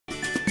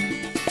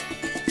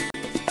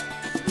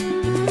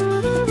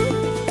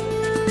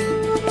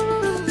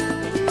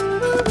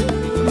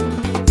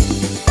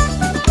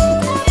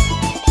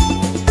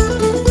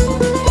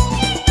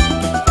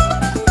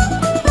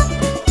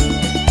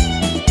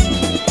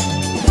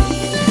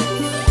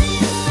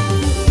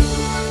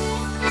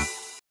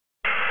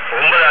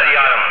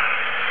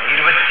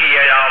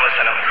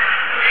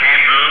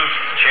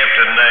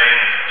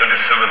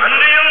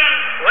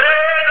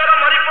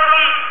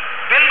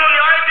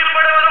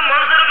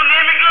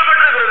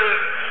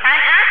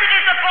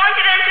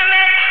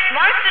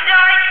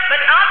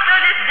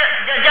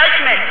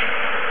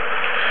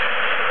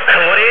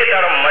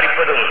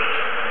மரிப்பதும்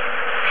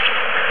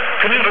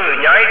பின்பு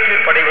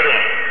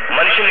நியாயத்தீர்ப்படைவதும்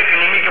மனுஷனுக்கு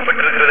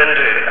நியமிக்கப்பட்டிருக்கிறது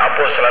என்று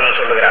அப்போஸ்தலன்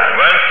சொல்லுகிறார்.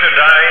 Once to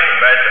die,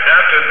 but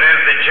after this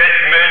the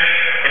judgment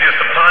it is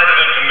appointed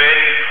unto men,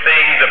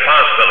 saying the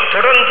apostle.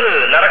 தொடர்ந்து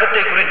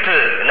நரகத்தை குறித்து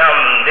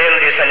நாம்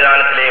தேவனுடைய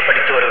சன்னிதானத்திலே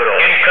படித்து வருகிறோம்.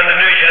 In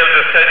continuation of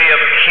the study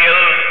of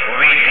hell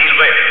we deal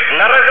with.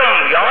 நரகம்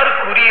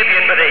யாருக்கு உரியது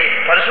என்பதை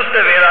பரிசுத்த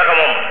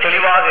வேதாகமம்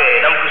தெளிவாக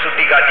நமக்கு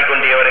சுட்டிக்காட்டிக்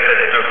கொண்டே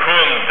வருகிறது. To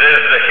whom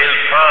does the hell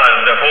fall?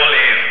 The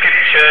holy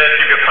scripture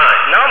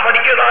typifies. நாம்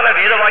படிக்கிறதான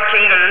வேத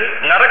வாக்கியங்கள்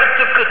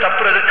நரகத்துக்கு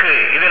தப்புறதுக்கு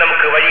இது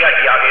நமக்கு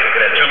வழிகாட்டியாக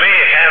இருக்கிறது. To may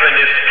have an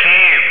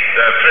escape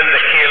from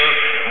the hell,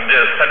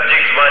 the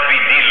subjects what we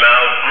deal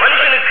now.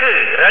 மனுஷனுக்கு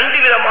ரெண்டு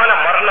விதமான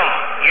மரணம்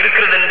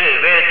இருக்கிறது என்று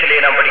வேதத்திலே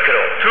நாம்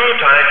படிக்கிறோம். Two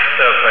types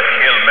of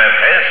hell man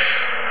has.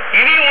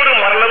 இனி ஒரு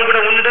மரணம் கூட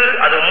உண்டு,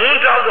 அது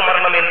மூன்றாவது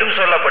மரணம் என்றும்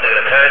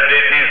சொல்லப்படுகிறது. Third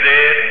death is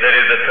there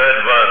is the third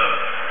one.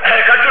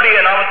 கர்த்தருடைய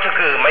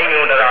நாமத்துக்கு மகிமை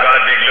உண்டாவதாக.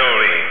 God be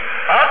glory.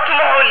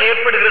 ஆத்மாவில்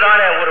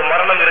ஏற்படுகிறதான ஒரு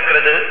மரணம்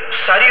இருக்கிறது,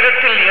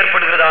 சரீரத்தில்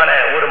ஏற்படுகிறதான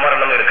ஒரு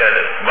மரணம்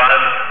இருக்கிறது.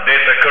 One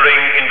death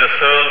occurring in the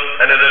soul,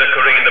 another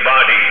occurring in the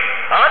body.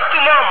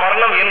 ஆத்மா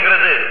மரணம்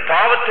என்கிறது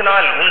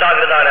பாவத்தினால்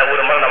உண்டாகிறதான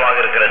ஒரு மரணமாக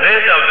இருக்கிறது.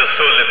 Death of the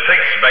soul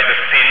affects by the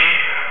sin.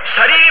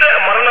 சரீர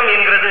மரணம்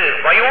என்கிறது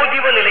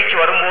வயோதிப நிலைக்கு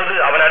வரும்போது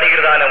அவன்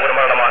அடைகிறதான ஒரு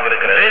மரணமாக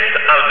இருக்கிறது. Death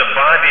of the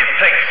body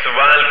affects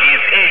while he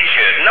is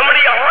aged.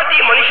 நம்முடைய ஆதி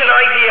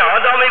மனுஷனாகிய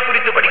ஆதாமை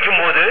குறித்து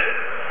படிக்கும் போது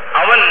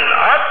அவன்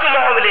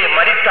ஆத்மாவிலே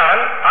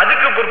மரித்தான்.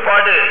 அதுக்கு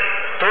பிற்பாடு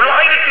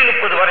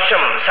 930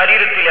 வருஷம்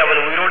சரீரத்திலே அவன்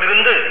உயிரோடு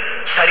இருந்து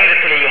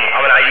சரீரத்திலேயும்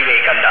அவன் அழிவை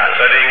கண்டான்.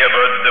 Studying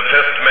about the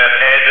first man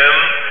Adam,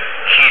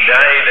 he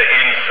died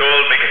in soul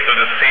because of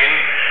the sin.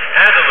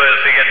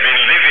 Afterwards he had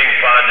been living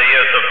for the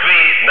years of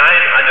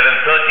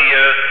 930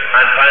 years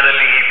and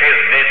finally he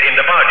faced death in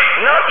the body.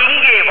 நான்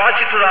இங்கே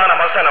வாசித்ததான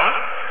வசனம்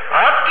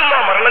ஆத்மா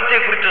மரணத்தை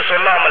குறித்து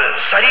சொல்லாமல்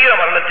சரீர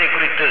மரணத்தை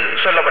குறித்து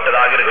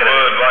சொல்லப்பட்டதாக இருக்கிறது.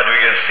 The word what we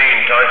have seen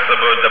talks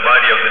about the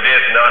body of the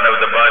death, not of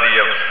the body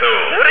of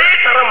soul. ஒரே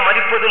தரம்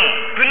மரிப்பதும்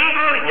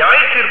பின்பு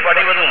நியாயத்தீர்ப்பு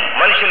அடைவதும்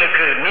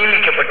மனுஷனுக்கு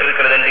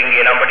நியமிக்கப்பட்டிருக்கிறது என்று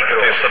இங்கே நாம்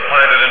படிக்கிறோம். It is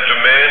appointed unto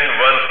men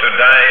once to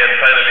die and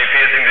finally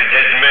facing the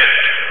judgment.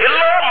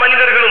 எல்லா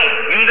மனிதர்களும்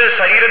இந்த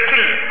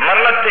சரீரத்தில்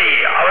மரணத்தை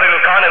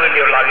அவர்கள் காண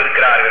வேண்டியவர்களாக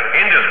இருக்கிறார்கள்.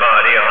 In this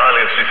body all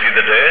is to see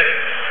the death.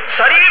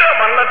 சரீர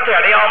மரணத்தை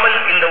அடையாமல்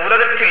இந்த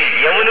உலகத்தில்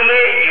எவனுமே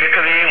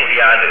இருக்கவே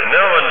முடியாது.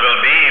 No one will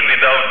be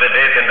without the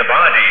death in the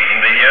body in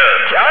the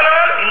earth.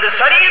 ஆனால் இந்த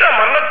சரீர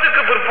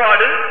மரணத்துக்கு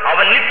பிற்பாடு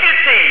அவன்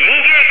நித்தியத்தை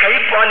எங்கே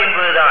கழிப்பான்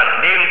என்பதுதான்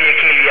தேவனுடைய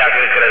கேள்வியாக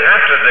இருக்கிறது.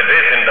 After the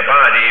death in the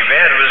body,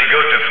 where will he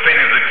go to spend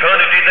his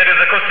eternity? That is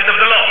the question of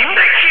the law.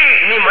 இன்றைக்கு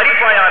நீ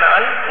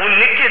மரிப்பாயானால் உன்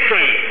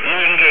நித்தியத்தை நீ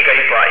இங்கே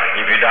கழிப்பாய்.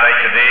 If you die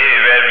today,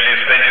 where will you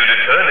spend your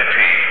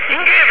eternity?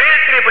 இங்கே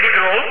வேதத்திலே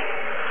படிக்கிறோம்,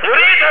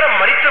 ஒரே தரம்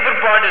மரித்த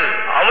பிற்பாடு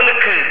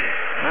அவனுக்கு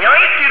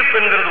நியாய தீர்ப்பு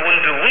என்கிறது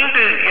ஒன்று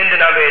உண்டு என்று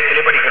நாம்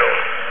வேதத்திலே படிக்கிறோம்.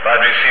 But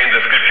we see in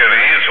the scripture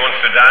is wants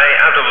to die,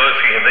 afterwards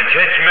he has the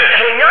judgment.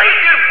 நியாய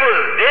தீர்ப்பு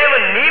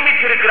தேவன்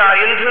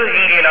நியமித்திருக்கிறார் என்று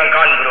இங்கே நாம்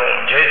காண்கிறோம்.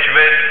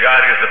 Judgment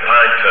God is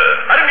appointed.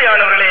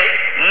 அருமையானவர்களே,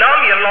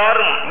 நாம்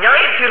எல்லாரும்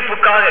நியாய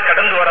தீர்ப்புக்காக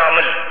கடந்து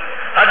வராமல்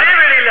அதே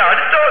வேளையில்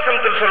அடுத்த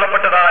வசனத்தில்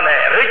சொல்லப்பட்டதான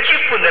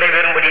ரட்சிப்பு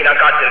நிறைவேறும்படி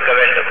நாம் காத்திருக்க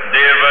வேண்டும்.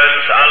 Dear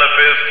ones, all of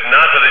us,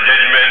 not for the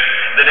judgment.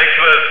 The next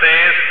verse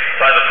says,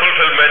 for the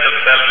fulfillment of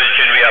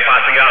salvation we are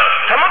passing on.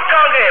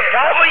 தமக்காக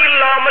பாவம்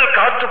இல்லாமல்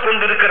காத்து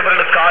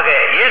கொண்டிருக்கிறவர்களுக்காக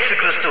இயேசு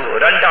கிறிஸ்து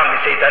இரண்டாம்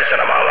விசை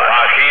தரிசனமாவார்.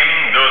 For him,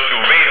 those who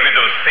wait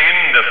without sin,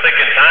 the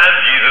second time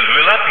Jesus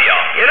will appear.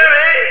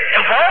 எனவே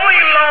பாவம்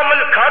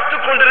இல்லாமல் காத்து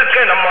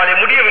கொண்டிருக்க நம்மாலே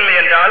முடியவில்லை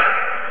என்றால்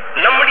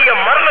நம்முடைய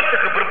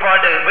மரணத்துக்கு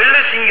பிற்பாடு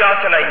வெள்ளை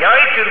சிங்காசன நியாய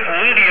தீர்ப்பு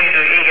உண்டு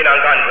என்று இங்கே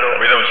நாம் காண்கிறோம்.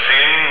 Without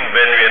sin,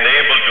 when we are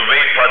unable to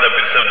wait for the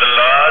peace of the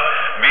Lord,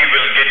 we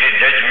will get a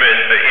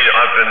judgment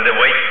after the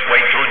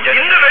white throne judgment.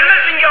 இந்த வெள்ளை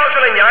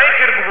சிங்காசன நியாய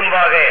தீர்ப்பு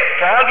முன்பாக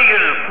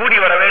பாவிகள் கூடி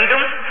வர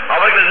வேண்டும்.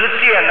 அவர்கள்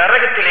நித்திய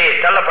நரகத்திலே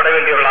தள்ளப்பட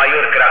வேண்டியவர்களாக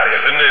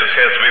இருக்கிறார்கள். Sinners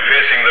has to be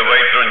facing the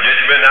white throne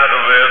judgment,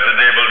 afterwards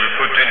they will be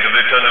put into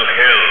the eternal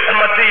hell.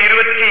 மத்தேயு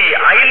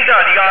 25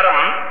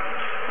 அதிகாரம்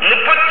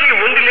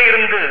 31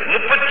 இருந்து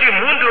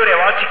 33 வரை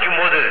வாசிக்கும்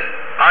போது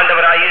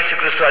ஆண்டவராகிய இயேசு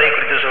கிறிஸ்து அதை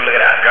குறித்து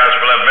சொல்லுகிறார்.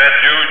 Gospel of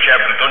Matthew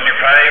chapter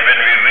 25, when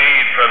we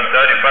read from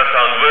 31st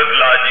onwards,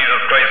 Lord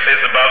Jesus Christ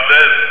says about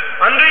this.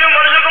 அன்றியும்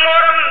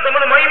மனுஷகுமாரன்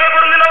தமது மகிமை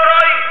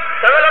பொருந்தினவராய்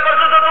சகல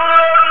பரிசுத்த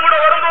தூதரோடும் கூட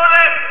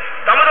வரும்போது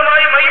தமது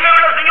மகிமை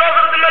உள்ள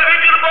சிங்காசனத்தின் மேல்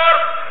வீற்றிருப்பார்.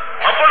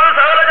 அப்பொழுது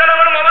சகல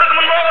ஜனங்களும் அவருக்கு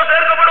முன்பாக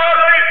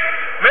சேர்க்கப்படுவார்கள்.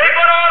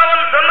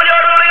 மேய்ப்பனானவன்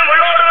செம்மறியாடுகளையும்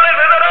வெள்ளாடுகளையும்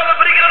வெவ்வேறாக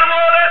பிரிக்கிறது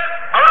போல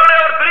அவர்களை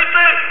அவர்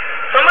பிரித்து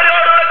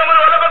செம்மறியாடுகளை தமது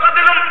வல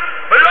பக்கத்திலும்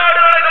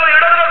வெள்ளாடுகளை தமது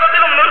இடது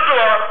பக்கத்திலும்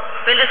நிறுத்துவார்.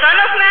 When the Son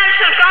of Man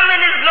shall come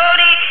in his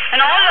glory and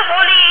all the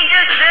holy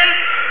angels with him,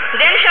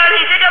 then shall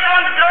he sit upon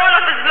the throne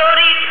of his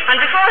glory, and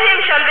before him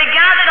shall be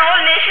gathered all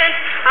nations,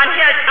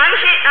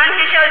 and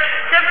he shall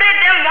separate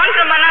them one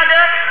from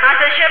another, as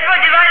a shepherd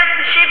divideth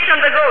the sheep from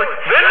the goats.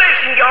 வெள்ளை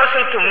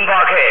சிங்காசனத்துக்கு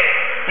முன்பாக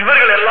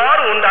இவர்கள்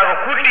எல்லாரும் ஒன்றாக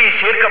கூட்டி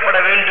சேர்க்கப்பட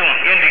வேண்டும்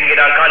என்று இங்கே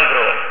நான்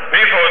காண்கிறோம்.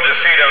 Before the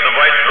seat of the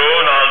white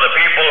throne, all the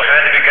people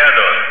had to be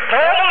gathered.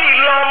 பாவம்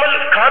இல்லாமல்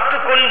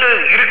காத்துக்கொண்டு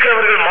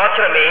இருக்கிறவர்கள்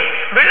மாத்திரமே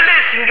வெள்ளை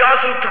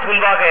சிங்காசனத்துக்கு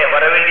முன்பாக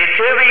வர வேண்டிய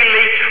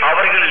தேவையில்லை.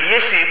 அவர்கள்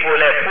இயேசுவை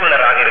போல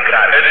பூர்ணராக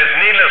இருக்கிறார்கள். It is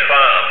needless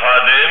for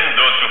them,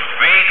 those who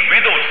wait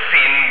without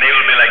sin, they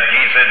will be like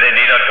Jesus, they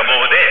need not come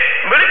over there.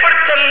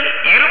 வெளிப்படுத்தல்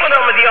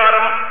 20ஆம்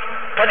அதிகாரம்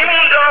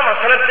 13ஆம்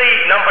வசனத்தை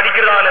நாம்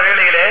படிக்கிறதான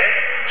வேளையிலே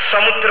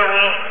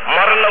சமுத்திரமும்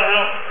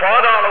மரணமும்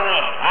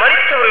பாதாளமும்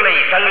மரித்தவர்களை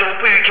தங்களை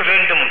ஒப்புவிக்க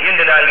வேண்டும்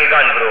என்று நாங்கள்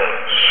காண்கிறோம்.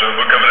 So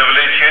book of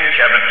Revelation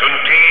chapter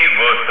 20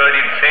 verse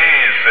 13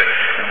 says,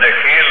 the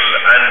hell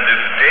and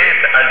this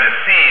death and the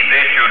sea,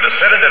 they should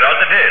surrender all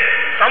the dead.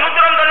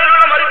 சமுத்திரம்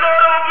தன்னிலுள்ள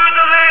மரித்தோரை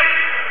ஒப்புவித்தது,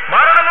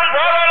 மரணமும்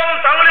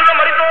பாதாளமும் தங்களிலுள்ள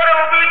மரித்தோரை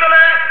ஒப்புவித்தன.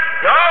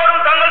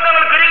 யாரும் தங்கள்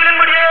தங்கள்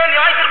கிரிகளின்படியே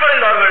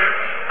நியாயத்தீர்ப்படைந்தார்கள்.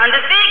 And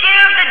the sea gave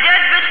up the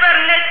dead which were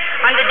in it,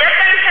 and the dead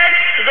and had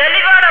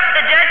delivered up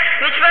the dead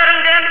which were in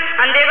them,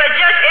 and they were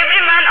judged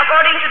every man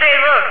according to their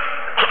works.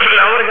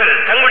 அவர்கள்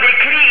தங்களுடைய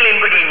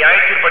கிரிகளின்படி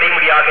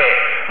நியாயத்தீர்ப்படையும்படியாக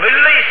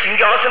வெள்ளை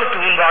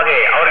சிங்காசனத்துக்கு முன்பாக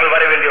அவர்கள்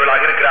வர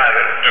வேண்டியவர்களாக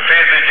இருக்கிறார்கள். To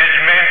face the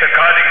judgment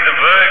according to the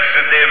works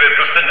that they were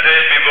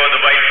presented before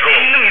the white throne.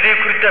 இன்னும் இதை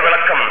குறித்த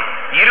விளக்கம்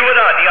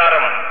 20ஆம்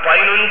அதிகாரம்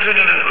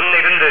 11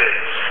 இருந்து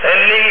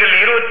நீங்கள்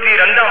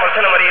 22ஆம்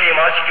வசனம் வரையிலே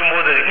வாசிக்கும்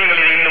போது நீங்கள்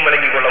இதை இன்னும்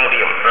விளங்கிக் கொள்ள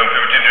முடியும். From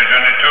 15 to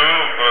 22,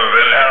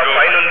 11,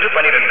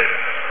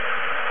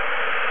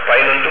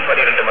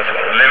 12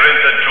 வசனம்.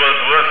 11th and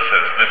 12th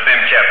verses, the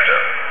same chapter.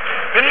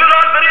 பின்பு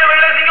நான் பெரிய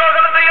வெள்ளை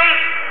சிங்காசனத்தையும்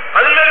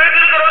அதில் மேல்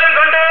வீட்டிருக்கிறவரையும்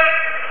கண்டேன்.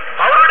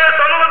 அவருடைய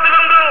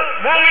சமூகத்திலிருந்து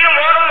பூமியும்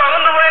வானமும்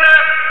அகன்று போயின.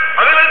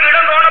 அவைகளுக்கு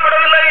இடம்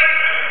காணப்படவில்லை.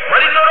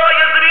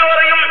 மரித்தோராகிய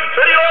சிறியோரையும்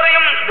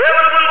பெரியோரையும்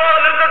தேவனுக்கு முன்பாக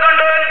நிற்க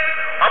கண்டேன்.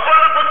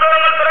 அப்பொழுது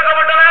புத்தகங்கள்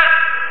திறக்கப்பட்டன.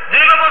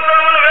 ஜீவ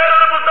புத்தகம்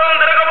வேறொரு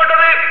புத்தகம்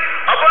திறக்கப்பட்டது.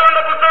 அப்பொழுது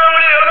அந்த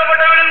புத்தகங்களில்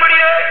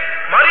எழுதப்பட்டவர்களின்படியே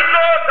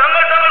மரித்தோர்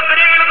தங்கள் தங்கள்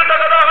கிரியைகளுக்கு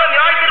தக்கதாக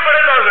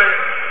நியாயத்தீர்ப்படைந்தார்கள்.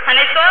 And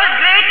I saw a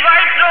great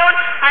white throne,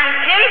 and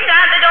him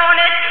sat on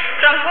it,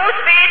 from whose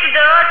face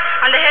the earth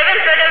and the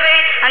heavens fled away,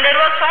 and there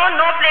was found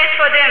no place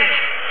for them.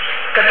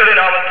 கர்த்தருடைய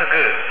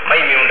நாமத்துக்கு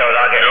மகிமை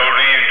உண்டாவதாக.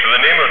 Glory to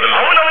the name of the Lord.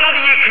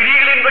 அவனவனுடைய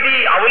கிரியைகளின்படி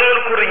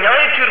அவனவனுக்கு ஒரு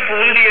நியாயத்தீர்ப்பு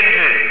உண்டு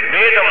என்று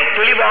வேதம்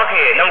தெளிவாக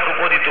நமக்கு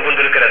போதித்துக்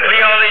கொண்டிருக்கிறது.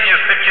 Clearly,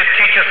 Scripture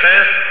teaches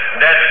us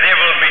that they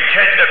will be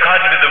judged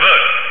according to the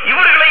word.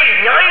 இவர்களை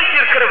நியாயம்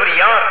தீர்க்கிறவர்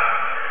யார்,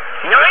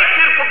 நியாய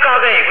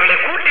தீர்ப்புக்காக இவர்களை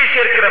கூட்டி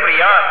சேர்க்கிறவர்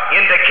யார்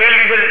என்ற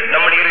கேள்விகள்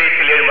நம்முடைய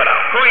இதயத்தில்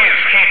எழும்பலாம். Who is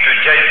he to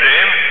judge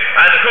them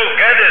and who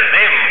gathers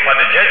them for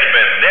the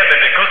judgment? There may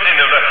be a question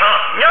of the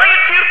heart. நியாய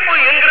தீர்ப்பு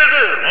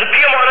என்கிறது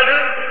முக்கியமானது.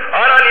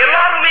 ஆனால்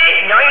எல்லாருமே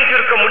நியாயம்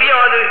தீர்க்க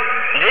முடியாது.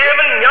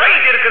 தேவன்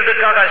நியாயம்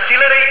தீர்க்கிறதுக்காக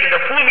சிலரை இந்த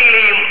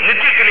பூமியிலேயும்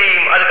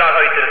நித்தியத்திலேயும் அதுக்காக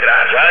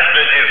வைத்திருக்கிறார்.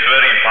 Judgment is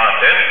very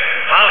important.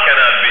 How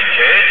cannot be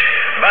judged?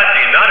 But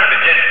in order to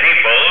judge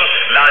people,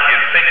 Lord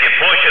is such a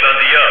portion on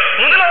the earth.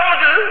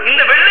 முதலாவது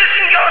இந்த வெள்ளை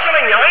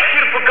சிங்காசன நியாய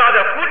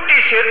தீர்ப்புக்காக கூட்டி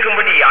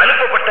சேர்க்கும்படி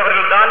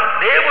அனுப்பப்பட்டவர்கள் தான்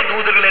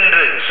தேவதூதர்கள்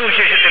என்று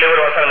சுவிசேஷத்தில்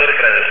ஒரு வசனம்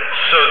இருக்கிறது.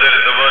 So there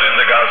is a word in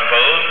the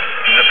gospel.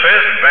 The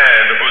first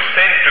band who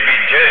sent to be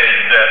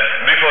judged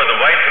before the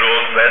white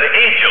throne were the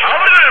angels.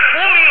 அவர்கள்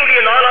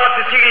பூமியினுடைய நாலா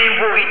திசைகளில்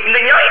போய் இந்த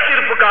நியாய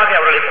தீர்ப்புக்காக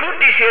அவர்களை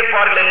கூட்டி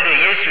சேர்ப்பார்கள் என்று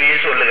இயேசுவே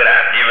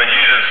சொல்லுகிறார். Even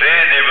Jesus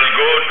said they will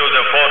go to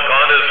the four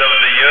corners of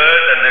the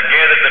earth and they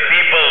gather the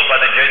people for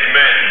the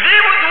judgment.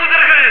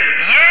 தேவதூதர்கள்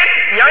ஏன்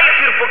நியாய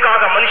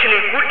தீர்ப்புக்காக மனுஷனை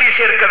கூட்டி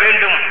சேர்க்க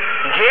வேண்டும்?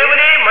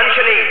 தேவனே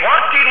மனுஷனை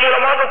வார்த்தையின்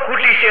மூலமாக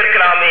கூட்டி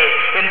சேர்க்கலாமே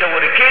என்ற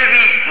ஒரு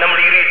கேள்வி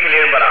நம்முடைய இதயத்தில்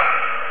எழும்பலாம்.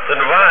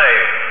 Then why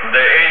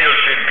the angels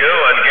should go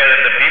and gather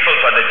the people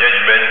for the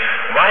judgment?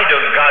 Why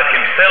don't God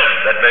himself?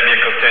 That may be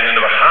a question in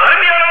our heart.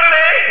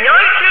 அருமையானவர்களே,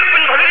 நியாய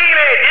தீர்ப்பின்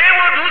பகுதியிலே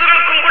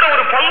தேவதூதர்களுக்கும் கூட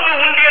ஒரு பங்கு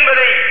உண்டு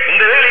என்பதை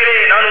இந்த வேளையிலே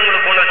நான்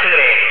உங்களுக்கு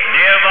உணர்த்துகிறேன்.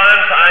 Dear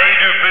ones, I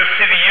do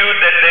perceive you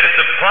that there is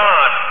a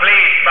part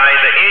played by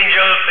the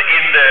angels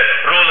in the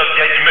role of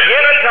judgment.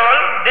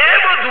 ஏனென்றால்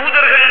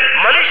தேவதூதர்கள்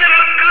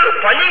மனுஷர்களுக்கு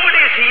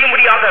பணிவிடை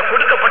செய்யும்படியாக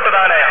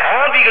கொடுக்கப்பட்டதான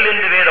ஆவிகள்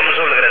என்று வேதம்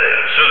சொல்கிறது.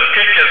 So the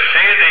scriptures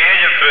say the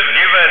angels were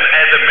given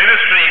as a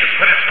ministering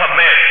spirits for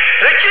men.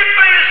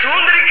 ரட்சிப்பை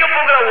சுதந்திரிக்க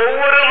போகிற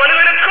ஒவ்வொரு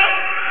மனிதனுக்கும்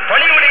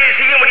பணிவிடையை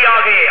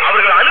செய்யும்படியாக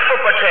அவர்கள்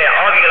அனுப்பப்பட்ட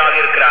ஆவிகளாக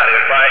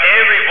இருக்கிறார்கள். For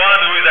everyone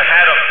who is the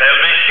head of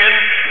salvation,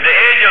 the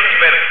angels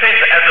were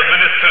sent as a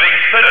ministering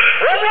spirit.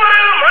 ஒவ்வொரு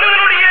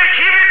மனிதனுடைய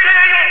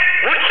ஜீவியத்தையும்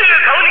உற்று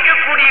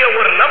கவனிக்கக்கூடிய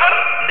ஒரு நபர்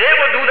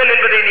தேவதூதன்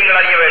என்பதை நீங்கள்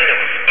அறிய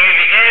வேண்டும். In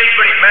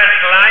every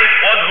man's life,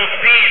 one who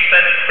peace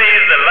and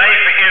saves the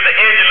life is the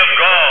angel of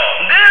God.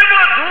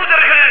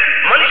 தேவதூதர்கள்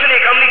மனுஷனை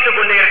கவனித்துக்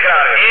கொண்டே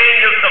இருக்கிறார்கள்.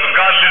 Angels of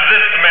God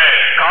listen to man.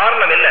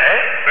 காரணம் என்ன?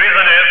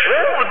 Reason is,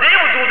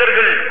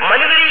 தேவதூதர்கள்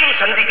மனிதனையும்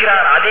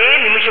சந்திக்கிறார். அதே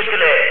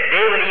நிமிஷத்தில்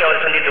தேவனையும்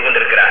அவர் சந்தித்துக்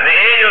கொண்டிருக்கிறார். the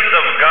angels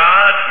of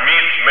God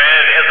meets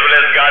man as well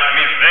as God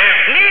meets them.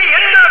 நீ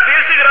என்ன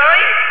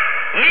பேசுகிறாய்,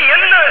 நீ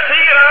என்ன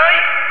செய்கிறாய்,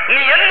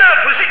 நீ என்ன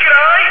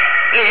புசிக்கிறாய்,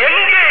 நீ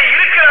எங்கே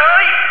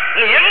இருக்கிறாய்,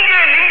 நீ எங்கே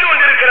நின்று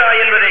கொண்டிருக்கிறாய்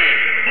என்பதை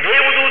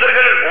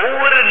தேவதூதர்கள்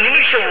ஒவ்வொரு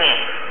நிமிஷமும்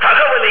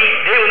தகவலை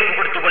தேவனுக்கு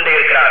கொடுத்துக் கொண்டே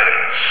இருக்கிறார். இருக்கிறார்கள்.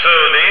 So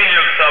the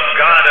angels of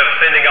God are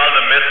sending all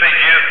the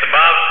messages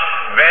about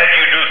where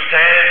you do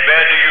stand,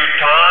 where do you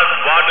talk,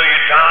 what do you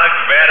talk,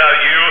 where are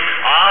you,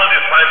 all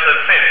these points are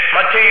sent.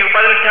 மத்தேயு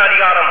 18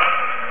 அதிகாரம்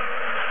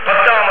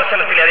 10ஆம்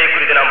வசனத்தில் அதை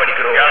குறித்து நாம்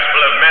படிக்கிறோம்.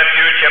 Gospel of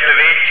Matthew chapter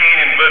 18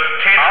 in verse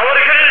 10.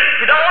 அவர்கள்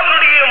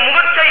பிதாவினுடைய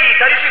முகத்தை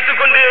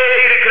தரிசித்துக் கொண்டே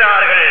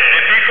இருக்கிறார்கள்.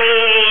 They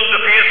behold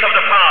the face of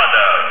the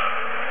Father.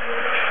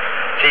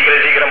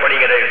 சீக்கிரம்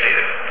படிங்க தயவு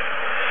செய்து.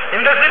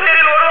 இந்த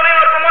சிறுநீரில் ஒருவனை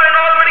வர்க்கமாய்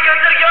நாள்படிக்கு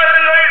எச்சரிக்கையாக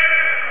இருங்கள்.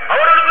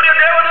 அவர்களுக்குரிய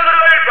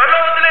தேவதூதர்கள்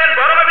பரலோகத்திலே என்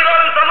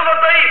பரமபிதாவின்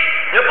சமூகத்தை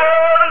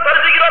எப்போதும்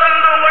தரிசிக்கிறார்கள்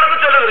என்று உங்களுக்கு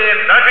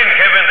சொல்லுகிறேன். That in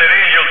heaven the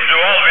angels do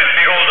always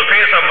behold the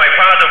face of my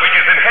Father which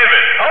is in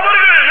heaven.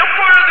 அவர்கள்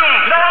எப்பொழுதும்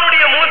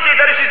பிதாவுடைய முகத்தை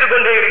தரிசித்துக்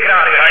கொண்டே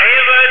இருக்கிறார்கள்.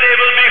 Forever they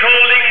will be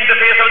beholding the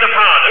face of the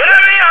Father.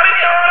 எனவே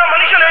அறிஞரான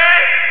மனுஷனே,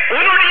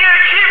 உன்னுடைய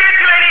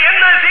ஜீவியத்திலே நீ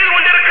என்ன செய்து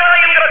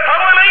கொண்டிருக்கிறாய் என்கிற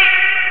தகவலை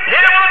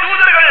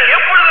தேவதூதர்கள்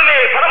எப்பொழுதுமே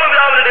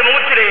பரமபிதாவினுடைய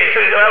முகத்திலே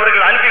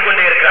அவர்கள் அனுப்பி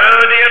கொண்டே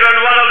இருக்கிறார்கள்.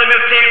 One of the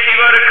mistakes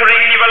you are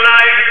occurring in your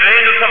life, the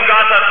angels of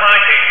God are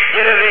pointing.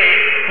 எனவே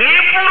நீ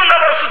பூர்ண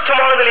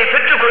பரிசுத்தமானதை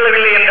பெற்றுக்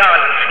கொள்ளவில்லை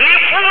என்றால் நீ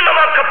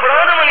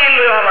பூர்ணமாக்கப்படாதவன்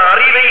என்கிற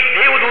அறிவை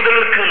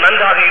தேவதூதர்களுக்கு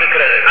நன்றாக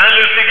இருக்கிறது.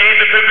 Unless you gain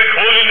the perfect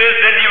holiness,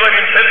 then you are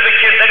in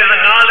perfection. That is the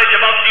knowledge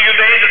about you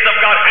the angels of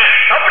God have.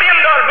 அப்படி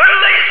என்றால்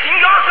வெள்ளை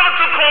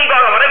சிங்காசனத்துக்கு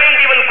முன்பாக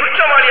வரவேண்டியவன்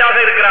குற்றவாளியாக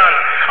இருக்கிறான்.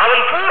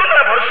 அவன் பூர்ண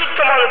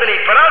பரிசுத்தமானதை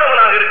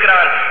பெறாதவனாக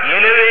இருக்கிறான்.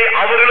 எனவே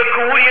அவர்களுக்கு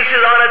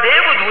ஊழியதான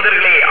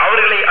தேவதூதர்களே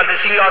அவர்களை அந்த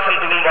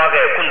சிங்காசனத்துக்கு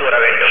முன்பாக கொண்டு வர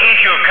வேண்டும். He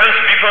who comes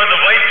before the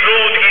white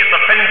throne, he is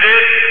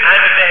offended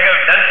and they have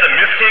done some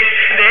mistake.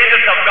 The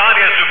angels of God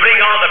has to bring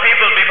all the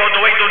people before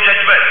the white throne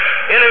judgment.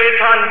 எனவே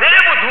தான்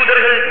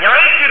தேவதூதர்கள்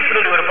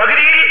நியாயத்தீர்ப்பினுடைய ஒரு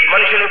பகுதியில்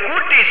மனுஷனை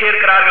கூட்டி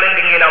சேர்க்கிறார்கள்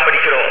என்று இங்கே நாம்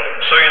படிக்கிறோம்.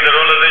 So in the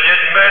role of the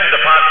judgment,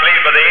 the part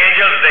played by the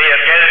angels, they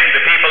are gathering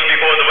the people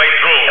before the white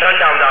throne.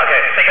 இரண்டாவதாக,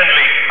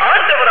 secondly,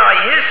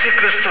 ஆண்டவராய் இயேசு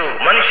கிறிஸ்து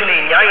மனுஷனை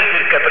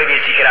நியாயத்தீர்க்க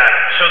பிரவேசிக்கிறார்.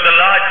 So the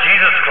Lord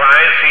Jesus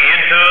Christ, he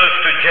enters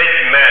to judge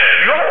man.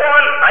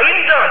 யோவான்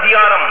 5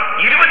 அதிகாரம்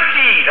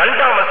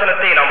 22ஆம்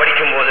வசனத்தை நாம்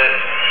படிக்கும்போது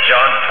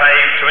John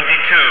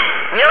 5:22.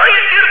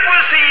 நியாயத்தீர்ப்பு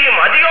செய்யும்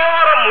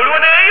அதிகாரம்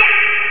முழுவதையும்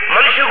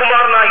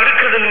மனுஷகுமாரனாய்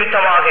இருக்கிறது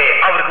நிமித்தமாக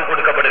அவருக்கு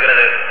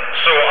கொடுக்கப்படுகிறது.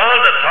 So all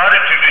the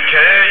authority to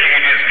judge,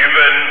 it is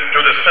given to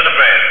the Son of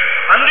Man.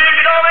 அன்றே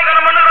பிதாவை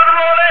கனம் பண்ணுகிறது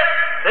போல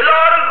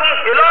எல்லாரும்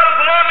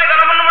குமாரனை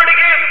கனம்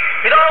பண்ணும்படிக்கு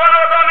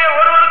பிதாவானவர் தாமே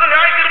ஒருவருக்கு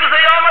நியாயத்தீர்ப்பு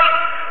செய்யாமல்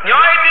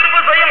நியாயத்தீர்ப்பு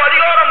செய்யும்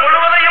அதிகாரம்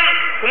முழுவதையும்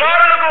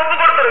குமாரனுக்கு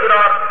ஒப்புக்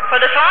கொடுத்திருக்கிறார். For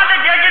the Father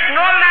judges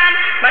no man,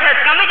 but has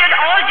committed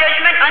all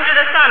judgment unto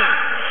the Son.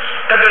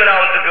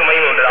 கர்த்தருடைய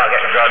மகிமை உண்டாக.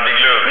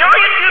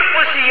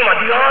 நியாயத்தீர்ப்பு செய்யும்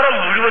அதிகாரம்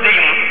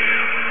முழுவதையும்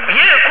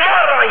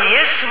குமாரனாகிய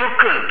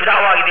இயேசுவுக்கு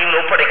பிதாவாகிய தேவன்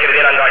ஒப்படைக்கிறதை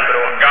நாம்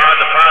காண்கிறோம். God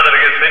the Father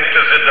has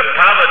entrusted the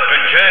power to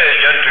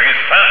judge unto his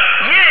Son.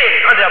 ஏன்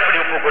அது அப்படி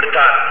ஒப்புக்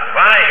கொடுத்தார்?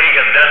 Why he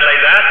has done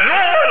like that?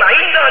 யோவான்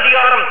 5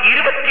 அதிகாரம்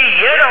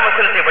 27ஆம்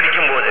வசனத்தை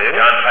படிக்கும்போது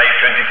John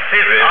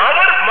 5:27.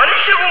 அவர்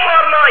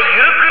மனுஷகுமாரனாய்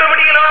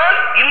இருக்கிறபடியினால்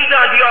இந்த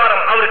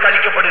அதிகாரம் அவருக்கு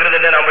அளிக்கப்படுகிறது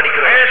என்று நாம்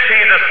படிக்கிறோம். As he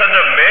the Son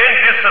of Man,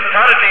 this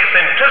authority is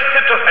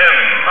entrusted to him.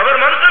 அவர்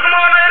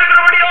மனுஷகுமாரனாய்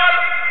இருக்கிறபடியால்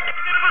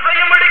தீர்ப்பு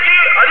செய்யும்படிக்கு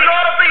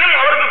அதிகாரத்தையும்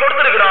அவருக்கு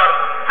கொடுத்திருக்கிறார்.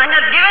 And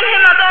has given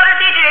him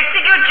authority to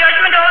execute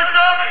judgment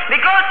also,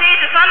 because he is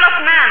the Son of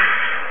Man.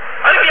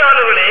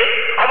 அருமையானவர்களே,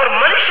 அவர்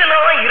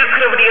மனுஷனாய்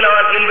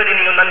இருக்கிறபடியினால் என்பதை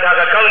நீங்கள்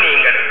நன்றாக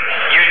கவனியுங்கள்.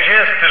 You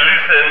just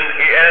listen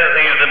as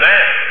he is a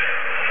man.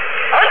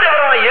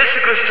 ஆண்டவராய் இயேசு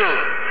கிறிஸ்து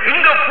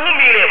இந்த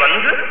பூமியிலே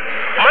வந்து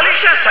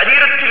மனுஷ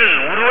சரீரத்தில்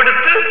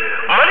உருவெடுத்து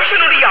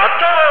மனுஷனுடைய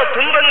அத்தா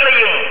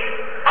துன்பங்களையும்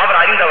அவர்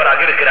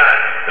அறிந்தவராக இருக்கிறார்.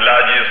 The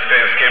Lord Jesus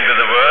Christ came to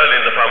the world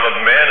in the form of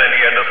man and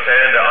he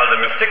understands all the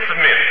mistakes of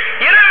men.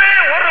 எனவே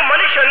ஒரு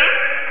மனுஷன்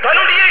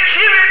தன்னுடைய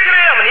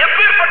ஜீவியத்திலே அவன்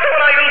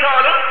எப்பேற்பட்டவனாய்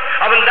இருந்தாலும்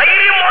அவன்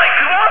தைரியமாய்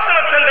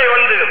கிருபாசனத்தை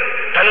வந்து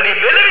தன்னுடைய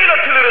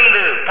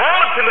பலவீனத்திலிருந்து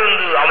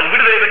பாவத்திலிருந்து அவன்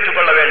விடுதலை பெற்றுக்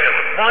கொள்ள வேண்டும்.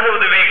 Whatever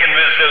the weak and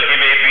vessel he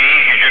may be,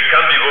 he should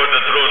come before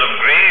the throne of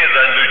grace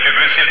and he should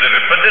receive the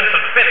repentance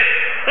of sin.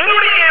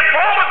 உன்னுடைய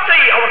பாவத்தை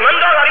அவர்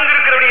நன்றாக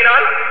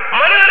அறிந்திருக்கிறபடியால்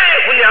மனிதனே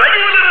உன்னை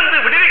அழிவிலிருந்து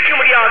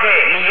விடுவிக்கும்படியாக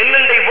நீ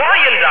என்னண்டை வா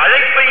என்ற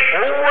அழைப்பை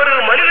ஒவ்வொரு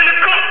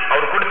மனிதனுக்கும்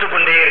அவர் கொடுத்துக்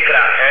கொண்டே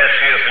இருக்கிறார். As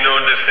he has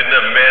known the sin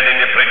of man in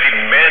a pretty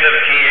manner,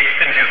 he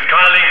extends his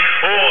calling,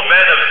 "Oh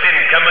man of sin,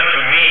 come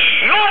unto me."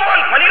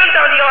 யோவான் 12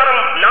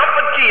 அதிகாரம்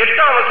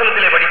 48ஆம்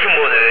வசனத்திலே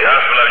படிக்கும்போது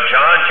Gospel of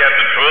John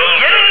chapter 12.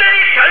 என்னை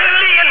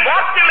தள்ளி என்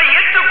வார்த்தைகளை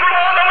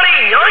ஏற்றுக்கொள்ளாதவனை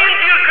நியாயம்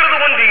தீர்க்கிறது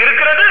ஒன்று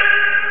இருக்கிறது,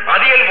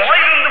 அது என்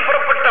வாயிலிருந்து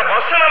புறப்பட்ட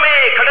வசனமே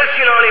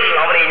கடைசி நாளில்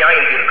அவனை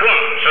நியாயம் தீர்க்கும்.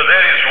 So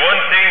there is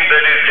one thing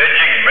that is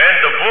judging man,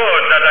 the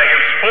word that I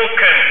have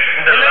spoken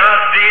in the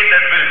last day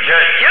that will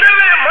judge.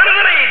 எனவே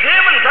மனிதனை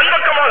தேவன்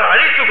தன்பக்கமாக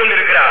அழைத்துக்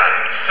கொண்டிருக்கிறார்.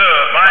 So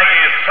by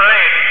his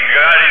side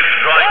God is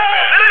drawing.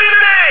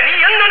 நீ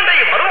என்னண்டை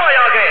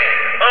வருவாயாக.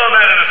 Oh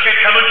man of the street,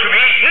 come unto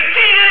me.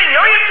 நித்திய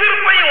நியாய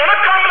தீர்ப்பை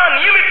உனக்காக நான்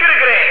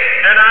நியமித்திருக்கிறேன்.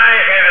 Then I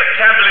have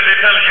established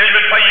eternal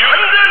judgment for you.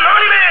 அந்த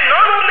நாளிலே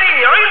நான் உன்னை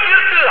நியாயம்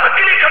தீர்த்து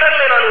அக்கினி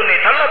கடலிலே நான் உன்னை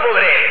தள்ள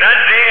போகிறேன். That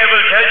day I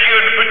will judge you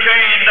and put you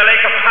in the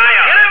lake of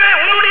fire. எனவே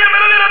உன்னுடைய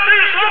பலவீனத்தை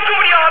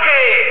சுமக்கும்படியாக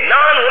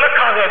நான்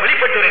உனக்காக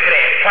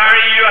வெளிப்பட்டிருக்கிறேன். For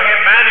you I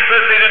have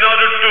proceed in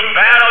order to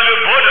bear all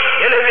your burden.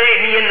 எனவே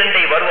நீ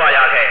என்னண்டை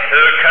வருவாயாக.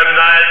 Come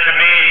nigh to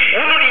me.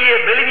 உன்னுடைய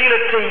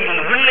பலவீனத்தை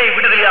உன்னை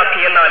விடுதலையாக்க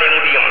என்னாலே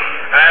முடியும்.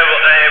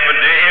 I am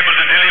able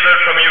to deliver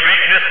from your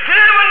weakness.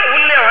 தேவன்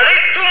உன்னை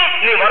அழைத்தும்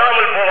நீ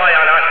வராமல்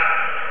போவாயானால்,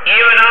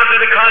 Even after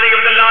the calling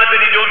of the Lord,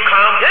 when you don't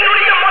come.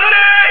 என்னுடைய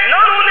மகனே,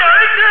 நான் உன்னை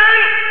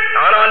அழைத்தேன்,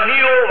 ஆனால்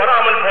நீயோ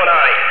வராமல்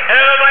போனாய்.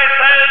 Hello, my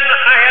son,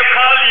 I have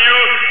called you,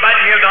 but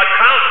you have not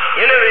come.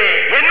 எனவே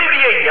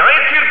என்னுடைய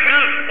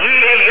நியாயத்தீர்ப்பில்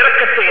உன்மேல்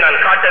இரக்கத்தை நான்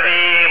காட்டவே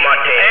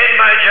மாட்டேன். In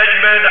my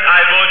judgment,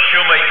 I won't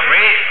show my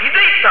grace.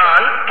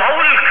 இதைத்தான்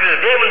பவுலுக்கு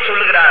தேவன்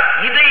சொல்லுகிறார்,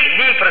 இதை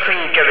நீ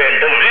பிரசங்கிக்க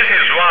வேண்டும். This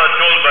is what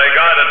told by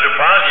God unto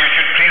Paul, you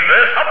should preach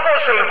this.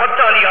 அப்போஸ்தலர்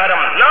 10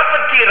 அதிகாரம்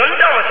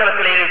 42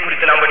 வசனத்திலே இதை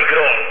குறித்து நாம்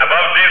படிக்கிறோம்.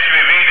 About this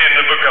we read in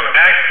the book of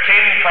Acts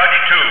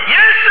 10:42.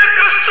 இயேசு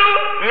கிறிஸ்து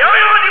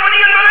நியாயாதிபதி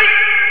என்பதை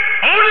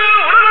முழு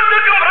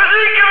உலகத்துக்கும்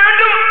பிரசங்கிக்க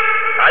வேண்டும்.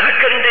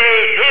 அதுக்கென்றே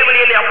தேவன்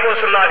என்னை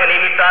அப்போஸ்தலனாக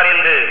நியமித்தார்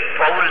என்று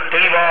பவுல்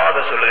தெளிவாக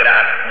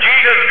சொல்லுகிறார்.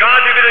 Jesus, God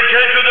to be the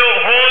judge of the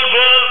whole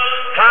world,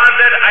 thought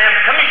that I am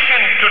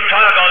commissioned to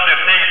talk all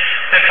these things,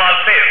 St. Paul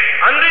says.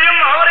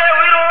 அன்றியும் அவரே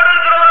உயிரோடு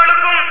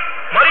இருக்கிறவர்களுக்கும்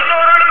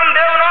மரித்தவர்களுக்கும்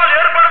தேவனால்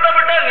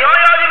ஏற்படுத்தப்பட்ட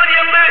நியாயாதிபதி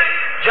என்று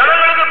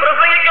ஜனங்களுக்கு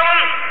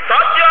பிரசங்கிக்கவும்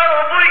சாட்சியாக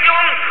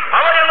ஒப்புவிக்கவும்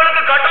அவர்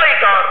எங்களுக்கு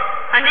கட்டளையிட்டார்.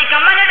 And he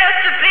commanded us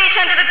to preach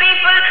unto the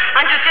people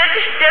and to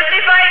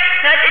testify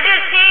that it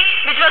is he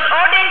which was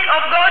ordained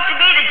of God to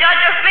be the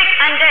judge of quick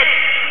and dead.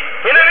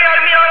 எனவே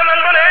அருமையான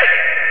நண்பனே,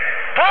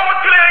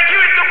 பாவத்திலே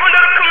ஜீவித்துக்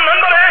கொண்டிருக்கும்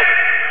நண்பனே,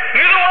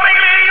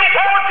 இதுவரையிலேயும்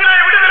பாவத்திலே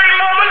விடுதலை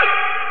இல்லாமல்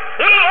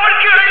உன்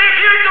வாழ்க்கையிலே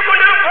ஜீவித்துக்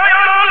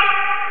கொண்டிருப்பாயானால்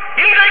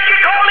இன்றைக்கு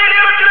காலை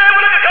நேரத்திலே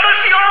உனக்கு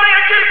கடைசியான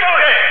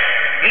எச்சரிப்பாக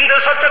இந்த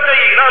சத்தத்தை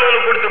நான்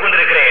உனக்கு கொடுத்துக்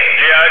கொண்டிருக்கிறேன்.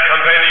 Dear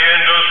companion,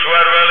 those who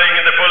are dwelling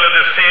in the pull of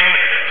the sin,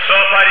 so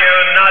far you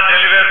have not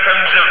delivered from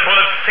the pull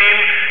of sin,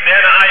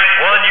 then I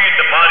warn you in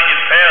the body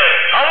itself.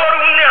 அவர்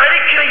உன்னை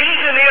அழைக்கிற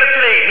இந்த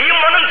நேரத்திலே நீ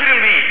மனம்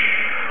திரும்பி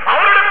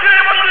அவரிடத்திலே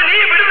வந்து நீ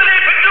விடுதலை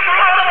பெற்றுக்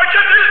கொள்ளாத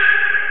பட்சத்தில்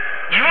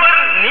இவர்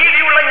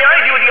நீதியுள்ள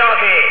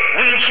நியாயாதிபதியாக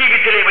உன்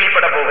ஜீவித்திலே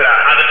வெளிப்பட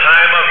போகிறார். At the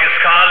time of his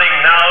calling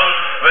now,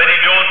 when you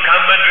don't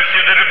come and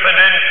receive the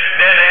repentance,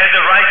 then as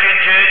the righteous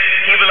judge,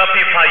 he will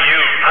appear for you.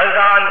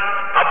 அதுதான்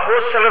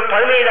அப்போஸ்தலர்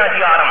 17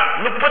 அதிகாரம்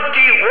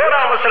 31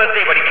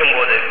 வசனத்தை படிக்கும்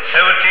போது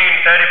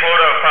 17:34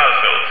 of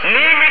Apostles.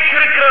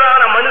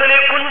 நியமித்திருக்கிறதான மனிதனை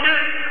கொண்டு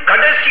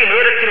கடைசி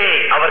நேரத்திலே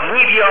அவர்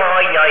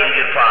நீதியாய் நியாயம்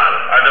தீர்ப்பார்.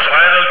 At the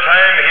final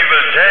time, he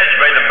will judge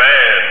by the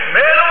man.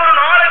 மேலும் ஒரு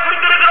நாளை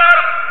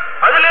குறித்திருக்கிறார்,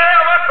 அதிலே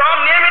அவர்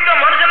தாம் நியமித்த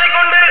மனுஷனை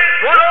கொண்டு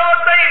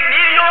உலகத்தை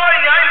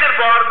நீதியாய் நியாயம்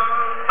தீர்ப்பார்.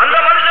 அந்த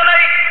மனுஷனை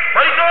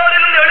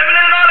மரித்தோரிலிருந்து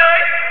எழுப்பினதினாலே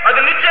அது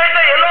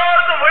நிச்சயத்தை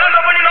எல்லாருக்கும் விளங்க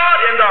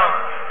பண்ணினார் என்றார்.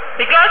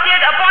 Because he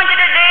had appointed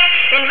a day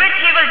in which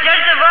he will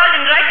judge the world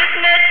in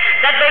righteousness,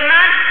 that by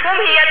man whom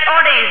he had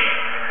ordained.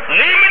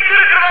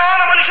 நியமித்திருக்கிறதான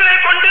மனுஷனை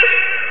கொண்டு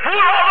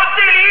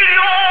பூலோகத்தை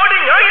நீதியோடு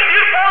நியாயம்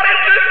தீர்ப்பார்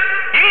என்று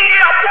இங்கே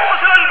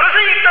அப்போஸ்தலன்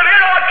பிரசங்கித்த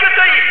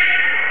வேதவாக்கியத்தை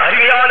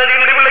அறியானதை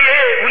முடிவில்லையே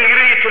உன்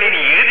இதயத்திலே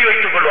நீ எழுதி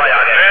வைத்துக்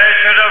கொள்வாயாக.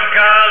 Treasure of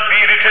God, be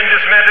written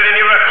this matter in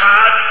your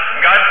heart.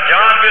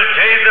 God will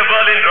judge the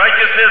world in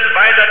righteousness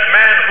by that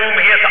man whom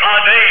he has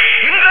ordained.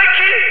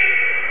 இன்றைக்கு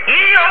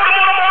நீ அவர்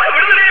மூலமாக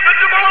விடுதலையை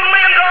பெற்றுக்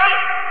கொள்ளவில்லை என்றால்,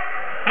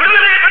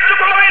 விடுதலையை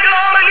பெற்றுக் கொள்ள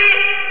வேண்டியதான நீ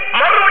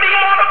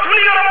மறுபடியுமாக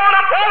துணிகரமான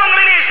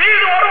பாவங்களை நீ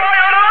செய்து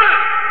வருவாயானால்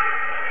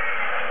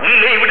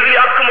உன்னை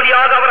விடுதலையாக்க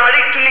முடியாத அவர்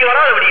அழைத்து நீ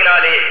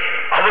வராதபடியினாலே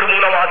அவர்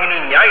மூலமாக நீ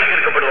நியாயம்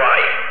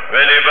தீர்க்கப்படுவாய்.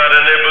 When you are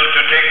unable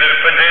to take the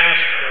repentance,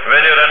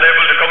 when you are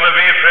unable to come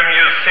away from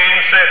your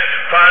sins,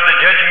 for the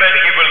judgment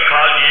he will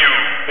call you.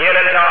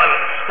 ஏனென்றால்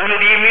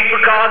உன்னுடைய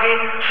மீட்புக்காக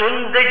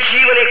சொந்த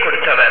ஜீவனை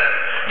கொடுத்தவர்,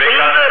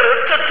 சொந்த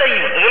இரத்தத்தை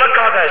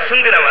உனக்காக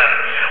சிந்தினவர்,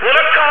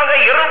 உனக்காக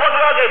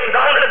இரவலாக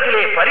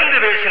பிதாவிடத்திலே பரிந்து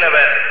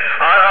பேசினவர்.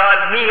 ஆனால்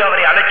நீ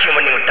அவரை அலட்சியம்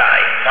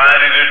பண்ணிவிட்டாய். For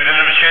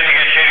redemption he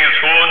has shed his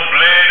own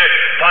blood,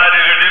 for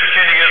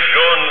redemption he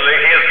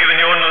has given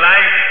your own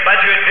life, but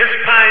you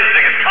despised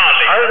his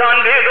calling. அதுதான்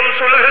வேதம்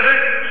சொல்லுகிறது,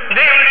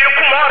 தேவனுடைய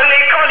குமாரனை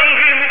காலின்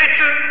கீழ்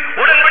மிதித்து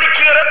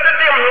உடன்படிக்கை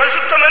இரத்தத்தை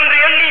அசுத்தம் என்று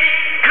எண்ணி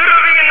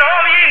கிருபையின்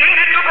ஆவியை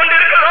நிந்தித்துக்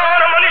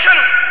கொண்டிருக்கிறதான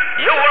மனுஷன்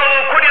எவ்வளவு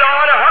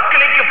கொடிதான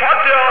ஆக்கினைக்கு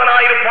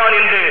பாத்திரவானாயிருப்பான்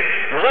என்று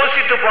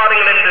யோசித்து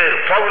பாருங்கள் என்று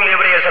பவுல்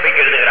எபிரேய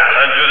சபைக்கு எழுதுகிறார்.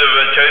 Unto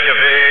the church of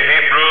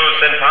Hebrews,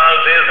 and Paul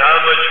says how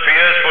much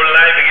fearful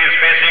life he is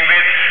facing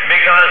with,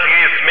 because he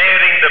is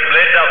smearing the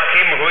blood of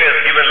him who has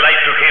given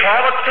life to him.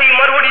 பாவத்தை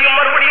மறுபடியும்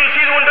மறுபடியும்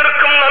செய்து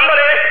கொண்டிருக்கும்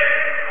நண்பனே,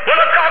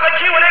 உனக்காக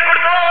ஜீவனை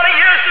கொடுத்ததான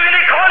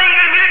இயேசுவினை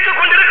காலின்கள் மிதித்துக்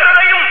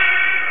கொண்டிருக்கிறதையும்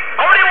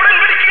அவருடைய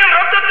உடன்படிக்கையின்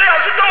ரத்தத்தை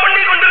அசுத்தம்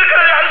பண்ணி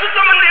கொண்டிருக்கிறதை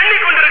அசுத்தம் என்று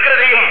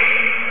எண்ணிக்கொண்டிருக்கிறதையும்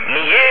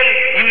நீ ஏன்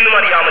இன்னும்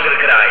அறியாமல்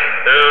இருக்கிறாய்?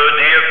 Oh,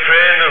 dear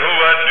friend, who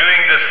are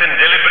doing the sin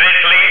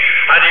deliberately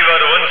and you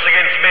are once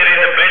again smearing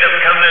the blood of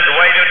covenant,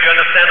 why don't you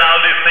understand all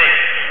these things?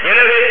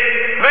 எனவே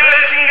வெள்ளை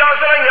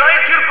சிங்காசன நியாய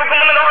தீர்ப்புக்கு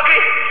முன்னதாக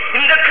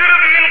இந்த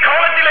கிருபையின்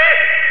காலத்திலே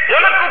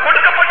உனக்கு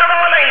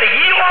கொடுக்கப்பட்டதான இந்த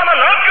ஈவான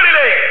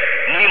நாட்களிலே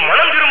நீ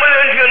மனம் திரும்ப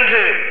வேண்டும்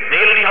என்று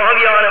தேவனுடைய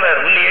ஆவியானவர்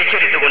உன்னை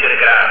எச்சரித்துக்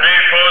கொண்டிருக்கிறார்.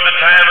 Before the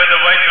time of the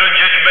white throne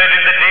judgment,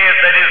 in the days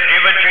that is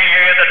given to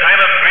you at the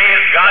time of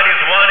grace, God is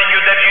warning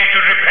you that you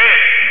should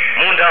repent.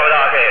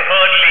 மூன்றாவதாக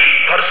thirdly,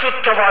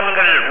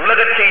 பரிசுத்தவான்கள்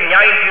உலகத்தை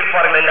நியாயம்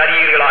தீர்ப்பார்கள் என்று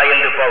அறியீர்களா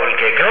என்று பவுல்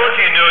கேட்கிறார். don't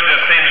you know the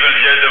saints will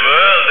judge the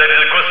world? That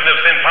is a question of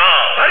sin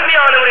power.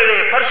 அருமையானவர்களே,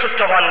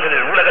 பரிசுத்தவான்கள்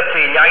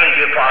உலகத்தை நியாயம்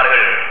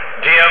தீர்ப்பார்கள்.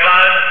 Dear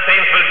ones,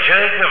 saints will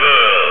judge the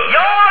world.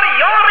 யார்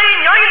யாரை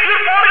நியாயம்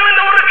தீர்ப்பார்கள்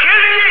என்ற ஒரு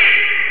கேள்வியை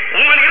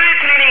உங்கள்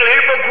இதயத்திலே நீங்கள்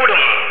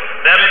எழுப்பக்கூடும்.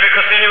 There will be a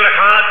question in your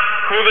heart,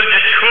 who will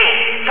judge who?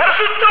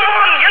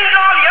 பரிசுத்தவான்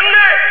என்றால் என்ன,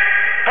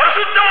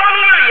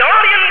 பரிசுத்தவான்கள்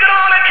யார்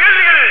என்கிறான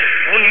கேள்விகள்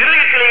உன்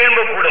இதயத்திலே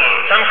எழும்பக்கூடும்.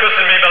 Some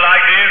question may be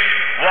like this,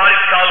 what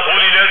is called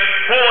holiness?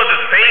 Who are the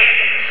saints?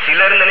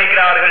 சிலர்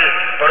நினைக்கிறார்கள்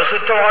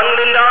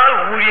பரிசுத்தவான்கள் என்றால்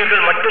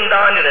ஊழியர்கள்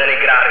மட்டும்தான் என்று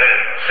நினைக்கிறார்கள்.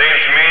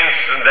 Saints means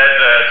that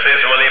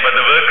says only but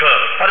the worker.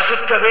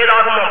 பரிசுத்த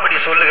வேதாகமம் அப்படி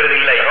சொல்லுகிறது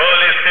இல்லை.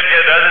 Holy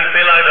Scripture doesn't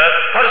say like that.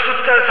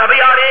 பரிசுத்த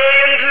சபையாரே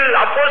என்று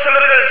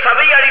அப்போஸ்தலர்கள்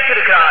சபை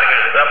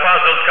அழைத்திருக்கிறார்கள். The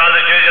apostles call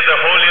the church the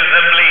holy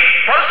assembly.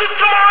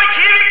 பரிசுத்தமாய்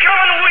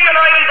ஜீவிக்கிறவன்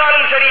ஊழியனாய்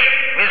இருந்தாலும் சரி,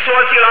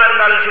 விசுவாசிகளா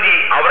இருந்தாலும் சரி,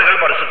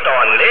 அவர்கள்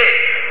பரிசுத்தவான்களே.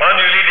 When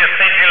you lead a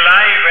saintly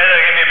life, whether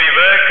he may be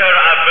worker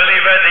or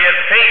believer, they are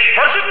saints.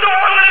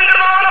 பரிசுத்தவான்கள்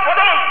என்கிறதான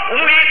பதம்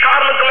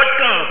ஊழியக்காரனுக்கு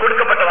மட்டும்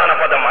கொடுக்கப்பட்டதான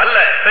பதம் அல்ல.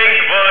 Saint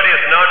word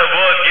is not a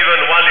word given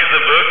one is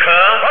a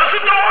worker.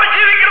 பரிசுத்தமாய்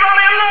ஜீவிக்கிறதான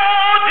எல்லா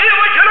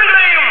தேவ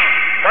ஜனங்களையும்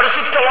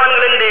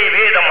பரிசுத்தவான்கள் என்றே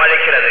வேதம்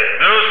அழைக்கிறது.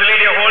 Those who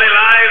lead a holy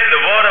life,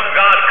 the word of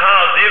God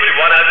calls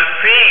everyone as a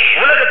saint.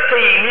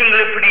 உலகத்தை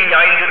நீங்கள் எப்படி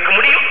நியாயம் தீர்க்க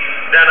முடியும்?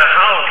 Then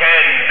how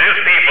can these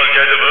people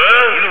judge the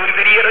world? இது ஒரு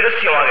பெரிய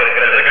ரகசியமாக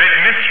இருக்கிறது. It's a great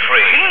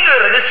mystery. இந்த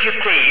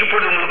ரகசியத்தை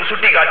இப்பொழுது உங்களுக்கு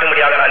சுட்டி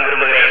காட்டும்படியாக நான்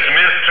விரும்புகிறேன். This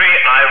mystery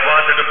I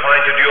wanted to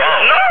point to you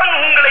out. நான்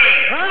உங்களை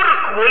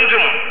ஊருக்கு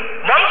ஒன்றும்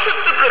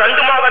வம்சத்துக்கு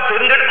ரெண்டுமாக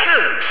தேர்ந்தெடுத்து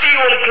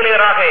சீயோனுக்கு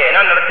நேராக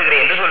நான்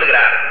நடத்துகிறேன் என்று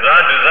சொல்லுகிறார்.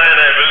 God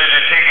designed a village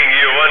taking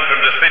you one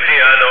from the city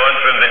and one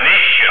from the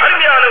nation.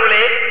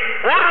 அருமையானவர்களே,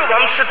 ஒரு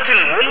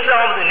வம்சத்தில்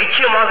ஒன்றாவது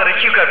நிச்சயமாக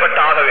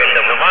ரட்சிக்கப்பட்டாக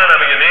வேண்டும். One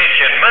of your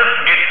nation must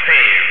get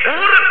saved.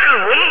 ஊருக்கு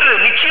ஒன்று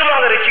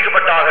நிச்சயமாக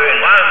ரட்சிக்கப்பட்டாக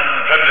வேண்டும். One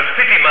from the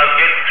city must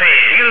get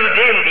saved. இது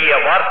தேவனுடைய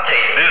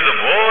வார்த்தை. This is the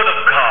word of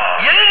God.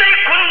 என்னை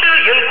கொண்டு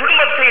என்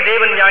குடும்பத்தை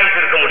தேவன் நியாயம்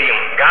தீர்க்க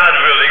முடியும். God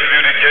will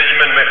execute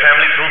judgment my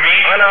family through me.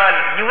 ஆனால்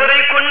இவரை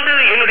கொண்டு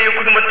என்னுடைய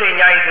குடும்பத்தை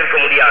நியாயம் தீர்க்க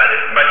முடியாது.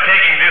 But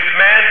taking this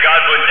man,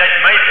 God will judge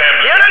my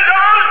family.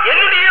 ஏனென்றால்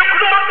என்னுடைய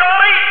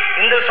குடும்பத்தாரை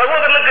இந்த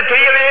சகோதரனுக்கு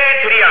தெரியவே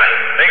தெரியாது.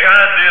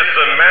 Because this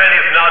man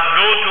is not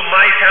known to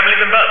my family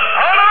members.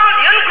 ஆனால்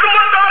என்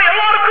குடும்பத்தார்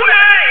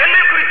எல்லாருக்குமே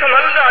என்னை குறித்த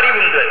நல்ல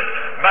அறிவுண்டு.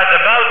 But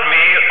about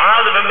me,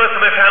 all the members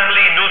of my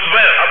family knows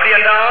well. அப்படி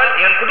என்றால்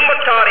என்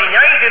குடும்பத்தாரை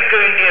நியாயம் தீர்க்க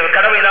வேண்டிய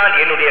கடமைதான்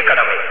என்னுடைய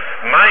கடமை.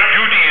 My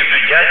duty is to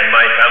judge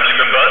my family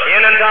members.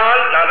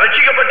 ஏனென்றால் நான்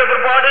ரட்சிக்கப்பட்ட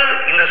பிற்பாடு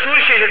இந்த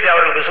சுவிசேஷத்தை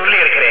அவர்களுக்கு சொல்லி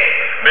இருக்கிறேன்.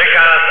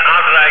 Because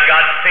after I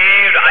got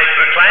saved, I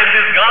proclaimed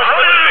this gospel.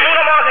 அவர்கள்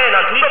மூலமாக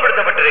நான்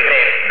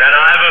துன்பப்படுத்தப்பட்டிருக்கிறேன். Then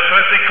I was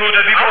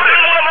persecuted before அவர்கள்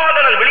them. மூலமாக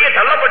நான் வெளியே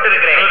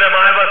தள்ளப்பட்டிருக்கிறேன். Through them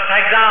I was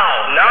taken down.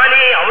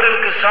 நானே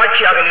அவர்களுக்கு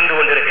சாட்சியாக நின்று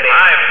கொண்டிருக்கிறேன்.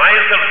 I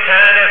myself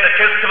stand as a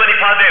testimony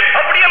for them.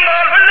 அப்படி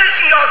என்றால் வெள்ளை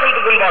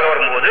சிங்காசனத்துக்கு முன்பாக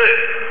வரும்போது,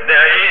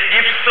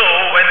 If so,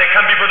 when they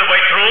come before the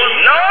white throne,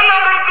 நான்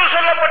அவர்களுக்கு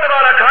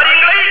சொல்லப்பட்டதான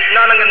காரியங்களை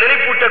நான் அங்கு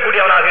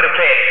நினைப்பூட்டக்கூடியவனாக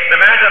இருப்பேன். no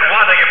matter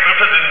what I have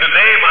presented to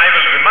them, I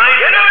will remind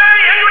them. எனவே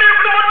என்னுடைய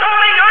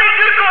குடும்பத்தாரை நியாயம்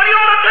தீர்க்கும்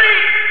அதிகாரத்தை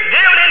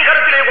தேவனின்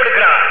கருத்திலே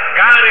கொடுக்கிறார்.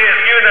 God has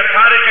given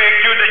authority to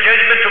execute the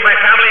judgment to my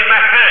family in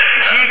my hand.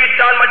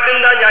 ஜீவித்தால்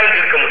மட்டும்தான் நியாயம்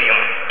தீர்க்க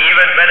முடியும்.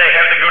 Even when I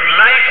have the good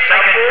life,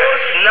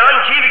 Suppose நான்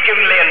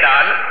ஜீவிக்கவில்லை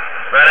என்றால்,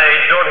 when I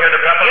don't have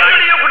the proper life,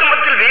 என்னுடைய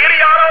குடும்பத்தில் வேறு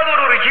யாராவது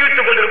ஒரு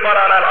ஜீவித்துக்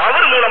கொண்டிருப்பாரானால்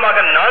அவர்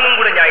மூலமாக நானும்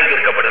கூட நியாயம்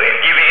தீர்க்கப்படுவேன்.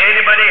 if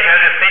anybody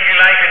has a saintly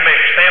life in my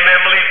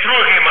family,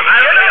 through him, I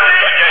will also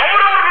judge.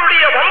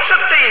 அவரவர்களுடைய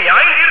வம்சத்தை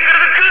நியாயம்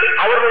தீர்க்கிறதுக்கு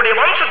அவர்களுடைய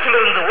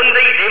வம்சத்திலிருந்து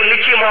ஒன்றை தேவன்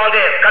நிச்சயமாக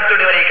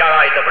கர்த்தருடைய வரைக்காக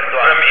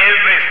ஆயத்தப்படுத்துவார். From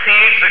every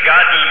seed,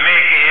 God will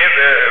make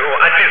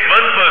at least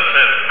one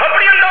person.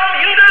 அப்படி என்றால்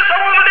இந்த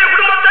சகோதரனுடைய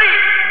குடும்பத்தை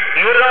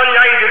இவர்தான்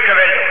நியாயம் தீர்க்க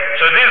வேண்டும்.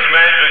 So this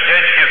man to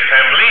judge his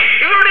family.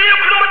 இவருடைய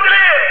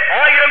குடும்பத்திலே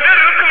 1000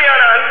 பேர்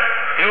இருக்குமையானால்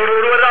இவர்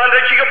ஒருவர் தான்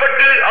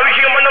ரட்சிக்கப்பட்டு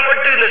அபிஷேகம்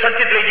பண்ணப்பட்டு இந்த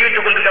சத்தியத்திலே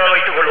ஜீவித்துக் கொண்டிருக்கிறார்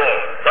வைத்துக் கொள்வோம்.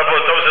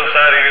 Suppose thousands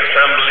are in his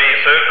family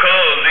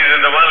circle. This is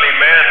the only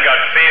man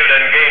got saved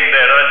and gained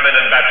the anointment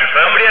and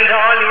baptism. அப்படி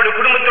என்றால் இவருடைய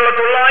குடும்பத்தில்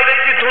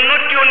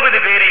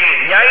 999 பேரையும்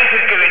நியாயம்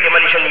தீர்க்க வேண்டிய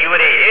மனுஷன்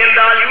இவரே.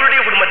 ஏனென்றால்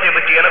இவருடைய குடும்பத்தை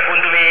பற்றி எனக்கு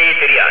ஒன்றுமே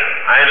தெரியாது.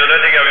 I know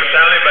nothing of his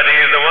family, but he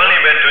is the only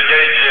man to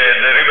judge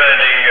the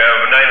remaining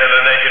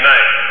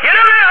 999.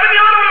 எனவே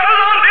அருமையானவர்கள்,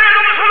 அதுதான்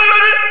வேதம்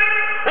சொல்லுகிறது.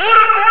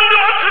 ஊருக்கு ஒன்று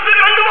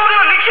வம்சத்துக்கு ரெண்டுமாக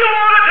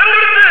நிச்சயமாக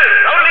தேர்ந்தெடுத்து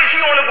அவர்களை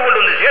சீயோனுக்கு கொண்டு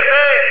வந்து சேர்த்து,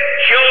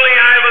 Surely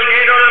I will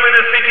get on them in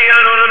the city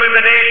and on them in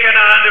the nation,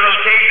 and will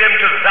take them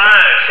to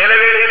Zion. சில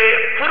வேளையிலே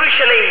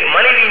புருஷனை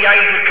மனைவி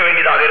நியாயம் தீர்க்க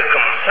வேண்டியதாக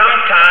இருக்கும்.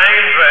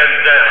 Sometimes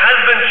the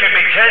husband should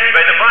be judged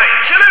by the wife.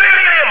 சில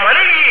வேளையிலே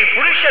மனைவி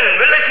புருஷன்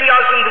வெள்ளை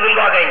சிங்காசனத்துக்கு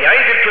முன்பாக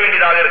நியாயம் தீர்க்க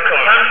வேண்டியதாக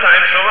இருக்கும்.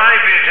 Sometimes the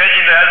wife is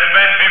judging the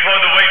husband before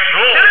the white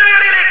throne. சில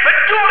வேளையிலே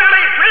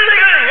பெற்றோர்களை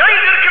பிள்ளைகள்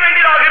நியாயம் தீர்க்க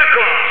வேண்டியதாக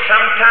இருக்கும்.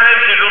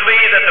 Sometimes it will be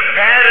that the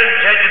parents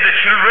judge the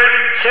children.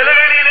 சில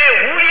வேளையிலே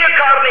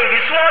ஊழியக்காரனை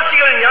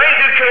விசுவாசிகள் நியாயம்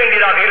தீர்க்க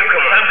வேண்டியதாக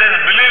இருக்கும். Sometimes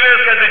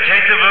believers have to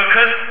judge the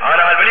workers.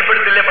 ஆனால்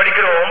வெளிப்படுத்தலே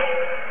படிக்கிறோம்,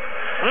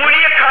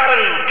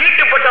 ஊழியக்காரன்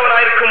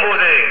தீட்டுப்பட்டவனாயிருக்கும்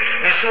போது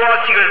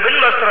விசுவாசிகள்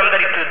வெண்வஸ்திரம்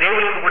தரித்து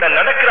தேவனோடு கூட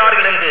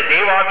நடக்கிறார்கள் என்று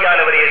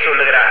தேவாவியானவரே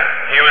சொல்லுகிறார்.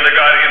 Even the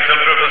God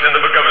himself refers in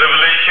the book of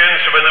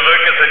Revelations, when the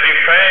workers are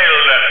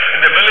defiled,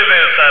 the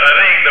believers are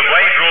arraying the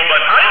white robe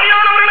and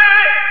அருமையானவர்களே,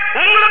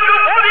 உங்களுக்கு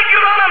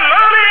போதிக்கிறதான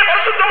நானே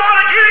பரிசுத்தமாக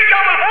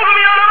ஜீவிக்காமல்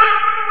போகுமையானால்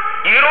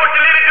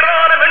ஈரோட்டில்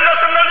இருக்கிறதான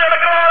வெண்வஸ்திரம்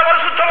நடக்கிறதான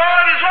பரிசுத்தமான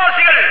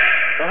விசுவாசிகள்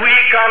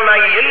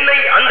ஊழியக்காரனாய் என்னை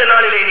அந்த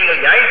நாளிலே நீங்கள்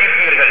நியாயம்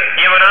தீர்ப்பீர்கள்.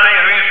 even I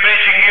who is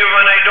preaching you,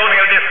 when I don't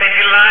have this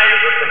city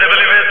life, the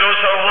believers, those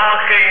who are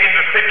walking in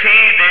the city,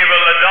 they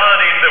will adorn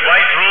in the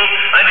white robe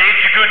and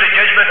execute the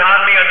judgment on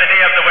me on the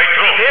day of the white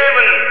robe.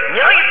 தேவன்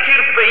நியாய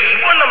தீர்ப்பை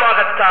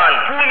இவ்வண்ணமாகத்தான்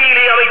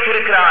பூமியிலே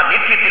அமைத்திருக்கிறார்,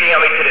 நித்தியத்திலே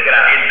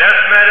அமைத்திருக்கிறார். In this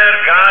manner,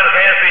 God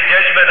has the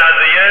judgment on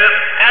the earth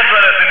as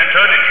well as in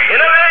eternity.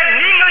 எனவே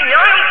நீங்கள்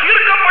நியாயம்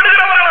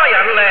தீர்க்கப்படுகிறவர்களாய்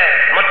அல்ல,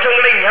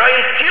 மற்றவங்களை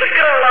நியாயம்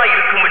தீர்க்கிறவர்களாய்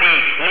இருக்கும்படி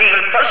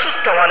நீங்கள்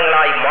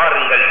பரிசுத்தவான்களாய்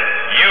மாறுங்கள்.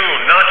 You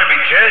not to be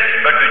judged,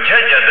 but to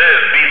judge others,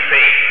 be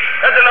saved.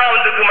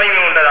 கர்த்தருக்கு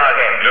மகிமை உண்டதாக.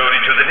 Glory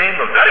to the name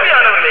of the Lord.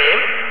 அருமையானவர்களே,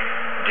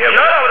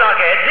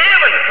 நாலாவதாக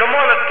தேவன்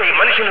பிரமாணத்தை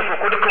மனுஷனுக்கு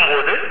கொடுக்கும்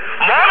போது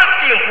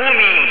வானத்தையும்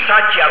பூமியையும்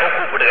சாட்சியாக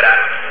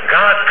கூப்பிடுகிறார்.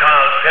 God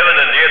calls heaven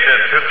and earth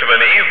as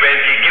testimony when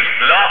he gives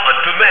law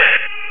unto man.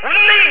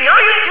 உன்னை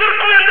நியாயம்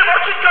தீர்க்கும் என்று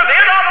பரிசுத்த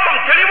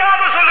வேதாகமம்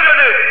தெளிவாக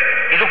சொல்லுகிறது.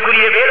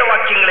 இதுக்குரிய வேத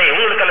வாக்கியங்களை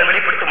உங்களுக்கு நான்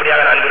வெளிப்படுத்த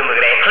முடியாத நான்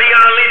விரும்புகிறேன்.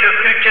 Clearly the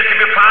scripture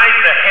typifies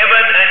the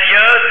heaven and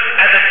earth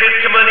as a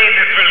testimony.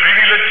 This will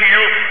reveal it to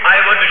you. I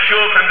want to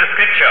show from the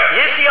scripture.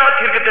 Asia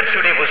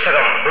தீர்க்கதரிசியுடைய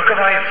புத்தகம் Book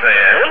of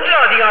Isaiah, 1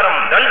 அதிகாரம்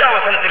 2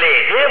 வசனத்திலே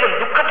தேவன்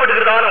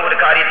துக்கப்படுகிறதான ஒரு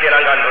காரியத்தை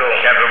நாம் காண்கிறோம்.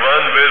 chapter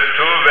 1 verse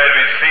 2, where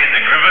we see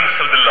the grievance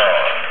of the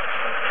Lord.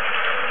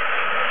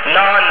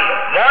 நான்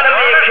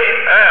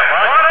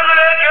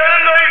வானங்களே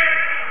கேளுங்கள்,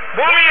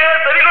 பூமியே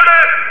செவிகொடு,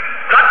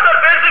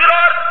 கர்த்தர்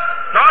பேசுகிறார்.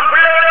 நான்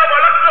பிள்ளைகளை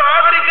வளர்த்து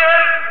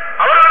ஆதரித்தேன்,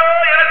 அவர்களோ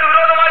எனக்கு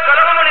விரோதமாய்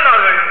கலகம்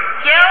பண்ணினார்கள்.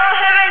 Hear, O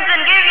heavens,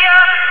 and give ear,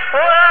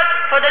 O earth,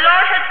 for the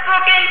Lord hath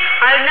spoken.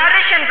 I have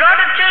nourished and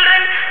brought up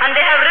children, and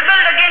they have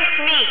rebelled against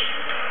me.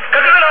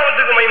 கர்த்தர்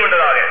நாமத்துக்கு மகிமை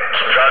உண்டதாக.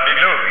 God be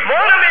glory.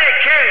 வானமே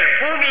கேள்,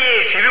 பூமியே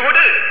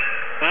செவிகொடு,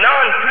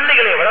 நான்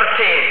பிள்ளைகளை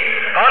வளர்த்தேன்,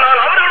 ஆனால்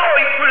அவர்களோ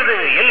இப்பொழுது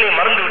என்னை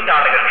மறந்து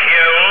விட்டார்கள்.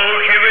 Hear, O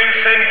heavens,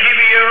 and give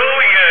ear, O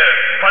earth,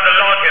 for the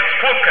Lord has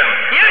spoken.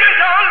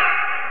 ஏனென்றால்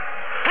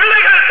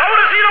பிள்ளைகள்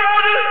தவறு செய்த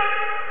போது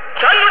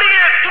தன்னுடைய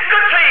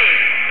துக்கத்தை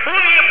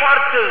பூமியை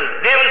பார்த்து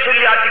தேவன்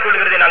சொல்லி ஆற்றிக்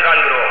கொள்கிறதை நாம்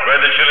காண்கிறோம். When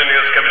the children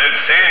has committed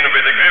sin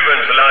with the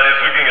grievance, the Lord is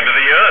looking into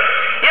the earth.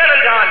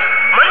 ஏனென்றால்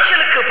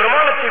மனுஷனுக்கு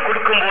பிரமாணத்தை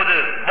கொடுக்கும் போது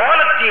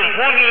வானத்தையும்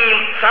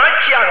பூமியையும்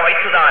சாட்சியாக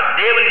வைத்துதான்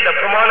தேவன் இந்த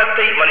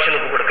பிரமாணத்தை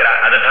மனுஷனுக்கு கொடுக்கிறார்.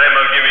 At the time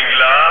of giving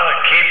law,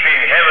 keeping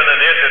heaven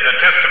and earth as a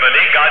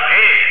testimony, God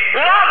gave.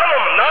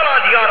 உபாகமம் 4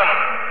 அதிகாரம்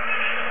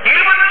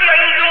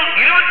 25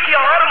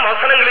 26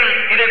 வசனங்களில்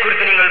இதை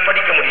குறித்து நீங்கள்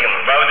படிக்க முடியும்.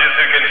 About this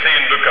you can see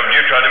in book of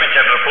Deuteronomy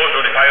chapter 4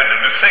 25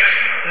 to 6.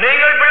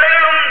 நீங்கள்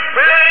பிள்ளைகளும்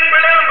பிள்ளைகளின்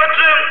பிள்ளைகளும்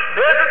பெற்று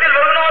தேசத்தில்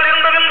வெகுநாள்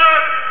இருந்ததென்று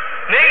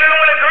நீங்கள்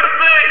உங்களை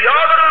கெடுத்து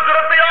யாதொரு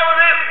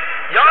சிரத்தையாவது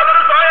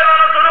யாதொரு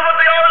சாயலான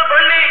சுரூபத்தையாவது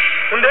பண்ணி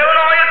உன்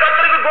தேவனாய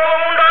கர்த்தருக்கு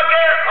கோபம் உண்டாக்க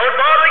அவர்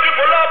பார்வைக்கு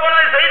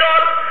பொல்லாப்பனை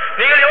செய்தால்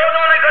நீங்கள்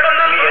யோர்தானை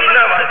கடந்து என்ன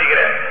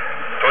வாசிக்கிற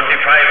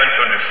 25 and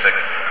 26.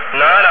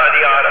 4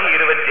 அதிகாரம்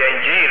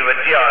 25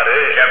 26.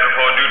 Chapter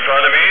 4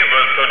 Deuteronomy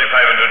verse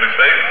 25 and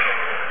 26.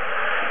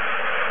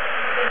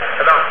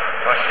 அதான்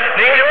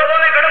நீங்கள்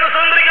யோர்தானை கடந்து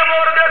சுதந்திரிக்க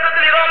போகிற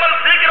தேசத்தில் இராமல்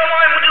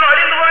சீக்கிரமாய் முற்றிலும்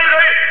அழிந்து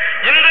போவீர்கள்.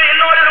 இன்று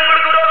இந்நாளில்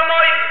உங்களுக்கு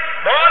விரோதமாய்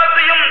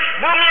வானத்தையும்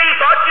பூமியையும்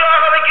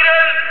சாட்சியாக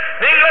வைக்கிறேன்.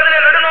 நீங்கள் அதிலே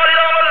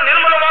நடுநாளில்லாமல்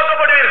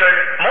நிர்மலமாக்கப்படுவீர்கள்.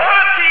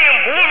 வானத்தையும்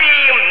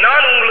பூமியையும்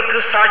நான் உங்களுக்கு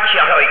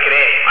சாட்சியாக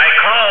வைக்கிறேன். I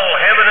call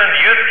heaven and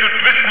earth to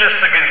witness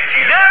against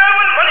you.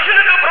 தேவன்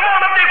மனுஷனுக்கு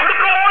பிரமாணத்தை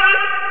கொடுக்கும் போது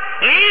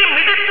நீ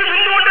மிதித்து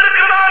நின்று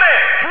கொண்டிருக்கிறதான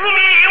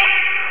பூமியையும்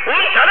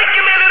உன்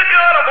தலைக்கு மேல் இருக்கிற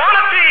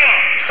வானத்தையும்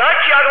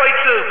சாட்சியாக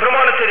வைத்து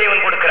பிரமாணத்தை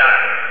தேவன் கொடுக்கிறார்.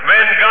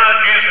 When God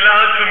gives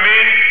law to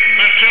men,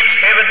 he keeps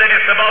heaven that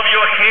is above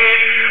your head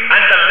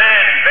and the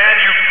land where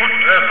you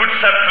puts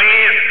a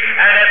place,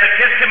 and as a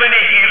testimony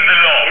he gives the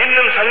law.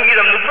 இன்னும்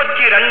சங்கீதம்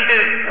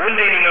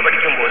 32:1 நீங்கள்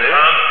படிக்கும் போது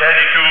Psalm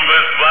 32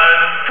 verse 1,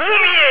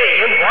 பூமியே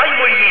என்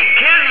வாய்மொழியை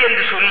கேள்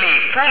என்று சொல்லி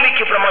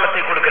பூமிக்கு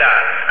பிரமாணத்தை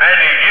கொடுக்கிறார். and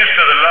he gives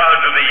to the law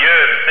to the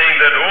earth, saying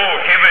that, oh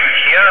heaven,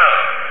 hear.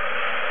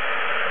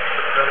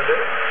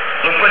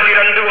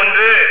 32:1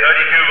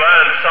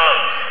 32:1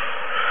 Psalms.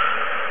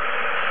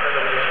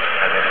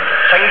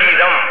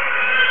 சங்கீதம்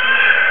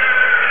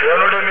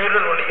எவனுடைய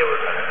மீறல் ஒழிக்க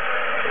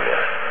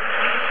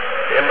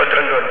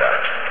 82 வந்தா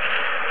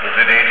Is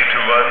it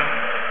 82:1?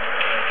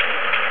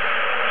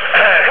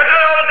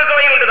 கர்த்தருக்கு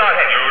மகிமை உண்டதாக.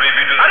 Glory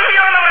be to the Lord.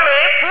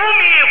 அருமையானவர்களே,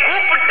 பூமியை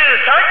கூப்பிட்டு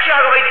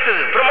சாட்சியாக வைத்து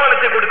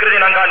பிரமாணத்தை கொடுக்கிறதை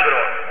நாம்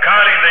காண்கிறோம்.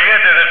 Calling the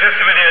earth as a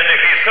testimony, and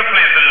he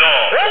supplies the law.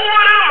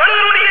 ஒவ்வொரு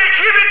மனிதனுடைய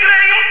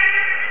ஜீவித்திலேயும்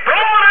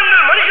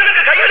பிரமாணங்கள்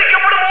மனுஷனுக்கு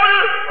கையளிக்கப்படும் போது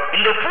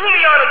இந்த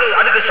பூமியானது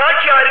அதுக்கு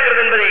சாட்சியா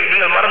இருக்கிறது என்பதை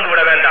நீங்கள்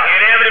மறந்துவிட வேண்டாம்.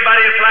 In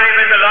everybody's life,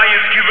 when the law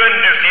is given,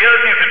 this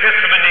earth is a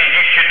testimony.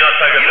 You should not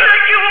forget.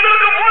 இன்றைக்கு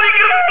உங்களுக்கு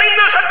போதிக்கிற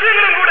இந்த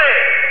சத்தியங்களும் கூட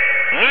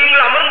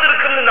நீங்கள்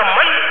அமர்ந்திருக்கிற இந்த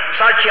மண்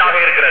சாட்சி சாட்சியாக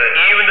இருக்கிறது.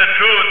 Even the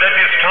truth that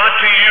is taught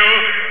to you,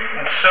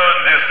 so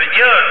this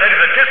year, that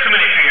is a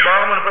testimony to you.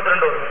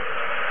 32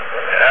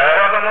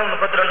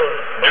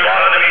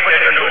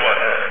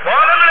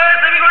 வானங்களே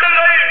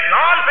செவிகொடுங்கள்,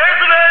 நான்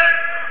பேசுவேன்,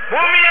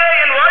 பூமியே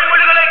என்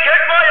வாய்மொழிகளை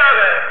கேட்பாயாக.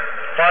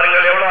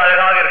 பாருங்கள் எவ்வளவு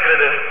அழகாக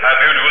இருக்கிறது. How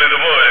beautiful is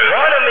the word.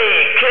 வானமே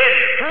கேள்,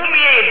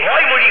 பூமியே என்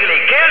வாய்மொழிகளை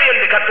கேள்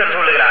என்று கர்த்தர்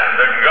சொல்லுகிறார்.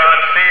 That God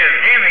says,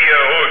 give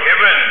ear, O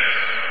heavens.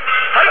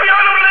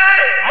 அருமையானவர்களே,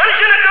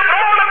 மனுஷனுக்கு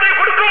பிரமாணத்தை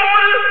கொடுக்கும்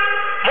போது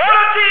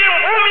வானத்தையும்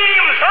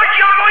பூமியையும்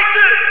சாட்சியாக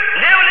வைத்து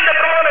தேவன் இந்த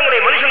பிரமாணங்களை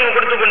மனுஷனுக்கு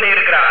கொடுத்துக் கொண்டே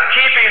இருக்கிறார்.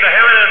 Keeping the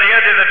heaven and the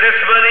earth is a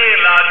testimony,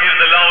 Lord gives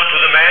the law to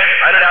the man.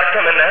 அதனுடைய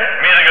அர்த்தம் என்ன?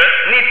 Miracles.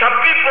 நீ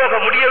தப்பி போக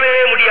முடியவே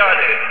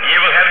முடியாது. You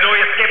will have no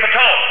escape at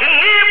all.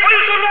 நீ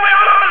பொய்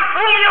சொல்லுவாயானால்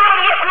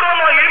பூமியானது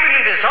உனக்குரமாக எழும்பி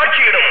நின்று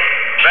சாட்சியிடும்.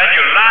 When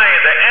you lie,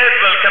 the earth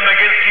will come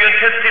against you and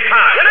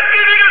testify. எனக்கு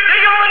நீங்கள்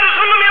தெரியாது என்று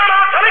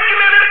சொல்லுமையானால் தலைக்கு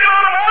மேல் இருக்கிற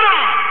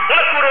வானம்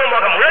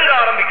உனக்குரமாக முழங்க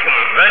ஆரம்பிக்கும்.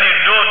 When you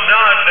know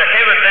not the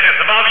heaven that is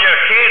above your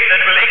head,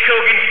 that will echo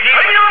against you.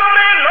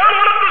 அருமையானவனே, நான்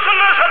உனக்கு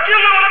சொன்ன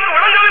சத்தியங்கள் உனக்கு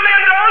விளங்கவில்லை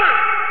என்றால்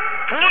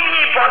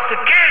பூமியை பார்த்து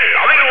கேள்,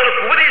 அவைகள்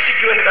உனக்கு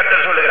உபதேசிக்கும் என்று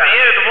கர்த்தர் சொல்லுகிறார்.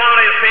 Yes, what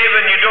I say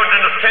when you don't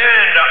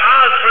understand,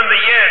 ask from the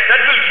earth,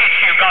 that will teach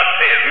you, God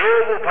says.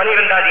 யோபு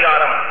 12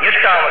 அதிகாரம்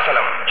 8ஆம்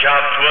வசனம்.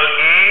 Job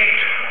 12:8.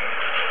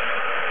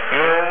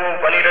 யோபு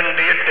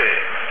 12:8.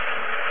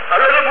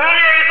 அல்லது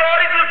பூமியை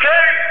விசாரித்து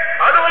கேள்,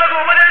 அது உனக்கு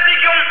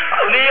உபதேசிக்கும்.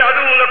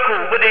 அது உனக்கு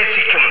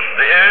உபதேசிக்கும்.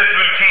 The earth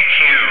will teach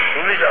you.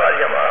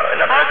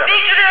 Or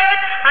speak to the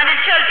earth, and it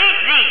shall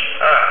teach thee.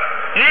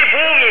 நீ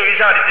பூமியை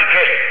விசாரித்து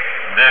கேள்.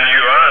 Then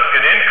you ask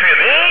and inquire.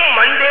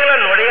 மண்டையில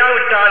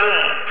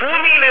நுழையாவிட்டாலும்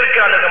பூமியில் இருக்க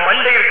அந்த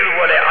மண்டை இருக்கிறது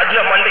போல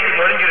அதுல மண்டைக்கு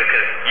நுழைஞ்சிருக்கு.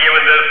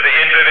 Even thus they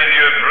enter into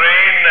your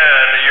brain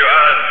and you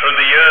ask from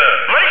the earth.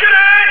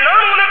 மனுஷனே,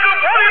 நான் உனக்கு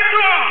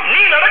போதித்தும்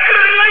நீ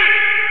நடக்கிறதில்லை.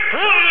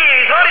 பூமியை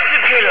விசாரித்து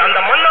கேள், அந்த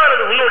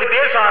மண்ணானது உன்னோடு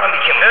பேச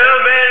ஆரம்பிக்கும். Oh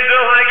man,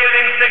 though I give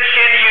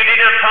instruction, you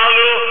did not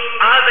follow,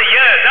 ask the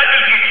earth, that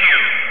will teach you.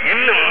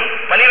 இன்னும்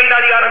 12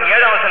 அதிகாரம்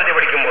 7ஆம் வசனத்தை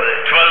படிக்கும் போது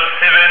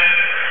 12:7.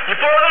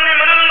 இப்போதும் நீ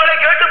மிருகங்களை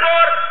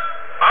கேட்டுப்போர்,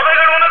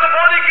 அவைகள் உனக்கு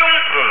போதிக்கும்.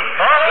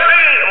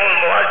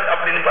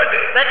 அப்படின்னு பாட்டு.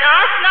 But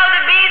ask now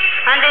the beasts,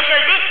 and they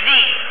shall teach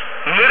thee.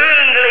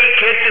 மிருகங்களை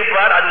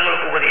கேட்டுப்பார், அது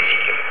உங்களுக்கு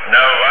உபதேசிக்கும்.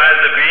 Now as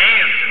the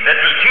beast, that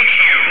will teach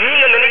you.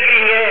 நீங்க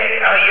நினைக்கிறீங்க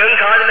என்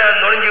காதுல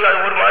நுழைஞ்சு அது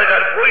ஒரு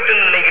மாதிரி போயிட்டு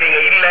நினைக்கிறீங்க.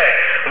 இல்ல,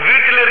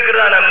 வீட்டில்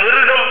இருக்கிறதான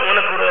மிருகம்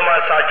உனக்கு விரோதமா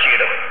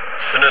சாட்சியிடும்.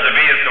 So now the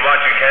beast,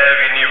 what you have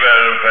in your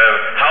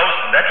house,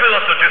 that will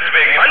also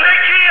testify.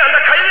 அன்றைக்கு அந்த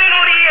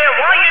கழுதையினுடைய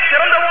வாயை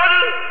திறந்த போது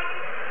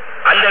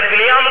அந்த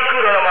பிலியாமுக்கு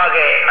விரோதமாக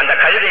அந்த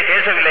கழுதை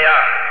பேசவில்லையா?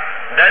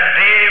 That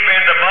day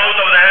when the mouth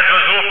of the ass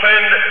was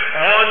opened,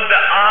 won't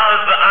the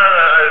ass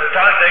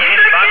talk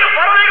against Balaam?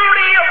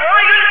 பறவைகளுடைய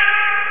வாய்கள்,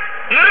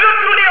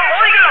 மிருகத்தினுடைய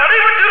வாய்கள்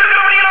அடைபட்டு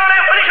இருக்கிறபடியாலே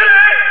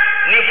மனுஷனே,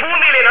 நீ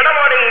பூமியிலே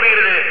நடமாட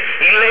முடிகிறது.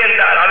 இல்லை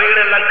என்றால்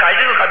அவைகள் எல்லாம்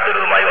கழுகு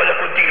கத்துறதுமாய் வந்து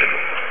குத்தி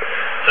இருக்கும்.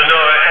 So now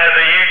as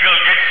the eagle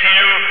gets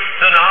you,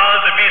 so now all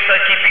the beasts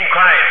are keeping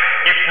quiet.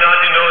 If not,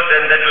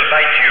 then that will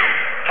bite you.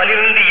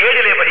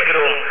 12:7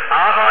 படிக்கிறோம்.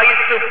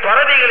 ஆகாயத்து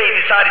பறவைகளை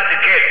விசாரித்து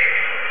கேள்.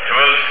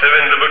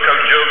 12:7, the book of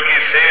Job, he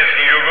says,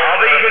 you go,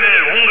 அவைகள்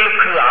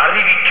உங்களுக்கு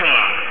அறிவிக்கும்.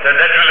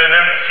 that will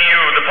announce you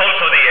the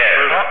pulse of the air.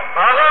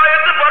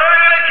 ஆகாயத்து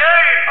பறவைகளை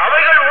கேள்,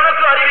 அவைகள்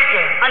உனக்கு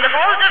அறிவிக்கும். And the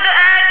fowls of the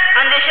air,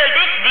 and they shall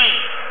teach thee.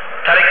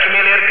 தலைக்கு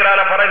மேலே இருக்கிறான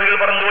பறவைகள்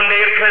பறந்து கொண்டே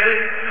இருக்கிறது.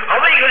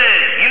 அவைகள்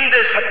இந்த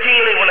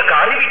சத்தியங்களை உனக்கு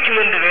அறிவிக்கும்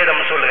என்று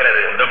வேதம்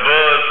சொல்கிறது. The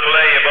birds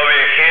fly above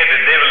your head,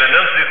 they will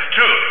announce this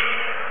truth.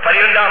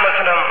 12ஆம்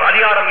வசனம்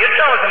அதிகாரம்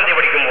 8ஆம் வசனத்தை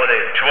படிக்கும் போது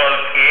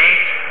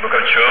 12:8, book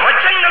of Job.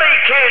 மச்சங்களை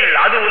கேள்,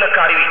 அது உனக்கு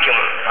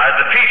அறிவிக்கும். As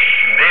the fish,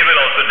 they will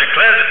also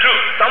declare the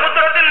truth.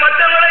 சமுத்திரத்தின்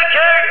மச்சங்களை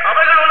கேள்,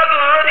 அவைகள் உனக்கு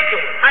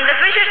விவரிக்கும். And the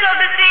fishes of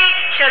the sea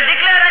shall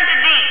declare unto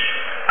thee.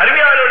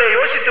 அருமையானவர்களே,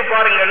 யோசித்து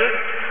பாருங்கள்.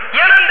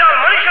 ஏனென்றால்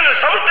மனுஷன்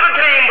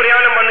சமுத்திரத்திலேயும்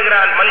பிரயாணம்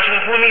பண்ணுகிறான்,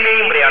 மனுஷன்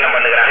பூமியிலேயும் பிரயாணம்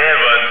பண்ணுகிறான்.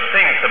 Heaven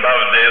thinks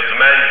about this.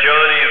 Man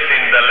journeys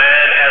in the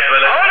land as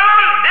well as.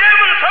 ஆனால்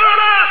தேவன்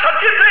சகல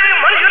சத்தியத்தை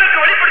மனுஷனுக்கு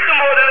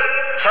வெளிப்படுத்தும் போது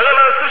சகல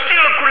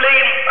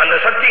சிருஷ்டிகளுக்குள்ளேயும் அந்த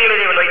சத்தியங்களை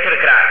தேவன்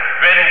வைத்திருக்கிறார்.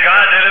 When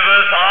God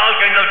delivers all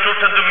kinds of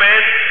truth unto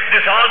man,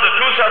 this all the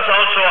truths are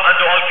also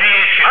unto all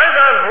creation.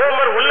 அதுதான்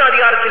ரோமர் 1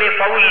 அதிகாரத்திலே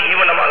பவுல்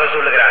இவனமாக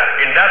சொல்லுகிறார்.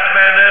 In that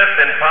manner,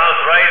 then Paul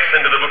writes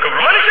into the book of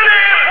Romans.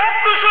 மனுஷனே,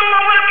 போக்கு சொல்ல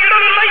அவனுக்கு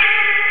இடமில்லை.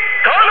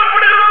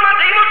 காணப்படுகிறதான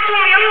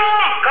தெய்வத்துவம்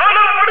எல்லாம்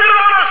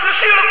காணப்படுகிறதான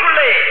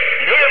சிருஷ்டிகளுக்குள்ளே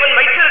தேவன்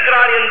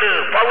வைத்திருக்கிறார் என்று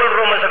பவுல்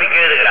ரோம சபைக்கு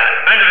எழுதுகிறார்.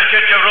 And the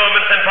church of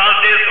Romans and Paul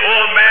says,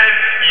 oh man,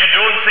 you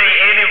don't say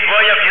any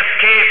way of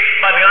escape,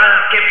 but God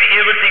has kept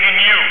everything in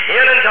you.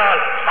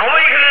 ஏனென்றால்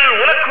அவைகள்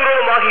உனக்கு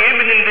விரோதமாக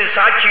எழும்பி நின்று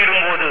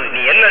சாட்சியிடும் போது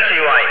நீ என்ன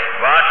செய்வாய்?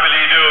 What will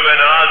you do when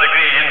all the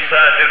creations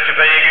are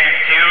testifying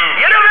against you?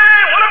 எனவே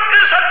உனக்கு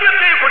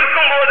சத்தியத்தை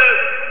கொடுக்கும் போது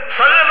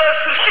சகல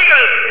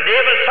சிருஷ்டிகள்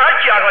தேவன்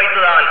சாட்சியாக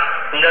வைத்துதான்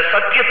இந்த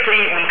சத்தியத்தை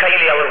உன்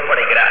கையிலே அவர்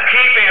ஒப்படைக்கிறார்.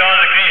 Keeping all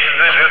the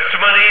creations in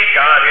testimony,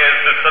 God has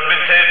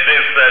submitted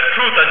this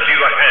truth unto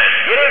your hand.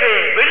 எனவே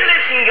வெள்ளை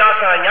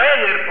சிங்காசன நியாய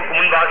தீர்ப்புக்கு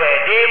முன்பாக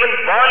தேவன்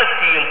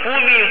வானத்தையும்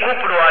பூமியையும்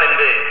கூப்பிடுவார்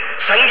என்று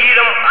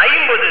சங்கீதம்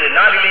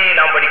 50:4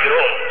 நாம்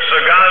படிக்கிறோம். So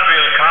God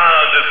will call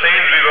the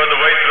saints before the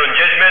white throne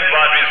judgment,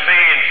 what we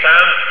see in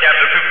Psalms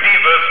chapter 50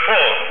 verse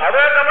 4.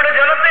 அவர் தம்முடைய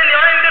ஜனத்தை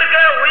நியாயம் தீர்க்க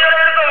உயர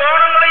இருக்கும்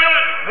வானங்களையும்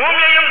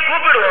பூமியையும்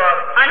கூப்பிடுவார்.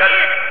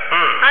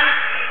 And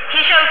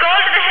he shall call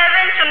to the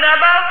heavens from the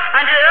above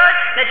and to the earth,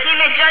 that he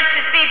may judge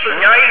his people.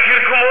 நியாயம்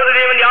தீர்க்கும் போது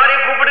தேவன்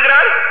யாரையும்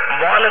கூப்பிடுகிறார்?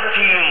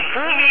 வானத்தையும்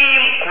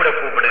பூமியையும் கூட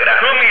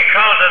கூப்பிடுகிறார். Whom he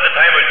calls at the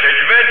time of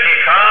judgment, he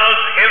calls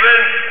heaven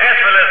as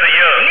well as the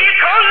earth. நீ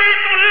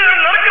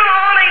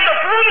நடக்கிறதான இந்த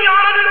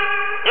பூமியானது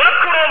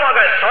உனக்கு ரோமாக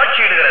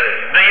சாட்சியிடுகிறது.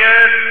 The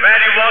earth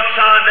where you walks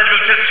on, that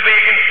will testify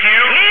against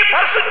you. நீ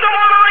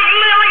பரிசுத்தமானா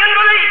இல்லையா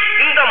என்பதை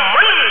இந்த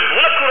மண்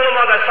உனக்கு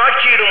ரோமாக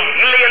சாட்சியிடும்.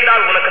 இல்லை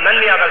என்றால் உனக்கு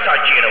நன்மையாக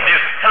சாட்சியிடும்.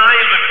 This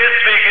soil will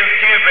testify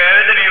against you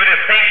whether you are a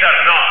saint or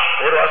not.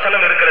 ஒரு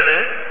வசனம் இருக்கிறது,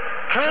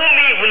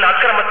 பூமி உன்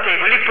அக்கிரமத்தை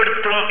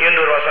வெளிப்படுத்தும்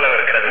என்று ஒரு வசனம்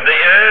இருக்கிறது. The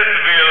earth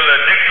will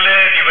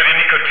declare your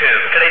iniquities.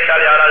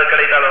 கிடைத்தால் யாராவது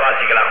கிடைத்தாலும்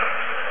வாசிக்கலாம்.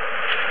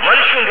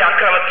 மனுஷனுடைய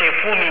அக்கிரமத்தை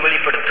பூமி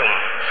வெளிப்படுத்தும்.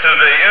 So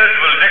the earth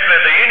will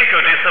declare the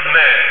iniquities of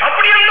man.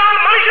 அப்படி என்றால்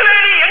மனுஷனே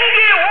நீ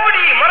எங்கே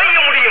ஓடி மறைய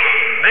முடியும்?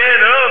 Then,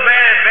 oh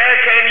man, where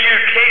can you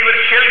take your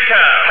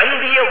shelter?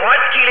 அந்திய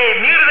வாழ்க்கையிலே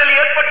மீறுதல்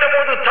ஏற்பட்ட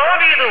போது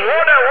தாவீது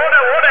ஓட ஓட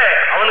ஓட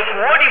அவனுக்கு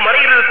ஓடி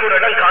மறைகிறதுக்கு ஒரு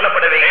இடம்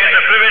காணப்படவே. In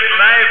the private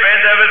life, when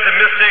there was a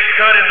mistake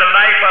occurred in the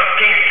life of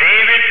King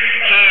David,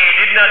 he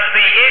did not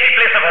see any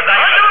place of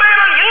hiding. ஆண்டவரே,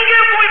 நான்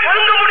எங்கே போய்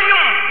பதுங்க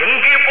முடியும்?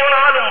 எங்கே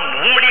போனாலும்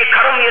உம்முடைய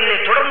கரம் என்னை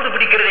தொடர்ந்து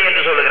பிடிக்கிறதே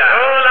என்று சொல்லுகிறார்.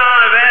 Oh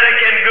Lord, where I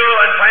can go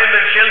and find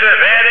my shelter,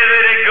 wherever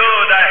I go,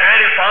 thy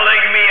hand is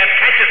following me and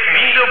catches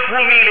me. இந்த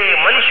பூமியிலே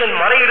மனுஷன்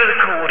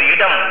மறைகிறதுக்கு ஒரு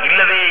இடம்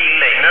இல்லவே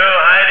இல்லை. No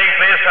hiding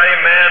place for a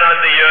man on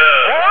the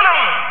earth.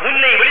 வானம்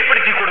உன்னை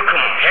வெளிப்படுத்தி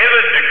கொடுக்கும்.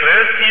 Heaven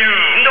declares you.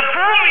 இந்த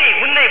பூமி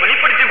உன்னை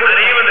வெளிப்படுத்தி And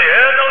கொடுக்கும். even the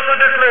earth also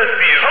declares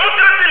you.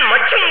 சமுத்திரத்தின்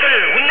மச்சங்கள்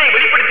உன்னை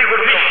வெளிப்படுத்தி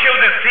கொடுக்கும். Fish of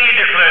the sea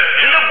declares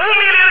you. இந்த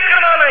பூமியில்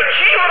இருக்கிறதான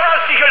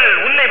ஜீவராசிகள்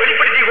உன்னை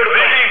வெளிப்படுத்தி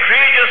கொடுக்கும். Living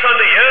creatures on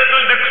the earth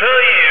will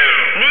declare you.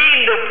 நீ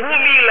இந்த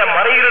பூமியில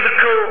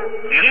மறைகிறதுக்கு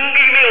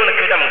எங்கேயுமே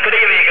உனக்கு இடம்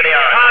கிடையவே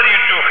கிடையாது. For you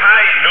to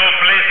hide, no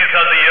places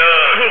on the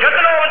earth.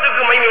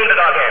 கர்த்தருக்கு மகிமை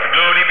உண்டதாக.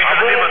 Glory be to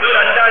the name of the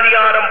Lord.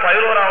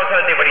 2:11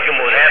 வசனத்தை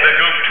படிக்கும்போது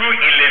Habakkuk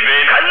 2:11.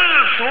 கல்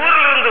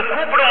சூரிலிருந்து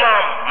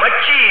கூப்பிடுமாம்,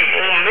 மச்சி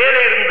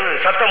மேலே இருந்து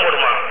சத்தம்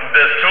போடுமா.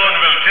 The stone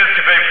will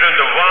testify from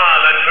the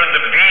wall and from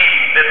the beam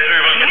that we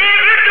will. நீ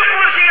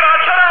வீட்டுக்குள் செய்கிற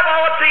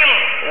அச்சராபாவத்தையும்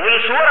உன்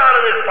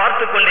சுவரானது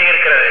பார்த்து கொண்டே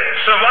இருக்கிறது.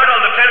 So what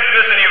all the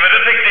transgression you were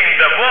depicting,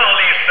 the wall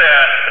is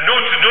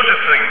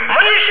noticing.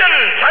 மனுஷன்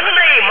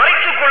தன்னை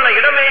மறைத்துக் கொள்ள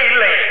இடமே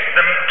இல்லை.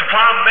 To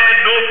farm man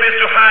no place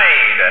to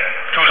hide.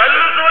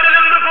 கல்லு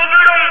சுவரிலிருந்து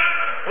கூப்பிடும்,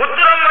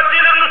 உத்திரம்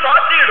மத்தியிலிருந்து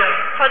சாட்சியிடும்.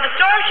 For the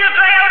stone shall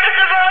cry out of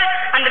the wall,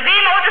 and the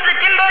beam out of the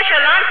timber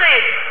shall answer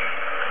it.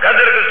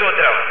 கர்த்தருக்கு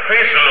ஸ்தோத்திரம்.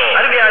 Praise the Lord.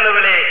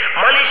 அருமையானவர்களே,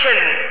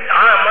 மனுஷன்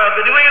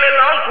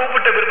இவைகளெல்லாம்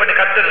கூப்பிட்ட பிற்பட்டு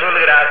கர்த்தர்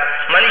சொல்லுகிறார்,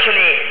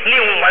 மனுஷனே நீ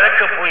உன்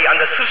வழக்க போய்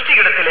அந்த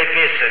சிருஷ்டிகளிடத்திலே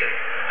பேசு.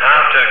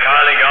 After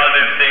calling all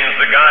these things,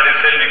 the God is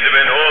telling the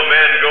man, oh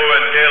man, go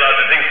and tell all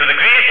the things to the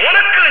creation.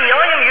 உனக்கு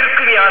நியாயம்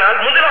இருக்குமையானால்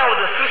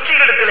முதலாவது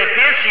சிருஷ்டிகளிடத்திலே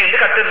பேசி என்று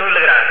கர்த்தர்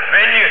சொல்லுகிறார்.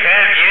 When you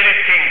have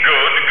anything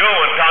good, go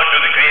and talk to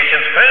the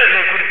creations first.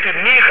 இதை குறித்து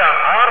மீகா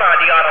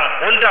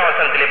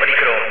 6:1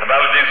 படிக்கிறோம்.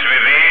 About this we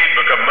read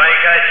book of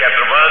Micah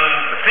chapter 1,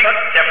 6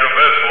 chapter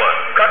verse 1.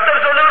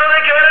 கர்த்தர் சொல்லுகிறதை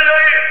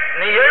கேளுங்கள்,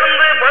 நீ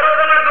எழுந்து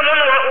பர்வதங்களுக்கு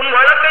முன் உன்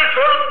வழக்கை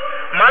சொல்,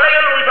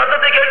 மலைகள் உன்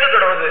சத்தத்தை கேட்க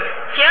தொடர்ந்து.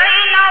 Hear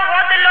ye now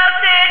what the Lord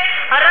said,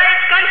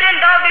 arise, contend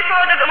thou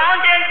before the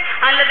mountains,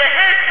 and let the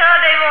hills hear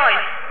thy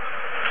voice.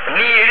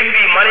 நீ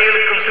எழும்பி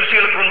மலைகளுக்கும்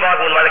சிருஷ்டிகளுக்கும்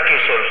முன்பாக உன் வழக்கை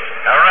சொல்.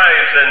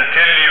 Arise and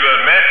tell your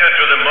matter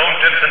to the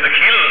mountains and the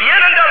hills.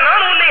 ஏனென்றால்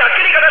நான் உன்னை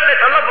அக்கினி கடலிலே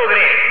தள்ளப்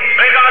போகிறேன்.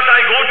 Because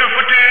I go to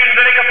put you in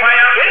the lake of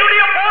fire.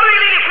 என்னுடைய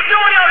பார்வையில் நீ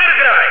குற்றவாளியாக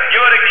இருக்கிறாய்.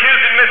 You are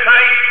accused in my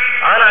sight.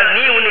 ஆனால்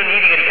நீ உன்னை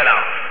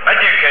நீதிகரிக்கலாம். But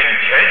you can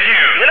judge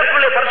you.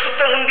 எனக்குள்ளே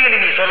பரிசுத்தம் உண்டு என்று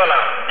நீ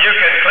சொல்லலாம். You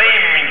can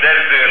claim there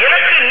is a.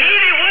 எனக்கு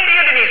நீதி உண்டு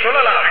என்று நீ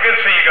சொல்லலாம். You can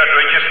say you got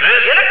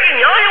righteousness. எனக்கு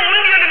நியாயம்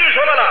உண்டு என்று நீ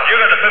சொல்லலாம். You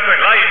got the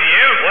perfect law in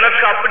you.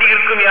 உனக்கு அப்படி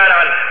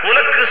இருக்குமையானால்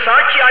உனக்கு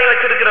சாட்சியாய்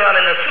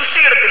வச்சிருக்கிறதான இந்த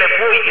சிருஷ்டியிடத்திலே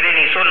போய் இதை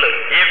நீ சொல்லு.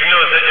 If no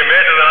such a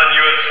matter on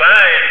your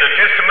side, the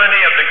testimony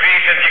of the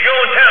creation, you go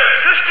and tell.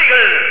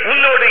 சிருஷ்டிகள்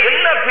உன்னோடு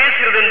என்ன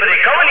பேசுகிறது என்பதை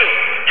கவனி.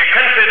 You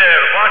consider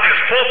what is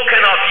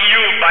spoken of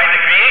you by the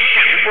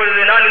creation.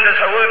 இப்பொழுது நான் இந்த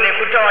சகோதரனை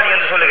குற்றவாளி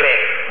என்று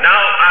சொல்லுகிறேன்.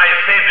 Now I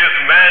say this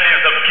man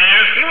is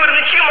accused. இவர்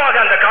நிச்சயமாக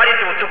அந்த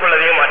காரியத்தை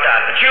ஒத்துக்கொள்ளவே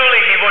மாட்டார்.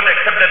 Surely he won't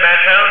accept the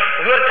matter.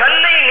 இவர்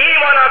தன்னை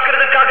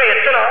நீதிமானாக்குறதுக்காக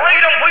எத்தனை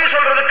ஆயிரம் பொய்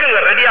சொல்றதுக்கு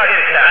இவர் ரெடியாக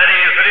இருக்கிறார். And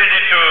he is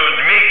ready to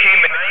make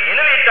him.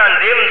 எனவே தான்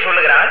தேவன்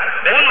சொல்லுகிறார்,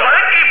 உன்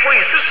வழக்கை போய்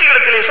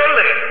சிருஷ்டிகளிடத்திலே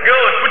சொல்லு. Go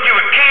and put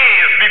your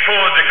case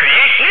before the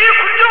creation. நீ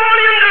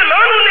குற்றவாளி என்று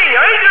நான் உன்னை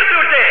நியாயம் தீர்த்து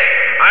விட்டேன்.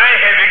 I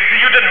have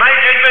executed my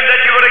judgment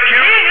that you were நீ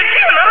accused.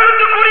 நிச்சய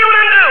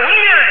நரகத்துக்குரியவன் என்று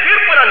உண்மையில்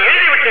தீர்ப்பு நான்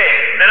எழுதிவிட்டேன்.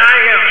 Then I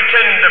have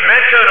written the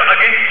matter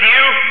against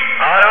you.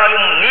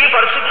 ஆனாலும் நீ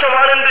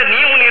பரிசுத்தவான் என்று நீ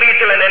உன்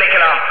இதயத்தில்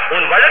நினைக்கலாம்.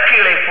 உன்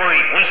வழக்குகளை போய்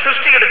உன்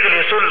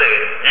சிருஷ்டியிடத்திலே சொல்லு.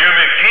 You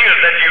may feel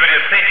that you were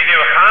a saint in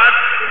your heart,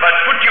 but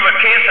put your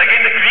case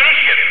against the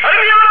creation.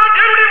 அருமையான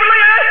தேவனுடைய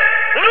பிள்ளையே,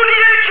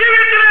 உன்னுடைய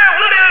ஜீவியத்திலே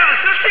உன்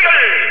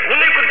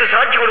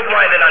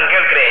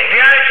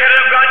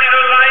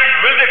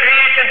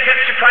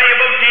testify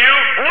about you?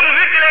 உன்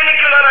வீட்டிலே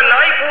நிற்கிறதான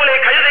நாய் பூனை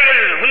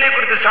கழுதைகள் உன்னை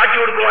குறித்து சாட்சி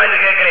கொடுக்குமா என்று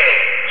கேட்கிறேன்.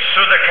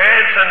 So the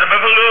cats and the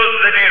buffaloes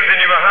that is in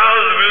your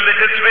house, will they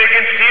testify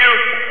against you?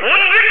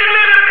 உன் வீட்டில்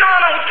மேல்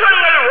இருக்கிறதான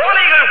உச்சங்கள்,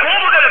 ஓலைகள்,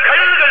 கொம்புகள்,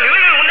 கழுகுகள்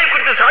இவைகள் உன்னை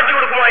குறித்து சாட்சி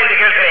கொடுக்குமா என்று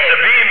கேட்கிறேன். The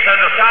beams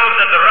and the staves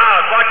and the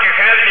rod, what you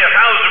have in your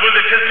house, will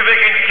they testify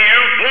against you?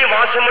 நீ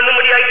வாசம்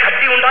பண்ணும்படியாய்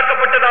கட்டி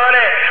உண்டாக்கப்பட்டதான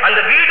அந்த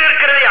வீடு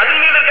இருக்கிறதே, அதன்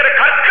மீது இருக்கிற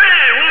கற்கள்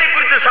உன்னை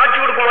குறித்து சாட்சி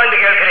கொடுக்குமா என்று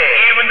கேட்கிறேன்.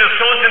 Even the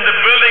stones in the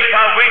building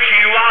for which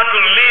you are to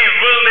live,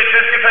 will they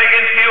testify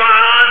against you?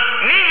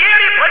 நீ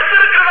ஏறி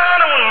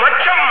படுத்திருக்கிறதான உன்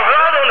மச்சம்,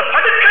 அதாவது உன்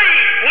படுக்கை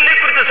உன்னை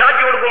குறித்து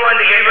சாட்சி கொடுக்குமா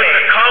என்று Even கேட்கிறேன்.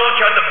 the couch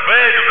or the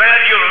bed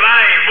where you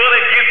lie, will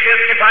it give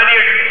testimony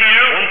against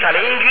you? உன்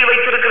தலையின் கீழ்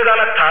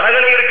வைத்திருக்கிறதான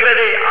தலகனை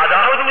இருக்கிறதே,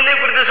 அதாவது உன்னை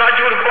குறித்து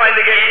சாட்சி கொடுக்குமா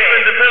என்று கேட்கிறேன்.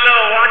 Even the pillow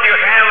what you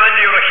have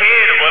under your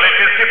head, will it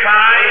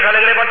testify?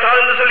 தலைகளை 10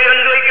 என்று சொல்லி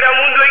 2 வைக்கிறா,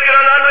 3 வைக்கிறா,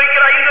 4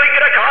 வைக்கிறா, 5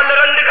 வைக்கிறா, கால்ல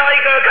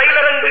 2, கையில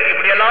 2,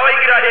 இப்படி எல்லாம்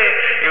வைக்கிறாரே.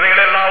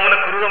 இவைகளெல்லாம்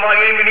உனக்கு விரோதமாக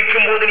எழும்பி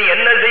நிற்கும் போது நீ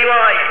என்ன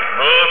செய்வாய்?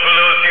 More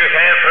pillows you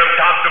have from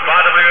top to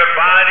bottom of your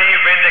body,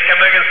 when they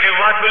come against you,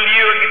 what will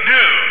you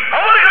do?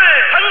 அவர்கள்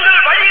தங்கள்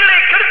வழிகளை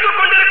கெடுத்துக்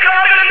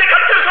கொண்டிருக்கிறார்கள் என்று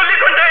கர்த்தர்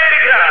சொல்லிக் கொண்டே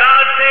இருக்கிறார்.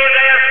 God say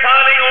they are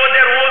falling over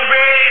their own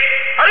ways.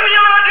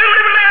 அருமையான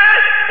தேவனுடைய பிள்ளையே,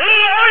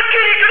 உன்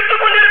வாழ்க்கையை நீ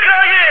கெடுத்துக்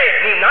கொண்டிருக்கிறாயே,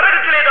 நீ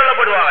நரகத்திலே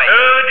தள்ளப்படுவாய்.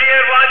 Oh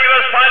dear one, you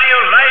are spoiling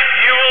your life,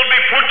 you will be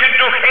put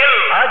into hell.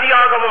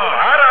 ஆதியாகமம்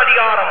 6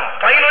 அதிகாரம்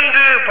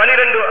 11,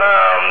 12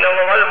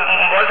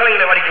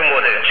 வசனங்களை படிக்கும்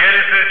போது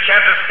Genesis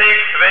chapter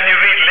 6, when you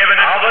read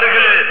 11,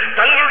 அவர்கள்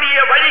தங்களுடைய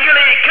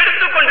வழிகளை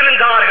கெடுத்துக்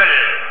கொண்டிருந்தார்கள்.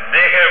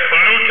 they have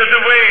polluted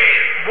the ways.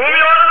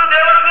 பூமியானது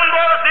தேவனுக்கு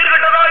முன்பாக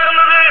சீர்கெட்டதா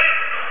இருந்தது.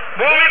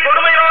 பூமி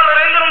கொடுமையால்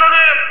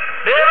நிறைந்திருந்தது.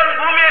 தேவன்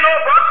பூமியை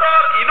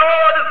பார்த்தார், இதோ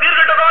அது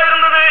சீர்கெட்டதா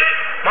இருந்தது.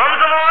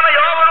 மாம்சமான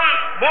யாவரும்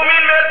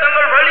பூமியின் மேல்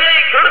தங்கள் வழியை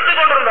கெடுத்துக்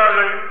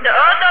கொண்டிருந்தார்கள். The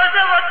earth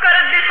also was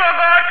corrupt before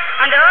God,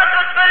 and the earth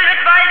was filled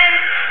with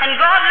violence, and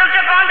God looked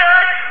upon the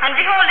earth, and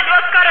behold, it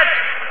was corrupt.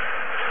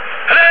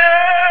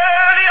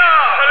 ஹல்லேலூயா,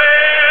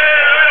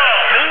 ஹல்லேலூயா.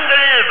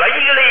 தங்கள்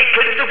வழிகளை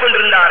கெடுத்துக்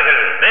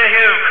கொண்டிருந்தார்கள். They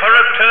have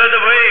corrupted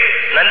the ways.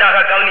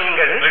 நன்றாக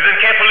கவனியுங்கள். Listen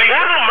carefully.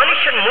 ஒரு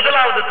மனுஷன்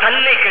முதலாவது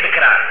தன்னை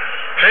கெடுக்கிறான்.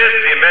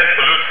 First, a man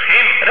pollutes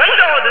him.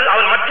 இரண்டாவது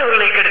அவன்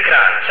மற்றவர்களை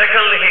கெடுக்கிறான்.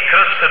 Secondly, he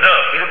corrupts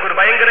others. இதுக்கு ஒரு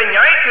பயங்கர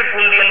நியாய தீர்ப்பு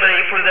உண்டு என்பதை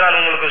இப்பொழுது நான்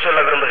உங்களுக்கு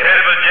சொல்ல விரும்புகிறேன்.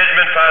 Terrible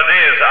judgment for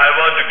this I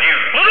want to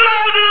give.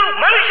 முதலாவது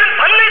மனுஷன்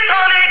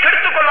தன்னைத்தானே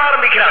கெடுத்துக் கொள்ள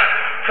ஆரம்பிக்கிறான்.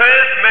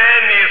 First,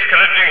 man is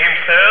corrupting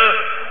himself.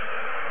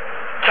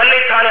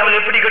 தன்னைத்தானே அவன்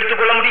எப்படி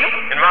கெடுத்துக் கொள்ள முடியும்?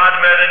 In what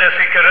manner does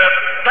he corrupt?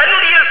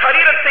 தன்னுடைய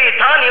சரீரத்தை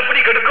தான் எப்படி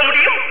கெடுக்க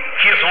முடியும்?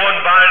 His own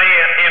body,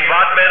 in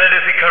what manner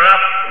does he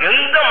corrupt?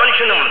 எந்த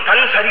மனுஷனும்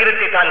தன்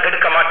சரீரத்தை தான்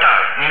கெடுக்க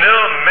மாட்டான். No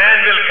man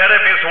will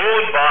corrupt his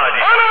own body.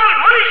 ஆனால்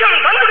மனுஷன்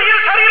தன்னுடைய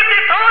சரீரத்தை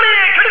தானே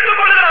கெடுத்துக்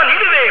கொள்கிறான்.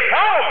 இதுவே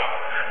பாவம்.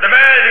 The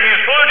man who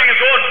is polluting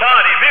his own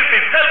body, this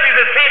itself is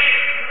a sin.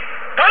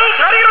 தன்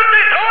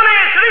சரீரத்தை தானே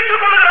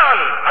சிதைத்துக்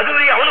கொள்கிறான்.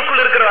 அதுவே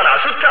அவனுக்குள் இருக்கிறான்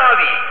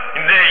அசுத்தாவி.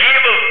 In the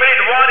evil spirit,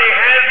 what he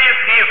has is,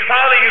 he is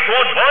fouling his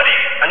own body.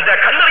 அந்த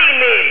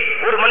கல்லறையின் மேல்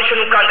ஒரு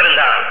மனுஷன்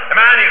உட்கார்ந்திருந்தான். A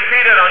man is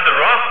seated on the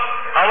rock.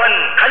 அவன்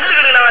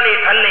கல்லுகளினாலே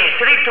தன்னை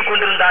சிதைத்துக்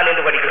கொண்டிருந்தான்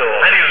என்று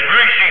படிக்கிறோம். And is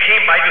bruising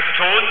him by the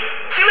stones.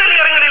 சில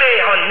நேரங்களிலே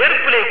அவன்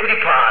நெருப்பிலே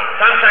குதிப்பான்.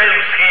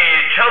 Sometimes he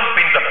jumps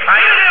in the சில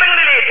fire.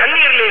 நேரங்களிலே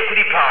தண்ணீரிலே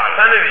குதிப்பான்.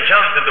 Sometimes he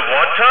jumps in the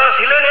water.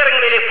 சில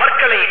நேரங்களிலே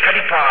பற்களை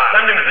கடிப்பான்.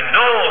 Sometimes he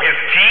gnaws his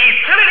teeth.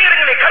 சில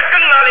நேரங்களிலே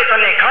கற்களினாலே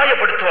தன்னை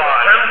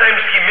காயப்படுத்துவான்.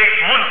 Sometimes he makes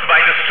wounds by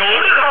the stone.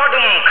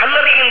 சுடுகாடும்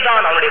கல்லறையும்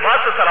தான் அவனுடைய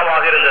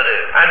வாசஸ்தலமாக இருந்தது.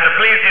 And the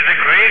place is a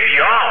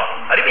graveyard.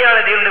 அருமையான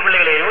தேவனுடைய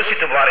பிள்ளைகளை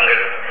யோசித்து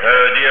பாருங்கள்.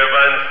 Dear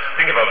ones,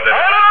 think about that.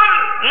 ஆனால்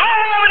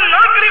நோவாவின்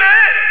நாட்களிலே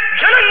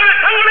ஜனங்கள்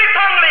தங்களை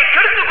தாங்களே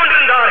கெடுத்துக்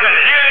கொண்டிருந்தார்கள்.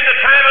 During the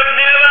time of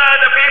Noah,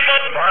 the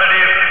people's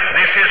bodies,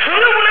 this is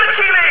சுய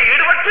உணர்ச்சியிலே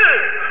ஈடுபட்டு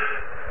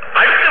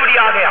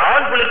அடுத்தபடியாக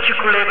ஆண்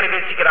உணர்ச்சிக்குள்ளே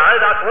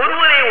பிரவேசிக்கிறார்.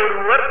 ஒருவரை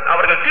ஒருவர்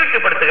அவர்கள்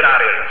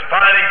தீட்டுப்படுத்துகிறார்கள்.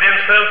 spoiling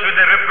themselves with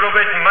a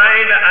reprobate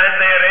mind, and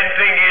they are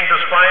entering into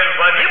spoil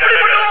one another.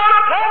 இப்படிப்பட்டதான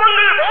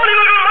பாவங்கள்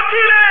வாலிபர்கள்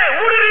மத்தியிலே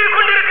ஊடுருவி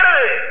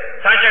கொண்டிருக்கிறது.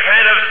 Such a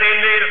kind of sin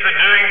is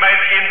doing by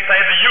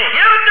inside the youth.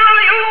 ஏறத்தாழ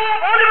எல்லா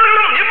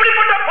வாலிபர்களும்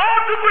இப்படிப்பட்ட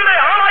பாவத்துக்குள்ளே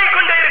ஆளாகிக்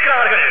கொண்டே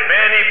இருக்கிறார்கள்.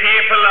 Many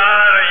people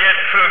are yet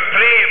to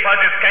pray for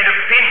this kind of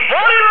sin.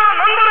 வாலிப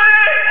நண்பரே,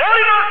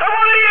 வாலிப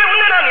சகோதரியே,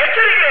 உன்னை நான்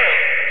எச்சரிக்கிறேன்.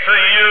 So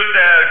youth,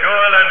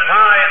 girl and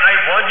boy, I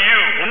warn you.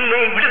 உன்னை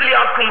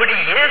விடுதலையாக்கும்படி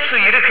இயேசு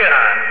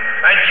இருக்கிறார்.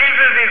 And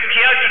Jesus is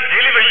here to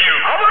deliver you.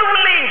 அவர்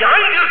உன்னை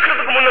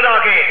நியாயந்தீர்க்கிறதுக்கு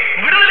முன்னதாக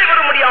விடுதலை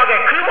வரும்படியாக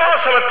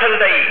கிருபாசன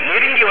தந்தை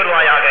நெருங்கி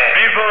வருவாயாக.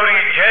 Before he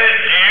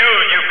judge you,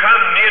 you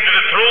come near to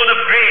the throne of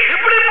grace.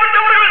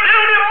 இப்படிப்பட்டவர்கள்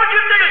தேவனுடைய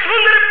ராஜ்யத்தை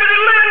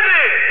சுதந்திரிப்பதில்லை என்று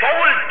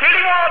பவுல்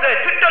தெளிவாக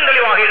திட்டம்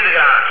தெளிவாக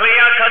எழுதுகிறார்.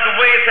 Clear-cut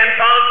ways, and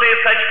Paul says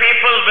such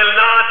people will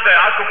not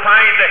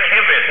occupy the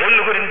heaven. 1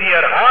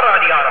 கொரிந்தியர் 6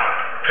 அதிகாரம்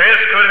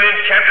 1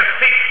 Corinthians chapter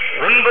 6,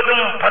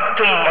 9,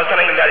 10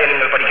 வசனங்கள் அதை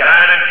நீங்கள் படிக்கலாம்.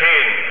 9 and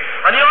 10.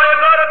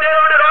 அநியாயக்கார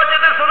தேவனுடைய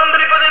ராஜ்யத்தை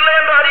சுதந்திரிப்பதில்லை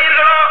என்று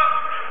அறியீர்களா?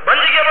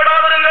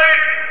 வஞ்சிக்கப்படாதிருங்கள்.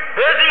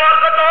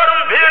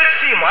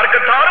 வேசி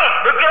மார்க்கத்தாரும்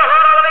விக்கிரக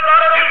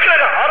ஆராதனைக்காரரும்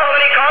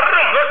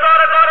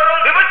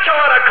விபச்சாரக்காரரும்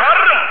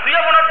விபச்சாரக்காரரும்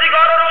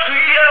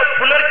சுய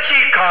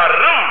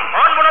புணர்ச்சிக்காரரும்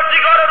ஆண்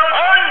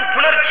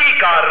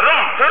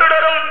புணர்ச்சிக்காரரும்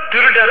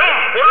திருடரும்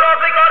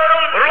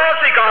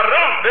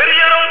பொருளாசைக்காரரும்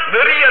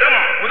வெறியரும்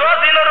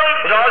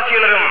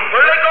உதாசீனரும்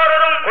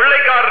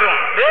கொள்ளைக்காரரும்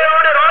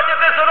தேவனுடைய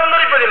ராஜ்யத்தை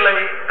சுதந்திரிப்பதில்லை.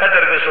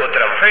 கர்த்தருக்கு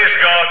ஸ்தோத்திரம். Praise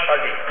God.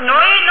 Know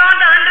ye not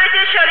the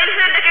unrighteous shall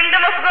inherit the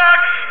kingdom of God?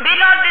 Be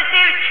not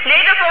deceived,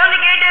 neither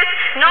fornicators,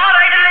 nor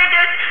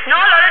idolaters,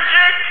 nor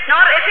adulterers,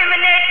 nor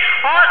effeminate,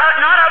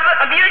 nor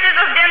abusers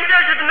of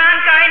themselves with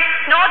mankind,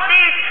 nor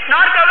thieves,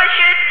 nor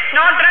covetous,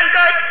 nor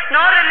drunkards,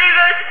 nor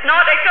relievers,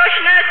 nor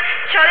extortioners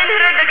shall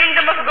inherit the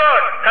kingdom of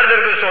God.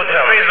 கர்த்தருக்கு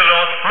ஸ்தோத்திரம். Praise the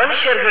Lord.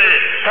 மனுஷர்கள்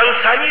தன்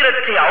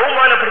சரீரத்தை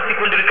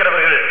அவமானப்படுத்திக்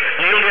கொண்டிருக்கிறவர்கள்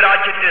தேவனுடைய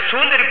ராஜ்யத்தை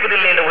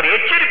சுதந்திரிப்பதில்லை என்ற ஒரு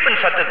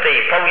எச்சரிப்பின் சத்தத்தை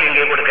பவுல்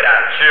இங்கே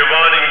கொடுக்கிறார். A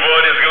warning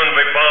word is given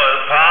by Paul.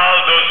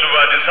 Those who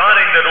are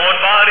dishonoring their own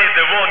body,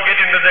 they won't get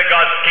into the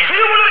God's kingdom.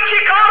 சுய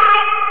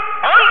புணர்ச்சிக்காரரும்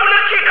ஆண்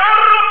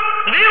புணர்ச்சிக்காரரும்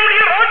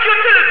தேவனுடைய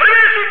ராஜ்யத்தில்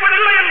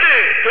பிரவேசிப்பதில்லை என்று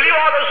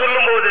தெளிவாக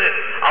சொல்லும்போது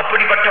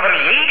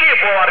அப்படிப்பட்டவர்கள் எங்கே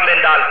போவார்கள்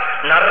என்றால்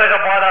நரக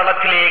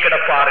பாதாளத்திலே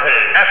கிடப்பார்கள்.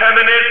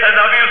 Effeminate and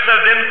abuse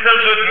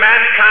themselves with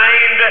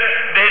mankind,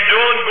 they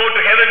don't go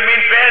to heaven,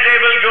 means where they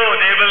will go,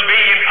 they will be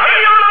in hell.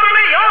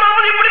 அறியாதவர்களே,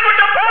 யாராவது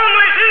இப்படிப்பட்ட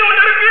பாவங்களை செய்து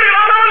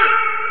கொண்டிருப்பீர்களானால்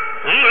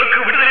உங்களுக்கு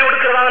விடுதலை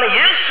கொடுக்கிறதான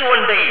இயேசு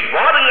ஒன்றை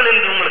வாருங்கள்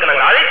என்று உங்களுக்கு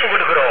நாங்கள் அழைப்பு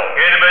கொடுக்கிறோம்.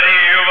 Anybody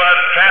you are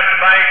trapped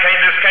by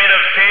this kind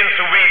of sins,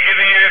 we give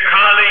you a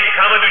calling,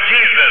 come unto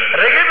Jesus.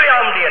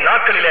 ரெகபியாமுடைய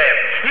நாட்களிலே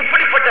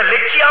இப்படிப்பட்ட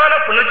லட்சியான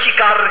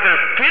புணர்ச்சிக்காரர்கள்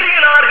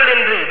பெருகினார்கள்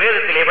என்று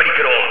வேதத்திலே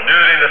படிக்கிறோம்.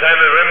 During the time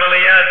of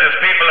Remaliah, these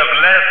people have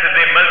blessed,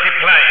 they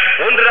multiplied.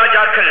 1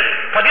 ராஜாக்கள்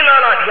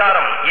 14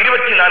 அதிகாரம்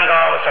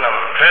 24 வசனம்.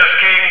 1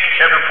 Kings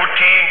chapter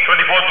 14,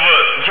 24th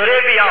verse.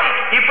 ஜெரேபியாம்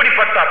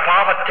இப்படிப்பட்ட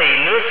பாவத்தை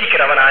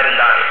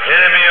நேசிக்கிறவனாயிருந்தான்.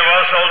 Jeremiah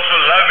was also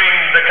loving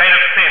the kind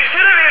of sin.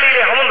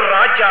 சிறுவேளையிலே அவன்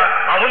ராஜா,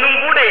 அவனும்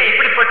கூட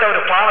இப்படிப்பட்ட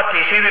ஒரு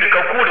பாவத்தை செய்திருக்க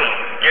கூடும்.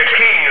 A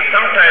king,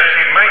 sometimes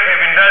he might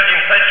have indulged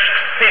in such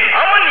sin.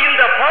 அவன்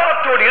இந்த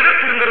பாவத்தோடு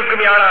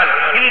எதிர்த்திருந்திருக்குமேயானால்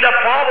இந்த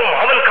பாவம்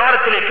அவன்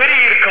காலத்திலே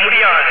பெருகி இருக்க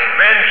முடியாது.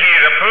 When he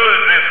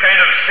reproved this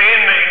kind of sin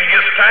in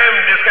his time,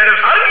 this kind of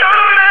sin.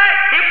 அறிஞர்களே,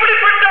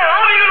 இப்படிப்பட்ட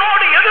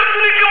ஆவிகளோடு எதிர்த்து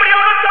நிற்க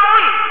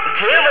முடியாததான்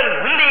தேவன்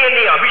உன்னை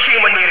என்னை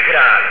அபிஷேகம் பண்ணி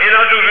இருக்கிறார். In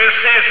order to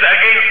resist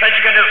against such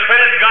kind of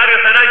spirit, God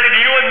has anointed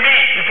you and me.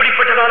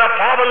 இப்படிப்பட்டதான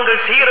பாவங்கள்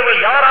செய்கிறவர்கள்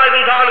யாரா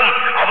இருந்தாலும்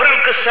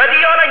அவர்களுக்கு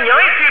சரியான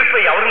நியாய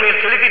தீர்ப்பை அவர்கள்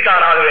மேல்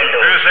செலுத்தித்தான் ஆக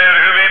வேண்டும்.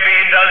 Who may be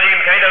indulging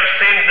in kind of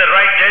sins, the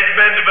right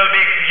judgment will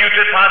be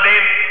executed for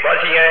them.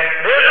 வாசிங்க.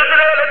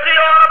 தேசத்திலே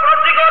லட்சியமான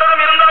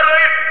புரட்சிக்காரரும்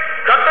இருந்தார்கள்.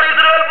 கர்த்தர்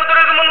இஸ்ரவேல்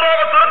புத்திரருக்கு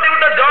முன்பாக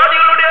துரத்திவிட்ட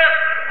ஜாதிகளுடைய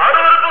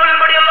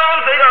அருவருப்புகளின்படி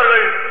எல்லாம்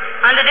செய்தார்கள்.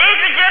 And the days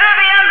which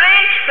Jeroboam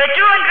reigned were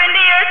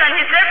 220 years, and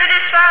he slept with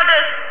his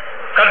fathers.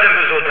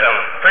 கர்த்தருக்கு ஸ்தோத்திரம்.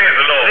 Praise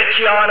the Lord.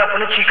 லட்சியமான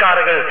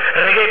புணர்ச்சிக்காரர்கள்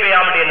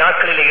ரெகபியாமுடைய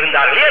நாட்களில்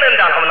இருந்தார்கள்.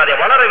 ஏனென்றால் அவன் அதை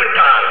வளர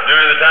விட்டான்.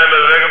 During the time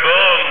of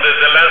Rehoboam,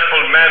 the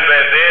lustful men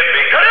were there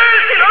because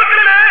கடைசி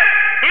நாட்களிலே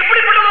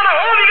இப்படிப்பட்டதான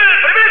ஆவிகள்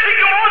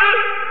பிரவேசிக்கும் போது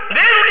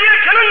தேவனுடைய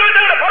ஜனங்கள்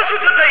தங்கள்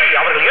பரிசுத்தத்தை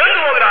அவர்கள் இழந்து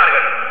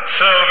போகிறார்கள்.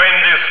 so when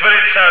the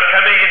spirits are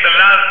coming in the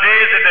last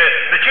days,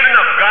 the children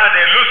of God,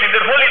 they are losing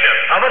their holiness.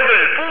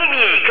 அவர்கள்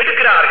பூமியை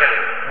கெடுக்கிறார்கள்.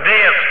 They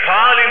are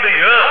spoiling the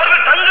earth.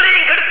 அவர்கள்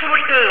தங்களையும்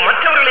கெடுத்துவிட்டு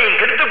மற்றவர்களையும்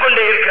கெடுத்துக்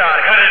கொண்டே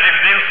இருக்கிறார்கள். Correcting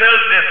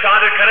themselves, they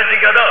started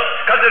correcting others.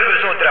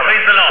 கர்த்தருக்கு ஸ்தோத்திரம்.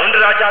 Praise the Lord.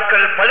 1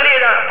 ராஜாக்கள்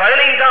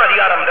 15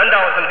 அதிகாரம்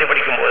 2 வசனத்தை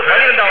படிக்கும்போது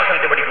 12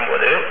 வசனத்தை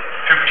படிக்கும்போது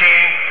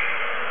 15,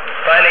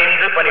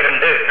 15,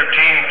 12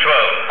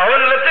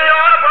 அவன்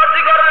லட்சியமான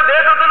புரட்சிக்காரரை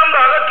தேசத்திலிருந்து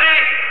அகற்றி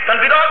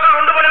தன் பிதாக்கள்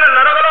உண்டு பண்ணின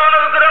நரகலான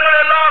விக்கிரகங்களை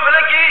எல்லாம்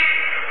விலக்கி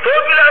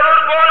தோப்பில்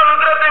அருவருப்பான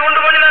விக்கிரகத்தை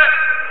உண்டு பண்ணின.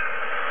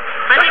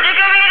 And he took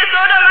away the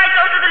Sodomites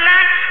out of the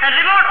land and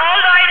removed all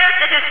the idols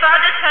that his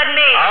fathers had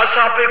made.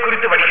 ஆசாப்பை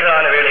குறித்து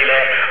படிக்கிறதான வேளையில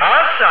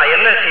ஆசா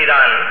என்ன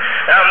செய்தான்?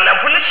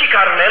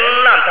 புணர்ச்சிக்காரர்கள்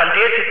எல்லாம் தன்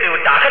தேசத்தை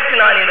விட்டு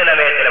அகற்றினான் என்று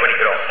நம்ம வேதத்தில்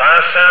படிக்கிறோம்.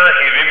 Asa,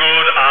 he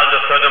removed all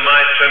the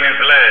Sodomites from his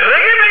land.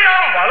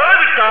 ரெகபியாம்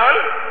வளரவிட்டான்,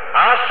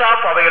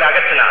 Asaph அவைகளை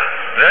அகற்றினான்.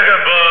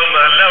 Rehoboam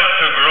allowed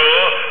to grow,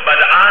 but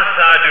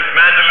Asa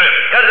dismantled it.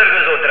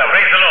 கர்த்தருக்கு ஸ்தோத்திரம்.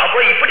 Praise the Lord. அப்போ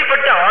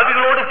இப்படிப்பட்ட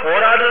ஆவிகளோடு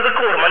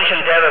போராடுறதுக்கு ஒரு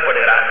மனுஷன்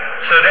தேவைப்படுகிறார்.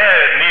 So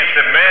there needs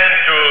a man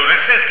to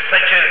resist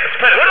such a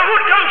spirit. ஒரு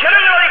கூட்டம்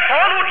ஜனங்களை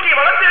பாலூட்டி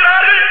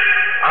வளர்த்துகிறார்கள்,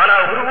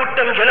 ஆனால் ஒரு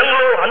கூட்டம்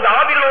ஜனங்களோ அந்த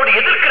ஆவிகளோடு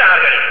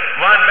எதிர்க்கிறார்கள்.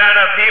 One man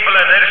of people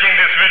are nourishing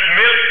this with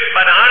milk,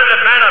 but another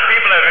man of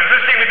people are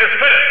resisting with the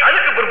spirit.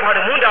 அதுக்கு பிற்பாடு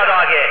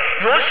மூன்றாவதாக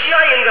யோசியா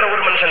என்கிற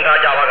ஒரு மனுஷன்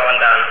ராஜாவாக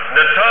வந்தான்.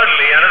 Then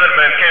thirdly, another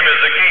man came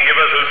as a king. He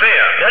was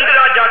Hosea. 2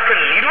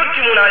 ராஜாக்கள்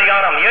 23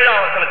 அதிகாரம் 7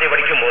 வசனத்தை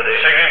படிக்கும்போது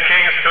 2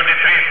 Kings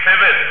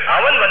 23:7.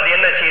 அவன் வந்து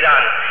என்ன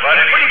செய்தான்?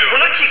 இப்படி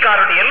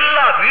புணர்ச்சிக்காரருடைய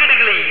எல்லா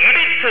வீடுகளை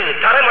இடித்து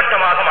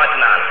தரைமட்டமாக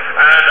மாற்றினான்.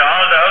 And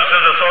all the houses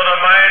of the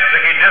Sodomites,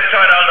 he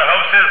destroyed all the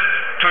houses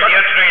to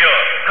year to year.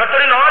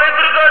 கர்த்தரின்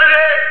ஆலயத்திற்கு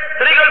அருகே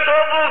ஸ்திரீகள்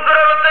தோப்பு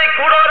விக்கிரகத்தை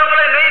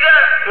கூடாரங்களை நெய்த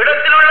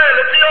இடத்தில் உள்ள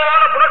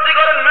லட்சியமான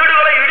புரட்சிக்காரன்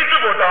வீடுகளை இடித்து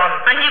போட்டான்.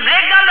 And he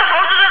brake down the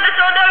houses of the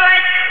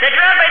Sodomites that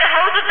were by the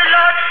house of the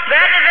Lord,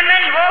 where the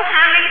women wove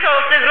hangings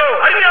of the grove.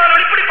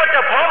 அறிஞர்கள் இப்படிப்பட்ட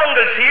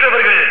பாவங்கள்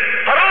செய்கிறவர்கள்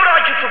பரலோக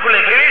ராஜ்யத்துக்குள்ளே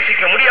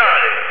பிரவேசிக்க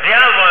முடியாது. They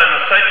are one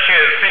such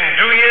as in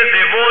doers,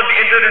 they won't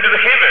enter into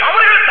the heaven.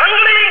 அவர்கள்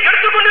தங்களையும்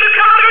கெடுத்துக்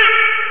கொண்டிருக்கிறார்கள்,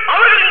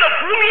 அவர்கள் இந்த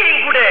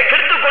பூமியையும் கூட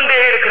கெடுத்துக் கொண்டே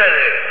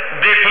இருக்கிறது.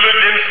 They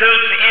pollute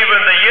themselves, even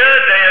the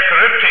earth they are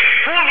corrupting.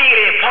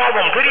 பூமியிலே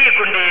பாவம் பெருகிக்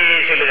கொண்டே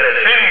செல்கிறது.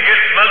 Sin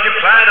gets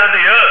multiplied on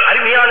the earth.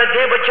 அருமையான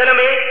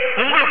தேவஜனமே,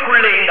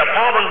 உங்களுக்குள்ளே இந்த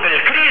பாவங்கள்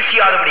கிரியை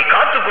செய்யாதபடி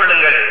காத்துக்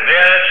கொள்ளுங்கள்.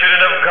 Dear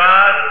children of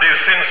God, these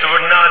sins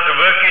would not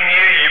work in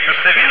you if you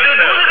save இந்த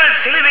yourself. தூதுகள்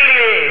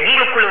சிலுவையிலே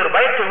உங்களுக்குள்ள ஒரு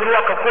பயத்தை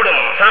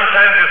உருவாக்கக்கூடும்.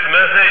 Sometimes this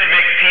message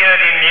makes fear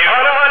in you.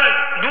 ஆனால்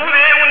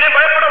தூதே உன்னை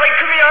பயப்பட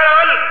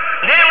வைக்குமையானால்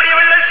தேவனுடைய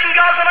வெள்ள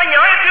சிங்காசன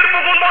நியாய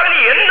தீர்ப்புக்கு முன்பாக நீ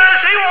என்ன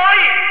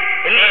செய்வாய்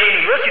என்பதை நீ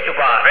யோசித்து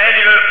பார். When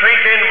you are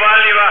frightened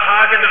while you are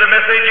hearkened to the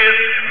messages,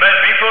 but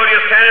before you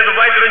stand in the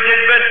white throne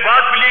judgment,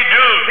 what will you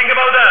do? Think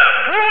about that.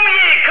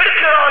 பூமியை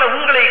கெடுக்கிறதான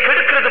உங்களை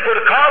கெடுக்கிறதுக்கு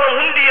ஒரு காலம்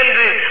உண்டு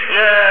என்று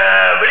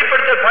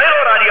வெளிப்படுத்த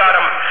 11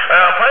 அதிகாரம்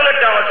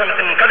 18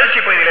 வசனத்தின் கடைசி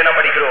பகுதியிலே நாம்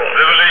படிக்கிறோம்.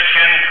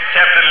 Revelation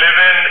chapter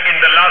 11, in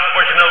the last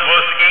portion of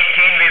verse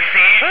 18 we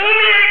see,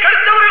 பூமியை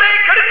கெடுத்தவர்களை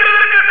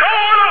கெடுக்கிறதற்கு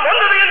காலம்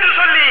வந்தது என்று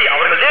சொல்லி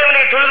அவர்கள்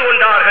தேவனை தொழுது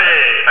கொண்டார்கள்.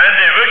 and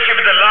they worship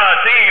the Lord,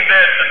 saying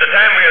that the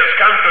time has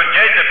come to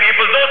judge the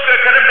people, those who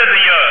have corrupted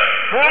the earth.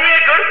 பூமியை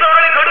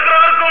கெடுத்தவர்களை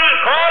கெடுக்கிறதற்கும்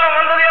காலம்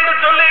வந்தது என்று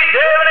சொல்லி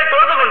தேவனை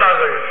தொழுது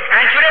கொண்டார்கள்.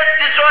 And should have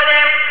destroyed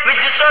them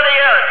which destroy the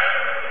earth.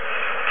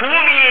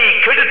 பூமியை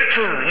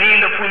கெடுத்து நீ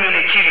இந்த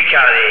பூமியிலே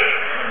ஜீவிக்காதே.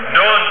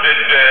 Don't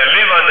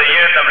live on the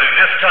earth after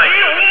destroying.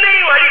 நீ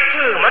உன்னையும்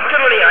அழித்து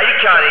மற்றவனை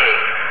அழிக்காதே.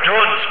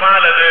 Don't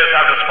spoil others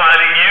after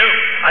spoiling you.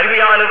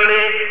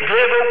 அருமையானவர்களே,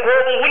 தேவ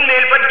கோபம்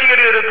உன்மேல் பற்றி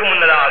எறிவதற்கு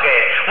முன்னதாக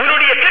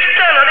உன்னுடைய கெட்ட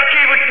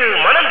நடக்கையை விட்டு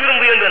மனம்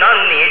திரும்பு என்று நான்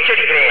உன்னை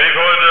எச்சரிக்கிறேன்.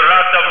 Because the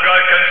wrath of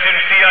God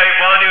consumes, see, I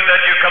warn you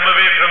that you come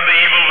away from the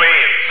evil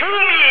ways.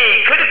 பூமியை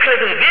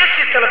கெடுக்கிறது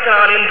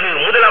வேசித்தனத்தினால் என்று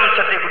முதல்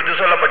அம்சத்தை குறித்து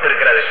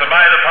சொல்லப்பட்டிருக்கிறது. So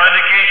by the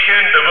fornication,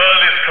 the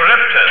world is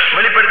corrupted.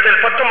 வெளிப்படுத்தல்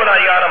 19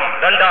 அதிகாரம்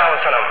 2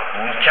 வசனம்.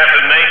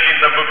 Chapter 19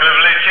 of the book of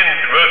Revelation,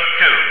 verse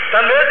 2.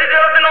 தன்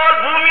வேசித்தனத்தினால்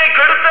பூமியை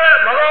கெடுத்த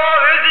மகா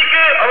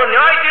வேசிக்கு அவர்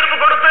நியாய தீர்ப்பு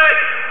கொடுத்து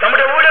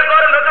தம்முடைய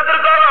ஊழியக்காரன்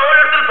ரத்தத்திற்காக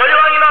அவரிடத்தில் பழி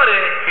வாங்கினாரு.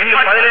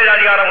 இன்னும் 17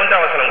 அதிகாரம்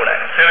 1 வசனம் கூட.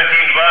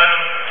 17:1.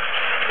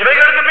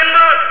 இவைகளுக்கு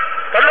பின்பு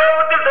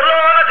பரலோகத்தில்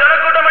திரளான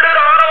ஜனக்கூட்டம் இடுகிற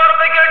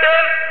ஆரவாரத்தை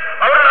கேட்டேன்.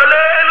 அவர்கள்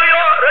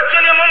அல்லேலூயா,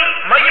 இரட்சணியமும்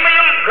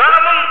மகிமையும்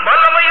கனமும்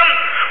வல்லமையும்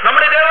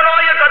நம்முடைய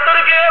தேவனாகிய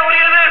கர்த்தருக்கே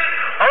உரியது,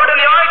 அவருடைய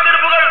நியாய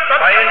தீர்ப்புகள்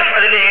சத்தியம்.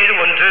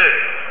 17:1.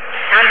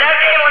 And that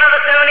day one of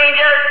the 7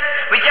 angels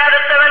which had the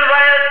 7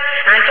 vials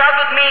and talked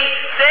with me,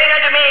 saying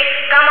unto me,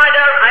 Come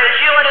hither, I will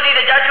shew unto thee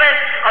the judgment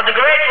of the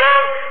great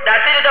world that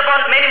sitteth upon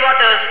many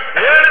waters.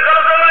 7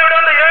 கலசங்களுடைய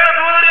அந்த 7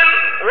 தூதரில்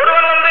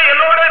ஒருவன் வந்து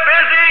என்னோட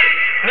பேசி,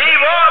 நீ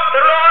வா,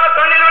 திரளான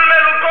தண்ணீர்கள்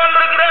மேல்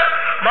உட்கார்ந்திருக்கிற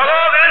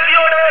மகா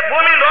வேசியோட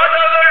பூமியின்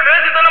ராஜாக்கள்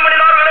வேசித்தனம்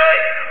பண்ணினார்களே,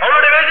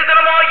 அவளுடைய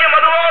வேசித்தனமாகிய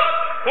மதுவால்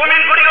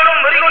பூமியின்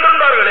குடிகளும் வெறி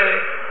கொண்டிருந்தார்களே,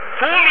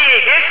 பூமியை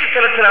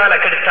வேசித்தனத்தினால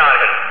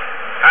கெடுத்தார்கள்.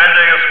 And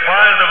they have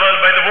spoiled the world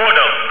by the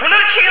whoredom.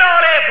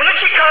 புணர்ச்சியினாலே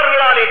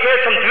புணர்ச்சிக்காரர்களாலே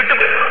தேசம்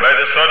தீட்டு. By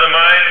the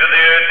sodomites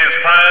the earth is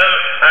spoiled,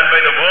 and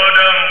by the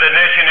whoredom the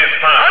nation is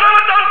spoiled.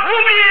 ஆனால் தான்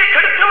பூமியை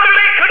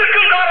கெடுத்தவர்களை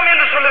கெடுக்கும் காலம்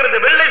என்று சொல்லுகிறது.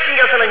 வெள்ளை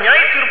சிங்காசன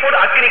நியாய தீர்ப்போடு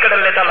அக்னி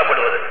கடலிலே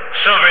தள்ளப்படுவது.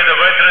 So by the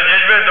white throne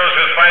judgment, those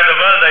who spoil the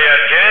world, they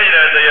are judged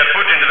and they are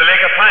put into the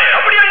lake of fire.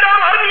 அப்படி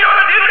என்றால் அருமையான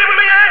தேவனுடைய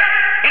பிள்ளையே,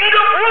 இந்த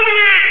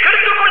பூமியை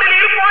கெடுத்துக் கொண்டு நீ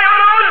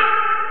இருப்பாயானால்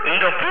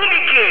இந்த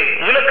பூமிக்கு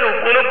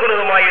உனக்கு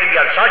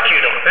விரோதமாயிருந்தால்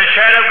சாட்சியிடும். The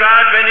child of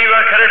God, when you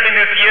are corrupting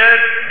this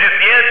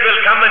earth will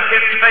come and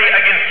testify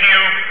against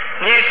you.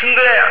 நீ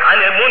சிந்தின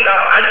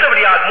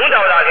அடுத்தபடியாக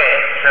மூன்றாவதாக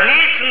நீ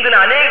சிந்தின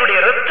அநேகருடைய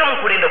ரத்தம்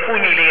கூட இந்த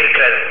பூமியிலே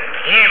இருக்கிறது.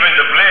 Even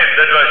the blood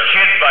that was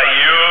shed by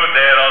you,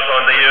 they are also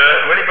on the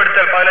earth.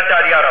 வெளிப்படுத்தல் 18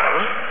 அதிகாரம்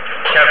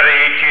chapter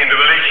 18,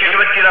 Revelation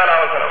 24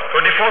 வசனம்.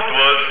 24th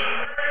verse.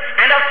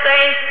 And of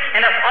saints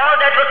and of all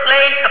that was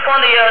slain upon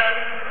the earth.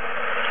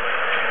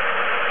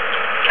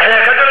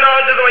 கர்த்தருடைய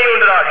மகிமை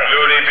உண்டாக.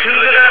 Glory be to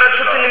the சிந்தின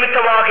ரத்தத்தின்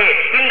நிமித்தமாக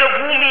இந்த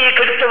பூமியை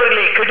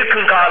கெடுத்தவர்களை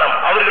கெடுக்கும் காலம்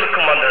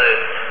அவர்களுக்கும் வந்தது.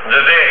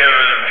 They have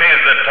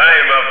faced the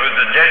time of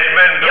the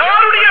judgment.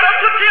 யாருடைய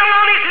ரத்தத்தை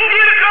நீ சிந்தி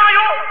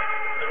இருக்கிறாயோ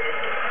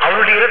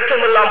அவருடைய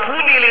ரத்தம் எல்லாம்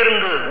பூமியில்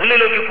இருந்து உன்னை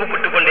நோக்கி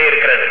கூப்பிட்டுக் கொண்டே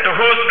இருக்கிறது. To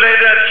whose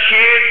blood are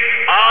shed,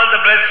 all the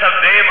bloods of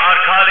them are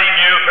calling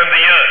you from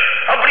the earth.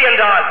 அப்படி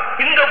என்றால்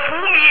இந்த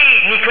பூமியை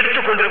நீ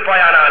கெடுத்துக்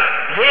கொண்டிருப்பாயானால்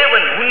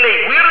தேவன் உன்னை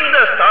உயர்ந்த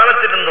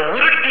ஸ்தானத்திலிருந்து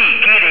உருட்டி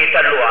கீழே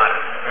தள்ளுவார்.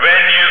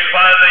 When you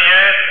spoil the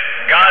earth,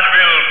 God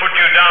will put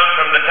you down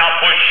from the top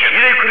position.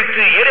 இதை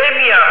குறித்து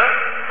எரேமியா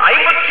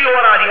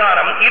 51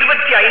 அதிகாரம்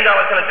 25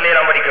 வசனத்திலே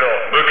நாம் படிக்கிறோம்.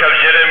 Book of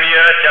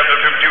Jeremiah, chapter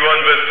 51,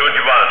 verse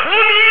 21.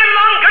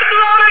 பூமியெல்லாம்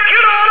கெடுத்ததான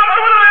கீழான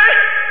பர்வதமே,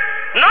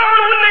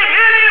 நான் உன்னை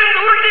மேலே இருந்து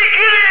உருட்டி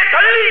கீழே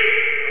தள்ளி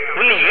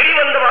உன்னை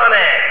எரிவந்தமான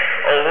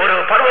ஒரு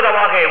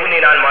பர்வதமாக உன்னை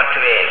நான்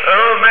மாற்றுவேன்.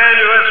 Oh man,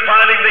 you are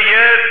spoiling the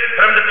earth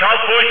from the top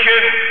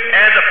portion,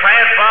 and the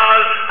fireball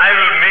I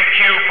will make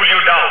you, pull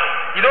you down.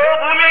 இதோ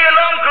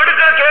பூமியெல்லாம்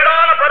கெடுக்க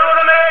கேடான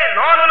பர்வதமே,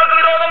 நான் உனக்கு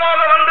விரோதமாக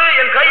வந்து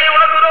என் கையை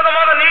உனக்கு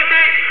விரோதமாக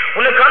நீட்டி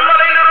உன்னை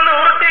கண்மலையிலிருந்து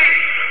உருட்டி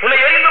உன்னை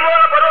எரிந்து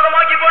போன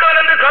பர்வதமாக்கி போடுவேன்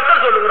என்று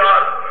கர்த்தர்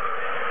சொல்லுகிறார்.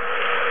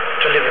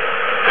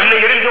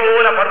 உன்னை எரிந்து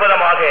போன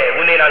பர்வதமாக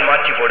உன்னை நான்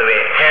மாற்றி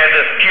போடுவேன். Hair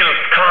the skills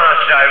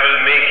cast I will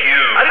make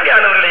you.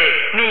 அருமையானவர்களே,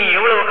 நீ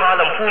எவ்வளவு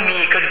காலம்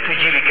பூமியை கெடுத்து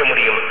ஜீவிக்க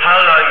முடியும்? How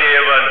long do you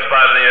ever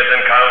spoil the earth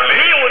and countless?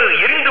 நீ ஒரு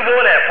எரிந்து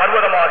போன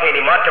பர்வதமாக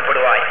நீ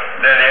மாற்றப்படுவாய்.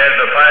 Then as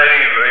the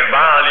fiery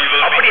ball you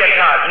will அப்படி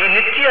என்றால் நீ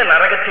நித்திய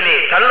நரகத்திலே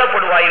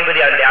தள்ளப்படுவாய்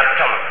என்பதே அதனுடைய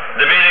அர்த்தம்.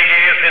 The meaning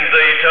is in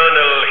the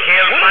eternal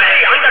hell fire.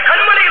 அந்த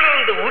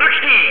கண்மலையிலிருந்து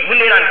உருட்டி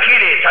உன்னை நான்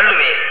கீழே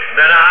தள்ளுவேன்.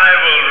 Then I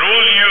will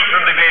rule you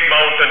from the great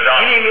mountain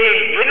down. இனிமேல்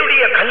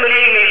என்னுடைய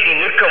கண்மலையின் மேல் நீ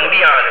நிற்க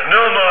முடியாது.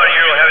 No more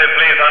you have a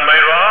place on my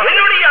rock.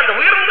 என்னுடைய அந்த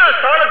உயர்ந்த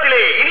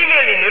ஸ்தானத்திலே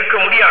இனிமேல் நீ நிற்க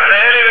முடியாது.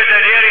 The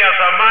elevated areas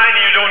of mine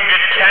you don't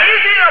get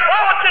chance.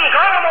 பாவத்தின்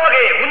காரணமாக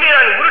உன்னை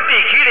நான் உருட்டி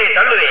கீழே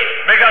தள்ளுவேன்.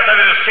 Because of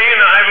your sin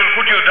I will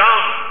put you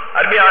down.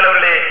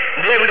 அருமையானவர்களே,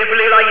 தேவனுடைய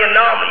பிள்ளைகளாகிய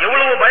நாம்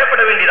எவ்வளவு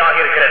பயப்பட வேண்டியதாக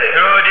இருக்கிறது.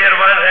 Oh dear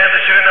ones, as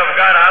the children of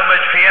God, how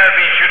much fear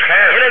we should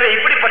have. எனவே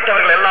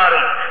இப்படிப்பட்டவர்கள்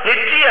எல்லாரும்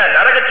நித்திய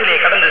நரகத்திலே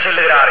கடந்து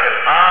செல்லுகிறார்கள்.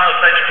 All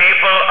such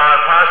people are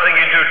passing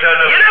into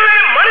eternal. எனவே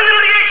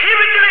மனிதனுடைய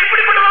ஜீவிதத்திலே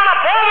இப்படிப்பட்டதான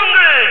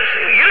பாவங்கள்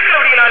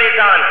இருக்கிறபடியினாலே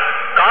தான்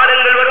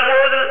காலங்கள்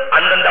வரும்போது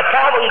அந்தந்த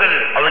பாவங்கள்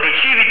அவனுடைய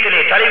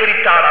ஜீவிதத்திலே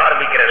தலைவிரித்தாட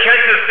ஆரம்பிக்கிறது.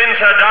 Such sins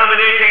are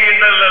dominating in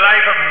the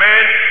life of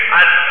man,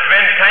 and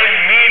when time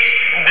meets,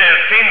 the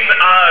sins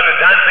are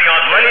dancing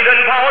on.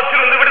 மனிதன்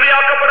பாவத்திலிருந்து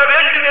விடுதலையாக்கப்பட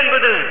வேண்டும்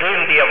என்பது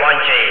தேவனுடைய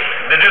வாஞ்சை.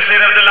 The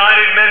desire of the Lord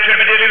is man should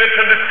be delivered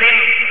from the sin.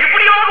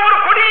 இப்படியாக ஒரு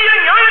கொடிய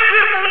நியாய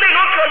தீர்ப்பு உன்னை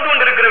நோக்கி வந்து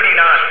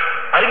கொண்டிருக்கிறபடினால்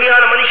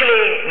அருமையான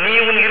மனுஷனே, நீ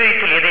உன்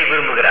இருதயத்தில் எதை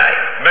விரும்புகிறாய்?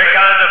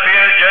 Because the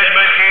fear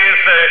judgment is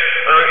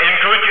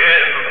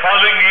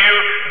following you,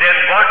 then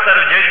what sort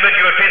of judgment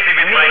you are facing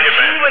with my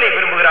judgment? ஜீவனை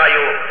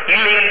விரும்புகிறாயோ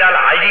இல்லை என்றால்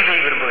அழிவை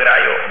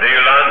விரும்புகிறாயோ? Do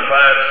you long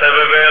for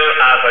survival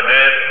or for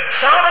death?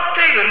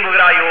 சாபத்தை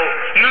விரும்புகிறாயோ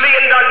இல்லை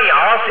என்றால் நீ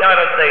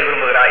ஆசீர்வாதத்தை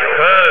விரும்புகிறாயோ?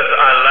 Curse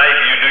or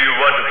life do you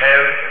want to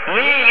have?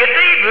 நீ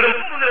எதை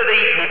விரும்புகிறதை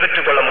நீ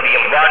பெற்றுக் கொள்ள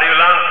முடியும். What do you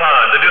long for?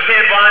 The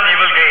desired one you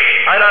will gain.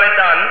 அதனாலே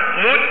தான்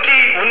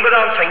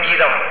 109 சங்கீதம்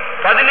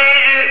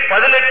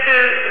 17-18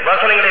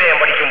 வசனங்களை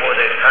நாம் படிக்கும்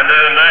போது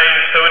 109,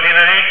 17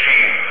 and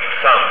 18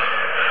 Psalms.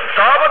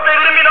 சாபத்தை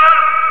விரும்பினான்,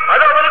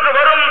 அது அவனுக்கு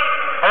வரும்.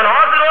 அவன்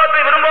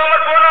ஆசீர்வாதத்தை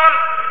விரும்பாமல் போனான்,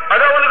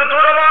 அது அவனுக்கு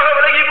தூரமாக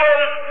விலகி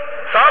போகும்.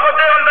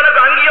 சாபத்தை அவன்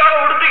தனக்கு அங்கியாக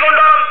உடுத்திக்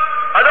கொண்டான்,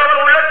 அது அவன்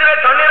உள்ளத்திலே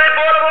தண்ணீரை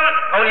போலவும்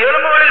அவன்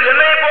எலும்புகளில்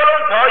எண்ணெயை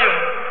போலவும் பாயும்.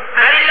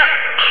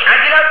 As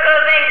he loved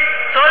cursing,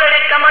 so let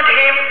it come unto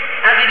him.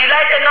 As he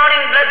delighted not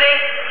in blessing,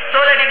 so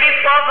let it be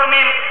far from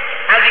him.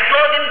 As he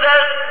clothed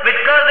himself with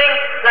cursing,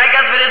 like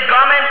as with his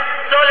garment,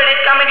 so let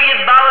it come into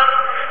his bowels,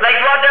 like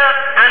water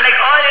and like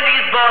oil into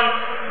his bones.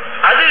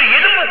 அது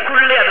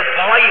எலும்புக்குள்ளே அது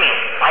பாயும்.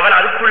 அவன்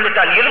அதுக்குள்ளே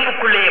தான்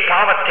எலும்புக்குள்ளே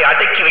பாவத்தை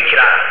அடக்கி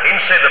வைக்கிறார்.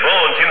 Inside the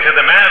bones, inside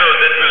the marrow,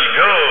 that will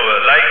go.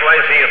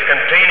 Likewise, he is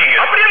containing it.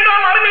 அப்படி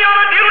என்றால் அருமையான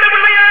தேவனுடைய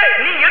பிள்ளையே,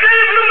 நீ எதை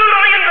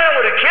விரும்புகிறாய் என்ற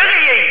ஒரு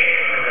கேள்வியை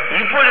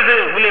இப்பொழுது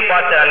உன்னை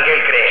பார்த்து நான்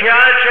கேட்கிறேன்.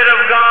 Child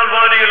of God,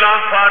 what do you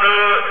long for?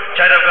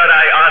 Child of God,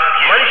 I ask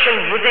you. மனுஷன்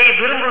எதை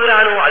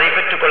விரும்புகிறானோ அதை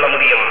பெற்றுக் கொள்ள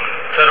முடியும்.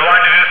 Sir,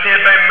 what is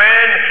said by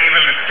man, he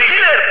will receive.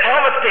 சிலர்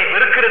பாவத்தை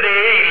வெறுக்கிறதே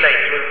இல்லை.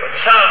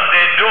 Some,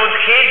 they don't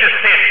hate the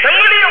sin.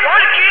 தங்களுடைய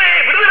வாழ்க்கையை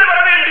விடுதலை பெற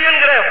வேண்டும்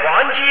என்கிற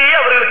வாஞ்சியே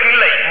அவர்களுக்கு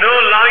இல்லை. No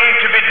longing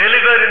to be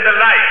delivered in the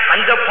life.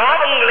 அந்த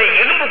பாவங்களை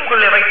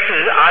எலும்புக்குள்ளே வைத்து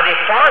அதை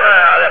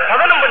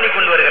பதனம் பண்ணி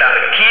கொண்டு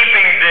வருகிறார்கள்.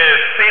 Keeping the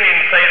sin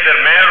inside their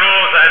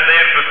marrows and they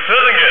are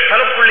preserving it.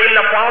 தனக்குள்ளே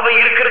என்ன பாவம்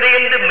இருக்கிறது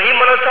என்று மெய்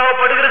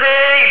மனசாகப்படுகிறதே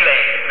இல்லை.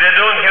 They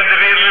don't have the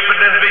real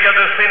repentance because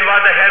the sin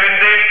what they have in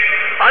them.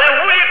 அதை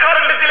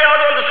ஊழியக்காரர்களிடத்திலே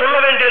வந்து சொல்ல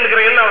வேண்டும் என்கிற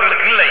எண்ணம்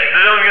அவர்களுக்கு இல்லை.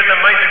 They don't get the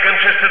mind to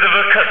confess to the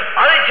workers.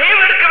 அதை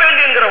ஜெயம் எடுக்க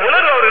வேண்டும் என்கிற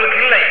உணர்வு அவர்களுக்கு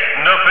இல்லை.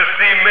 No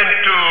perceivement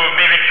to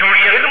be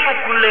victorious.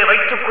 எலும்புக்குள்ளே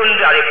வைத்துக்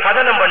கொண்டு அதை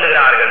பதனம்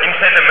பண்ணுகிறார்கள்.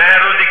 Inside the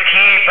marrow they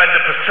keep and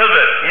they preserve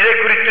it. இதை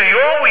குறித்து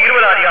யோபு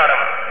 20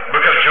 அதிகாரம்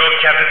Book of Job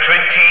chapter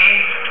 20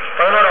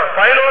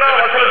 11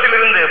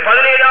 வசனத்திலிருந்து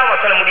 17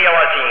 வசனம் முடிய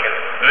வாசியுங்கள்.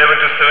 11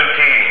 to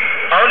 17.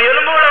 அவன்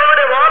எலும்புகள்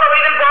அவனுடைய வாழ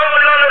வயதில்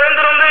பாவங்களால்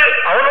நிறைந்திருந்து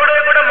அவனுடைய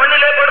கூட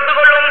மண்ணிலே படுத்துக்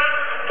கொள்ளும்.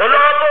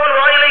 பொல்லாப்பு அவன்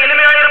வாயிலே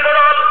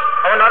இனிமையாயிருப்பதால்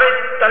அவன் அதை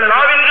தன்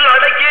நாவின்கள்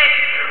அடக்கி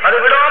அதை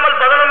விடாமல்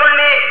பதனம்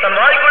பண்ணி தன்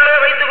வாய்க்குள்ளே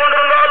வைத்துக்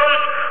கொண்டிருந்தாலும்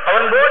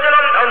அவன்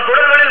போஜனம் அவன்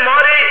குடல்களில்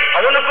மாறி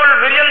அவனுக்குள்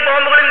விரியன்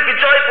பாம்புகளின்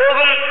பிச்சாய்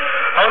போகும்.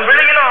 அவன்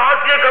விழுகின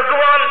ஆசையை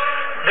கக்குவான்.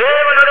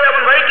 தேவனடை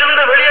அவன்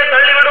வயிற்றிலிருந்து வெளியே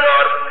தள்ளி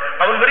விடுவார்.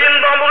 அவன்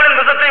விரியன் பாம்புகளின்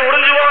விஷத்தை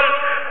உறிஞ்சுவான்.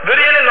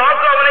 விரியனின்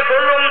நாக்கு அவனை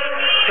கொல்லும்.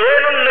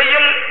 தேனும்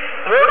நெய்யும்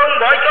ஓடும்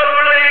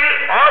வாய்க்கால்களையும்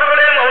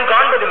ஆறுகளையும் அவன்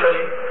காண்பதில்லை.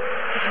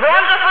 His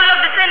bones are full of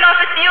the sin of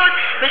his youth,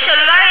 which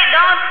shall lie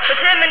down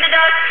with him in the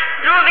dust.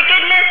 Through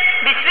wickedness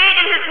be sweet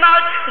in his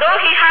mouth, though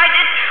he hide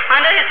it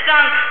under his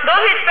tongue.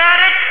 Though he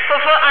spare it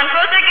and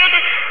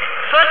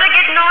forsake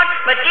it not,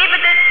 but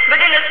keepeth it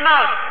within his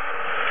mouth.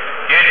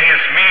 Yet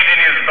his meat in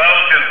his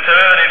bowels is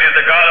turned, it is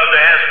the gall of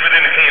the ass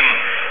within him.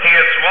 He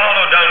has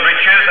swallowed down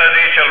riches, and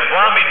he shall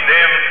vomit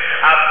them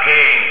up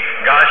again.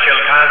 God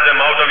shall cast them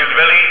out of his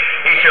belly,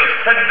 he shall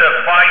suck the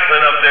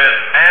poison of the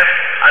asp,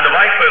 and the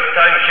viper's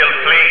tongue shall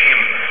slay him.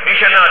 He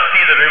shall not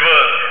see the river,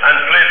 and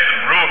fled the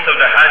brooks of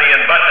the honey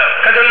and butter.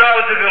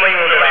 கர்த்தருக்கு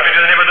மகிமை உண்டாகட்டும். It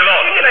is the name of the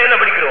Lord. இங்க என்ன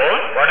படிக்கிறோம்?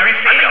 What do we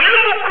see? அந்த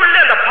எலும்புக்குள்ள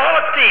அந்த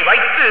பாவத்தை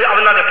வைத்து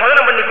அவன் அதை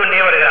பதனம் பண்ணி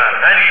கொண்டே வருகிறான்.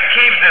 And he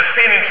keeps the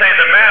sin inside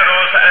the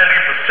marrows, and he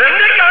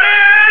இன்றைக்கு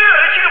அநேகர்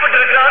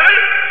ரட்சிக்கப்பட்டிருக்கிறார்கள்,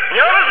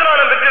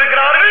 ஞானஸ்நானம்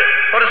பெற்றிருக்கிறார்கள்,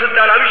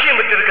 பரிசுத்தால் அபிஷேகம்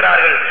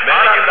பெற்றிருக்கிறார்கள்.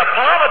 ஆனால் அந்த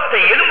பாவத்தை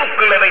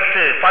எலும்புக்குள்ள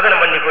வைத்து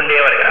பதனம் பண்ணி கொண்டே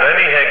வருகிறார்.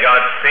 Many have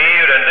got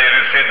saved and they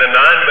received the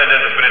non-bend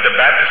and the spirit of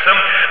baptism,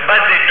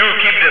 but they do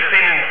keep the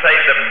sin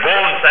inside the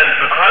bones and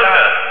preserve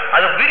them.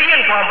 அது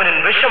விரியன்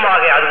பாம்பின்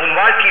விஷமாக அது உன்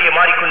வாழ்க்கையிலே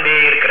மாறிக்கொண்டே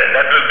இருக்கிறது.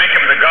 That will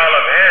become the gall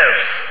of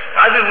asps.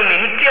 அது உன்னை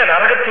நித்திய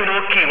நரகத்தை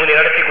நோக்கி உன்னை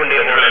நடத்தி கொண்டே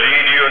It will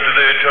lead you into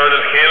the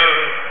eternal hell.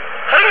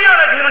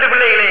 அருமையான தேவனுடைய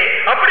பிள்ளைகளே,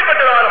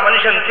 அப்படிப்பட்டதான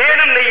மனுஷன்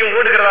தேனும் நெய்யும்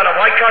ஓடுகிறதான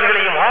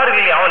வாய்க்கால்களையும்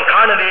ஆறுகளையும் அவன்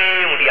காணவே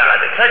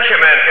முடியாது. Such a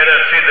man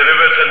cannot see the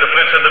rivers and the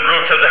floods and the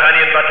brooks of the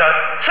honey and butter.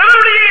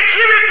 சிலருடைய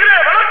ஜீவியத்திலே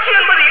வளர்ச்சி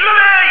என்பது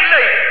இல்லவே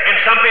இல்லை. In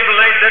some people's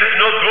life there is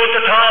no growth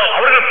at all.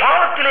 அவர்கள்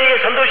பாவத்திலேயே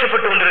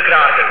சந்தோஷப்பட்டு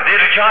கொண்டிருக்கிறார்கள். They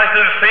rejoice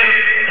in sin.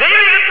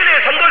 தெய்வீகத்திலே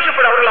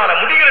சந்தோஷப்பட அவர்களால்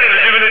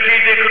முடிகிறதில்லை. Divinity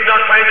they could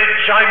not find the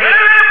joy.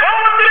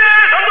 பாவத்திலே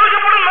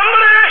சந்தோஷப்படும்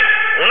நண்பரே,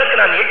 உனக்கு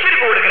நான்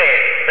எச்சரிக்கை கொடுக்கிறேன்.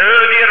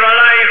 Dear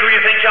ally who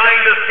is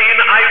enjoying the sin,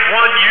 I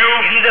warn you.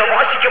 இந்த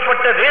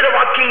வாசிக்கப்பட்ட வேத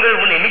வாக்கியங்கள்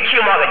உன்னை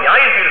நிச்சயமாக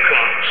நியாயம்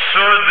தீர்க்கும்.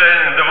 So then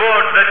the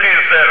word that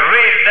is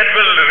read, that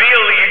will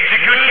really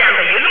execute you.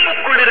 அந்த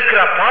எலும்புக்குள்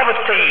இருக்கிற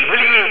பாவத்தை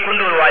வெளியே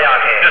கொண்டு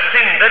வருவாயாக. The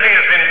sin that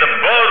is in the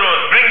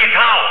burrows, bring it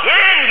out.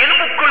 ஏன்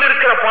எலும்புக்குள்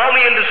இருக்கிற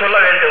பாவம் என்று சொல்ல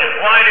வேண்டும்?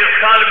 Why it is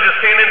called the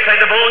sin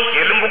inside the bones?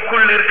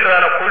 எலும்புக்குள்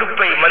இருக்கிறதான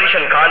கொழுப்பை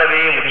மனுஷன்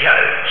காணவே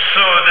முடியாது.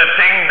 So the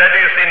thing that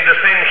is in the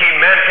sin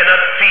man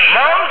cannot see.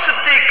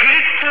 மாம்சத்தை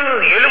கிழித்து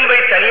எலும்பை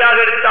தனியாக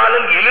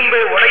எடுத்தாலும்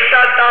எலும்பை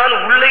உடைத்தால்தான்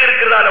உள்ளே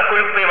இருக்கிறதான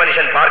கொழுப்பை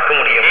மனுஷன் பார்க்க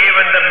முடியும்.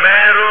 Even the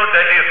marrow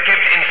that is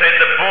kept inside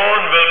the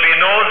bone will be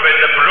known when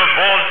the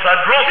bones are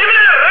broken. சில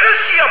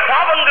ரகசிய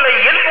பாவங்களை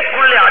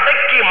எலும்புக்குள்ளே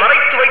அடக்கி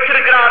மறைத்து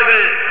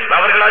வைத்திருக்கிறார்கள்.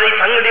 அவர்கள் அதை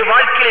தங்களுடைய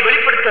வாழ்க்கையை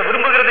வெளிப்படுத்த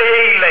விரும்புகிறதே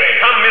இல்லை.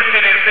 Some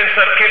mysterious sins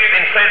are kept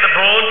inside the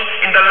bones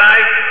in the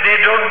life. They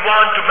don't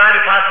want to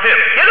manifest it.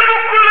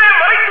 எலும்புக்குள்ளே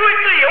மறைத்து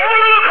வைத்து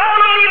எவ்வளவு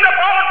காலம் இந்த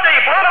பாவத்தை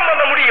பானம்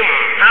பண்ண முடியும்?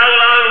 How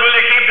long will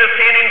you keep the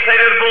sin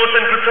inside your bones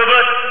and preserve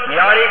it?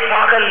 யானை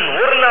பாகன்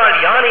ஒரு நாள்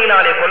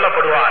யானையினாலே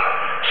கொல்லப்படுவான்.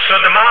 So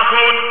the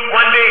mahut,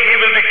 one day he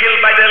will be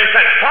killed by the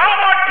elephant.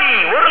 பாம்பாட்டி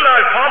ஒரு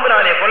நாள்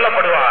பாம்பினாலே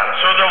கொல்லப்படுவான்.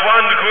 So the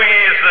one who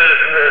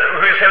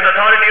is having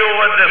authority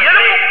over the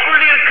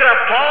எலும்புக்குள் இருக்கிற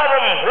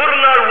பாவம் ஒரு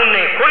நாள்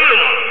உன்னை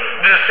கொல்லும்.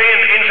 The sin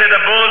inside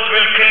the bones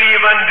will kill you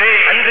one day.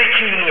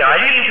 அன்றைக்கு நீ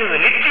அழிந்து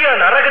நித்திய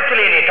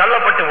நரகத்திலே நீ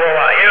தள்ளப்பட்டு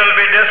போவாய். You will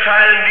be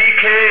destroyed and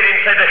decayed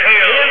inside the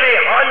hell. எனவே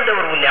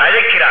ஆண்டவர் உன்னை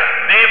அழைக்கிறார்.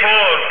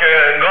 Therefore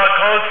God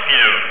calls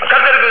you.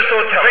 கர்த்தருக்கு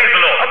ஸ்தோத்திரம். Praise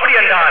the Lord. அப்படி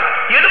என்றால்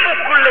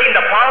எலும்புக்குள்ளே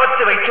இந்த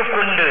பாவத்தை வைத்துக்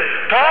கொண்டு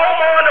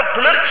பாவமான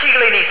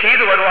புணர்ச்சிகளை நீ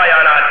செய்து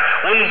வருவாயானால்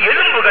உன்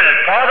எலும்புகள்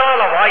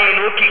பாதாள வாயை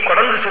நோக்கி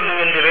கடந்து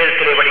செல்லும் என்று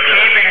வேதத்திலே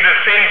படிக்கிறோம். Keeping the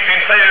sins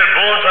inside your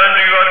bones and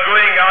you are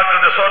going after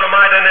the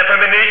sodomite and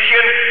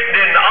effemination,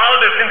 then all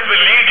the sins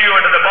will lead you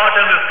into the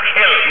bottomless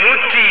hell.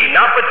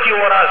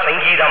 141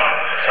 சங்கீதம்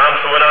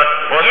Psalms 1.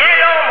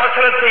 7ஆம்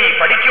வசனத்தை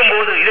படிக்கும்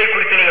போது இதை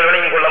குறித்து நீங்கள்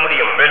விளங்கிக் கொள்ள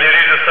முடியும். When you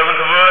read the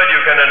 7th word,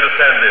 you can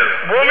understand this.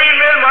 பூமியின்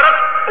மேல்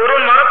ஒரு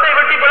மரத்தை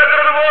வெட்டி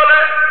பிளக்கிறது போல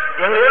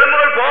எங்கள்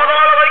எலும்புகள்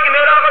பாதாள வாய்க்கு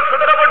நேராக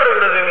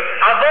சிதறப்பட்டிருக்கிறது.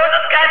 Our bones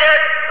are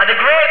scattered, and the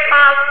great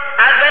mouth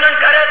has been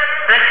uncovered,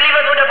 and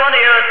cleavers put upon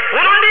the earth.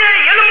 உன்னுடைய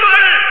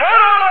எலும்புகள்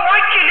பாதாள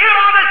வாய்க்கு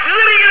நேராக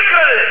சிதறி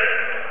இருக்கிறது.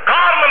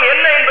 காரணம்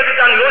என்ன என்பதை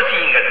தான்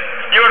யோசியுங்கள்.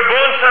 Your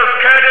bones are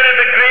scattered at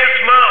the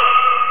grave's mouth.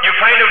 You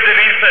find out the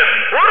reason.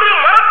 ஒரு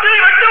மரத்தை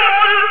வெட்டும்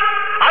போது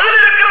அதில்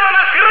இருக்கிறதான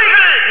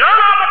சிறைகள்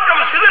நாலா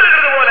பக்கம்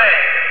சிதறுகிறது போல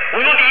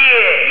உன்னுடைய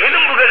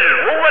எலும்புகள்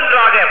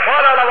ஒவ்வொன்றாக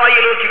பாதாள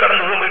வாயை நோக்கி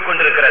கடந்து போய்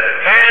கொண்டிருக்கிறது.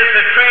 As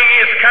the tree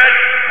is cut,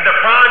 the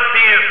branch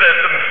is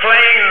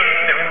flying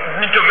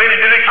into many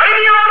directions.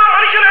 அருமையான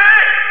மனுஷனே,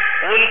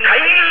 உன்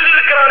கையில்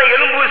இருக்கிறான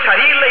எலும்பு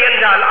சரியில்லை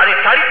என்றால் அதை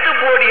தரித்து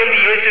போடு என்று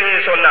இயேசு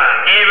சொன்னார்.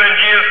 Even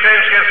Jesus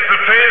Christ has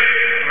prepared,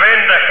 when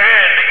the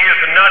hand is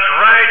not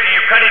right,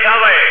 you cut it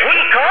away.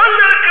 உன்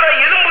காலில் இருக்கிற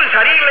எலும்பு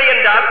சரியில்லை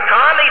என்றால்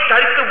காலை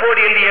தரித்து போடு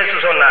என்று இயேசு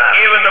சொன்னார்.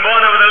 Even the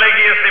bone of the leg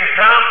is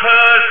improper,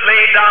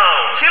 lay down.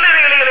 சில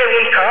வேளைகளிலே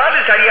உன் காலு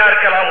சரியா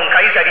இருக்கலாம், உன்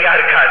கை சரியா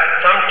இருக்காது.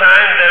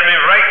 Sometimes there may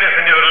be rightness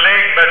in your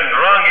leg, but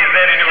wrong is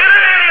there in your சில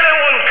வேளைகளிலே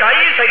உன் கை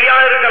சரியா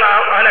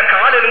இருக்கலாம், ஆனா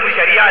கால் எலும்பு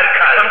சரியா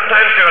இருக்காது.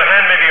 Sometimes your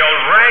hand may be all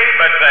right,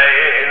 but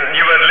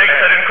your legs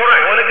are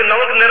incorrect.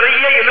 நமக்கு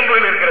நிறைய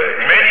எலும்புகள் இருக்கிறது.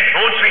 Many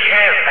bones we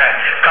have.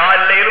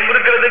 காலில் எலும்பு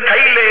இருக்கிறது,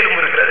 கையில எலும்பு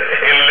இருக்கிறது.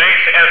 In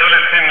legs as well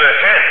as in the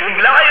hand.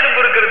 விழா எலும்பு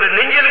இருக்கிறது,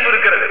 நெஞ்சு எலும்பு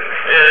இருக்கிறது.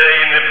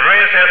 In the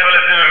breast as well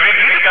as in the rib.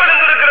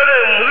 எலும்பு இருக்கிறது,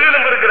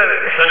 முதுகெலும்பு இருக்கிறது.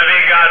 So we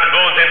got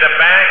bones in the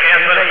back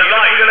as well as the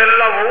loins.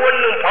 எல்லாம்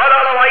ஒவ்வொன்றும்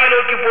பாதாள வாயை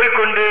நோக்கி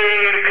போய்கொண்டே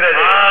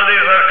இருக்கிறது. All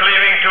these are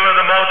cleaving toward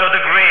the mouth of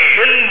the grave.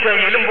 எந்த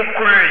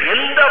எலும்புக்குள்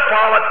எந்த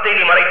பாவத்தை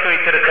நீ மறைத்து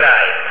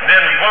வைத்திருக்கிறாய்?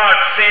 Then what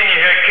sin you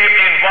have kept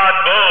in what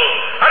bone?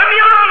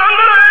 அருமையான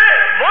நண்பரே,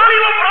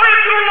 வாலிப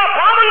பிராயத்தில் உள்ள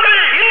பாவங்கள்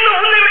இன்னும்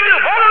உன்னை விட்டு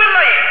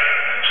போகவில்லை.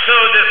 So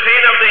the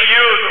sin of the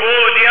youth,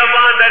 oh dear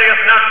one, that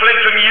has not fled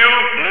from you.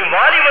 நீ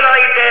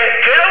வாலிபனாயிட்ட,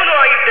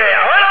 கிழவனாயிட்ட,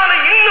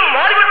 ஆனாலும் இன்னும்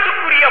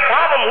வாலிபத்துக்குரிய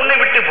பாவம் உன்னை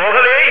விட்டு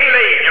போகவே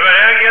இல்லை. You are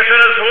young as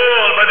well as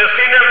old, but the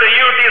sin of the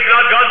youth is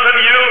not gone from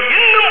you.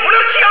 இன்னும்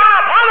உணர்ச்சியான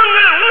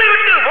பாவங்கள் உன்னை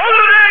விட்டு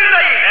போகிறதே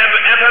இல்லை.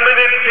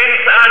 Effeminate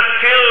sins are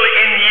still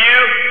in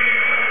you.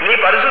 நீ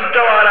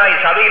பரிசுத்தவானாய்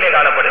சபையிலே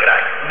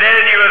காணப்படுகிறாய்.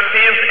 Then your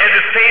sins as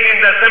a saint in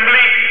the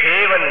assembly.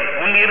 தேவன்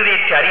உன்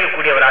இருதயத்தை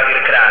அறியக்கூடியவராக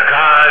இருக்கிறார்.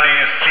 God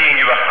is seeing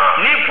your heart.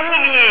 நீ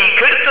பூமியை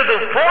கெடுத்தது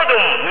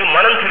போதும், நீ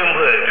மனம்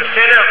திரும்பு.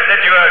 Enough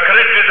that you have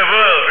corrected the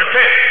world.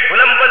 Repent.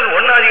 புலம்பல்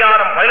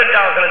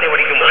 1:18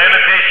 படிக்கும்.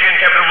 Lamentation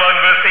chapter 1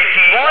 verse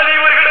 18.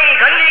 வாலிபர்களும்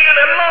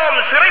கன்னிகள் எல்லாம்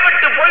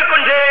சிறைப்பட்டு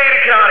போய்க்கொண்டே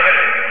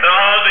இருக்கிறார்கள்.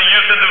 All the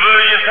youth and the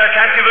virgins are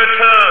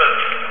captivated.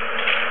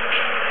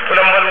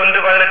 புலம்பல்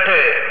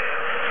 1:18.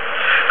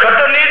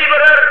 கர்த்தர்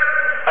நீதிபரர்,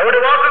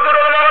 அவருடைய வாக்குக்கு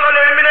விரோதமாக நான்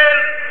எழும்பினேன்.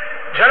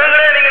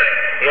 ஜனங்களே நீங்கள்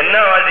என்ன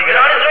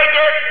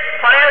வாசிக்கிறீர்கள்?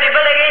 For I have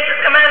rebelled against His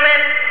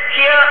commandment.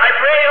 Here I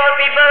pray, all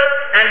people,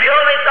 and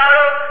behold my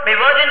sorrow. My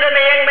virgins and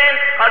my young men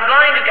are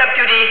gone into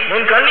captivity.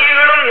 என்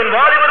கன்னிகளும் என்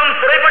வாலிபரும்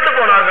சிறைப்பட்டு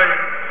போனார்கள்.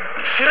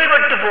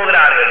 சிறைப்பட்டு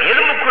போகிறார்கள்.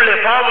 எலும்புக்குள்ளே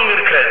பாவம்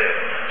இருக்கிறது.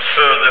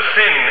 So the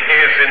sin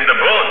is in the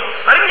bones.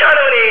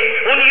 அருமையானவரே,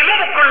 உன்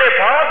எலும்புக்குள்ளே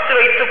பாவத்தை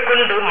வைத்துக்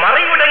கொண்டு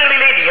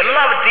மறைவிடங்களிலே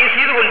எல்லாவற்றையும்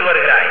செய்து கொண்டு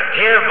வருகிறாய்.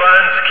 Dear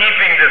ones,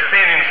 keeping the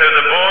sin inside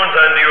the bones,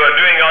 and you are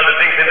doing all the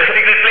things in the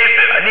secret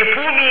places. நீ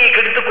பூமியை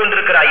கெடுத்துக்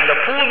கொண்டிருக்கிறாய். இந்த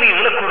பூமி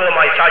உனக்கு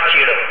விரோதமாய்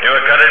சாட்சியிடும். You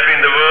are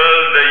corrupting the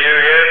world. The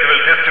earth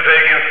will testify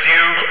against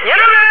you.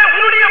 எனவே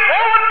உன்னுடைய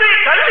பாவத்தை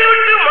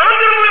தள்ளிவிட்டு மனம்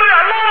திரும்புகிறது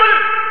அல்லாமல்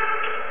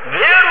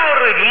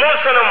வேறொரு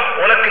விமோசனம்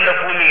உனக்கு இந்த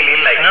பூமியில்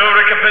இல்லை. No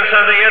recompense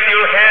on the earth you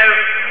will have,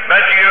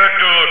 but you have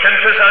to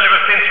confess all your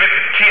sins with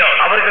tears.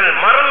 அவர்கள்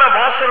மரண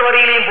வாசல்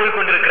வரையிலேயும் போய்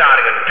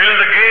கொண்டிருக்கிறார்கள். Till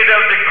the gate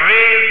of the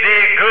grave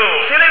they go.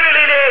 சில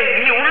வேளையிலே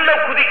நீ உள்ள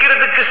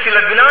குதிக்கிறதுக்கு சில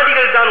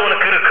வினாடிகள் தான்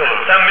உனக்கு இருக்கும்.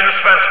 Some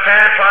minutes must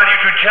pass for you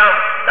to jump.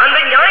 அந்த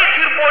நியாய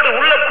தீர்ப்போடு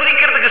உள்ள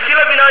குதிக்கிறதுக்கு சில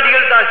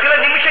வினாடிகள் தான், சில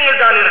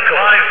நிமிஷங்கள் தான்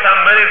இருக்கும். Or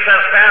some minutes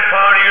must pass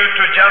for you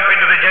to jump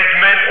into the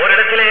judgment. ஒரு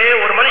இடத்திலே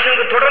ஒரு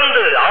மனுஷனுக்கு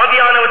தொடர்ந்து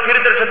ஆவியானவர்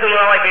தீர்க்கதரிசனத்தின்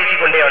மூலமாய்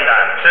பேசிக்கொண்டே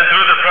வந்தார். So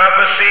through the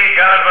prophecy,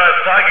 God was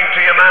talking to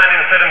a man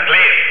in certain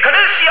place.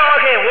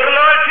 கடைசியாக ஒரு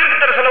நாள்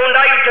தீர்க்கதரிசனம்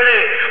உண்டாயிட்டது.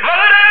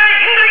 மகனே,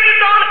 இன்றைக்கு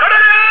தான்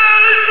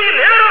கடைசி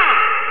நேரம்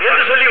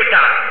என்று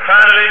சொல்லிவிட்டார்.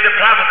 Finally the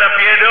prophet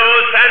appeared, oh,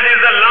 and is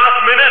the last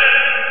minute.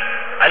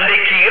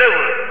 அன்றைக்கு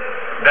இரவு,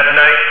 That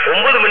night,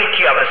 9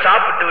 மணிக்கு அவர்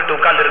சாப்பிட்டு விட்டு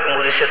உட்கார்ந்து இருக்கும்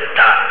போது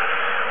செத்தார்.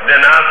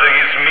 then after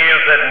his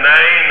meals at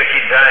 9, he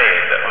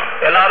died.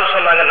 எல்லாரும்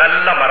சொன்னாங்க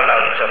நல்ல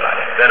மரணம்னு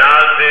சொன்னாங்க. Then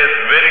all says,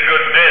 very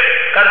good death.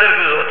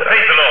 கர்த்தருக்கு ஸ்தோத்திரம்.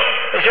 Praise the Lord.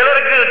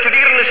 சிலருக்கு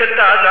திடீர்னு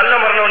செத்தா நல்ல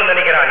மரணம்னு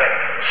நினைக்கிறாங்க.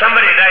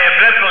 Somebody die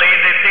abruptly,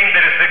 they think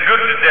there is a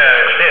good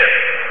death.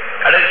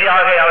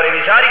 கடைசியாக அவரை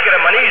விசாரிக்கிற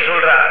மனைவி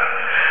சொல்றார்,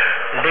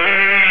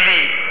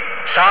 டெய்லி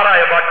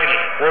சாராய பாட்டில்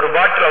ஒரு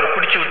பாட்டில் அவர்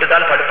குடிச்சு விட்டு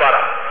தான்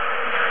படுப்பாராம்.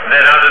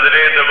 Then after the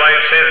day, the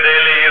wife says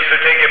daily he used to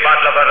take a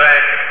bottle of a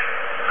rag.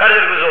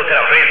 கர்த்தருக்கு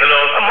ஸ்தோத்திரம். Praise the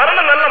Lord.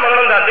 மரணம் நல்ல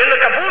மரணம் தான்.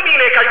 இந்த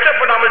பூமியிலே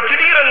கஷ்டப்படாமல்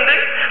திடீரென்று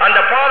அந்த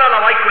பாதாள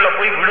வாய்க்குள்ள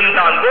போய்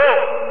விழுந்தாங்கோ.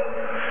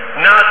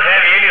 Not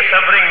have any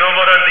suffering no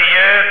more on the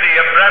earth,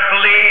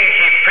 abruptly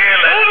he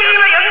fell.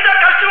 பூமியில எந்த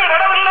கஷ்டமும்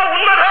வரவில்லை,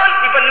 உண்மைதான்.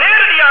 இப்ப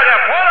நேரடியாக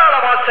பாதாள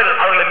வாசல்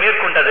அவர்களை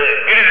மேற்கொண்டது.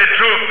 It is a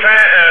true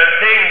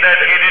thing that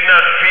he did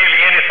not feel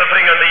any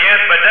suffering on the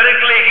earth, but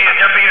directly he is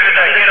jumping into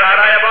the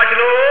சாராய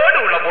பாட்டிலோடு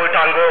உள்ள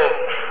போயிட்டாங்கோ.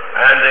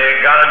 and they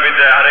gone with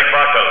the arag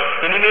bottle.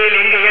 இனிமேல்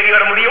எங்க ஏறி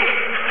வர முடியும்?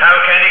 How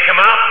can he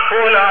come up?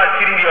 போனால்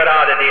திரும்பி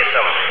வராத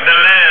தேசம். The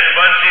land,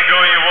 once you go,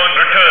 you won't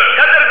return.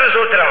 கர்த்தருக்கு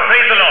ஸ்தோத்திரம்.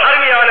 Praise the Lord.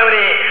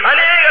 அருமையானவரே,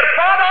 அநேகர்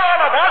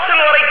பாதாள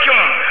வாசல்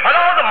வரைக்கும்,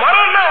 அதாவது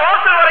மரண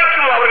வாசல்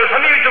வரைக்கும் அவர்கள்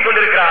சமீபித்துக்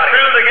கொண்டிருக்கிறார்கள்.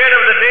 Till the gate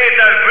of the death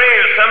or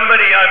grave,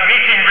 somebody are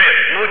meeting with.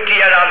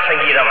 107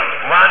 சங்கீதம்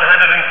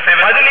 107.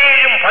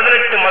 17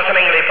 18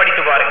 வசனங்களை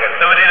படித்து பாருங்கள்.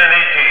 17 and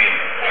 18.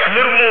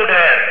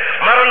 நிர்மூடர்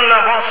மரண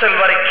வாசல்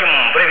வரைக்கும்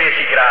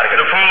பிரவேசிக்கிறார்கள்.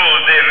 The fools,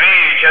 they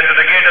reach unto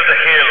the gate of the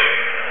hill.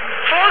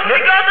 Fools,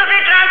 because of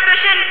their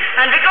transgression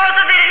and because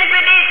of their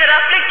iniquities, are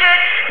afflicted.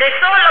 Their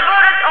soul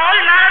abhorreth all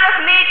manner of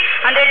meat,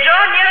 and they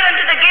draw near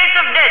unto the gates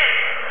of death.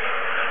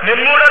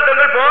 நிர்மூடர்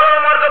தங்கள் பாவ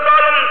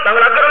மார்க்கத்தாலும்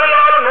தங்கள்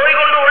அக்கிரமங்களாலும் நோய்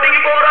கொண்டு ஒடுங்கி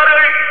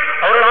போகிறார்கள்.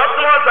 அவர்கள்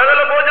ஆத்மா சகல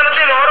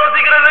போஜனத்தையும்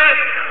ஆரோசிக்கிறது.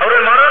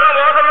 அவர்கள் மரண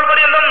வாசல்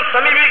பரியந்தம்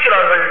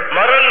சமீபிக்கிறார்கள்.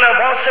 மரண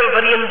வாசல்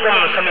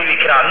பரியந்தம்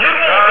சமீபிக்கிறார்.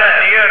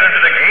 Near unto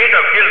the gate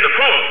of hill, the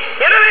fools.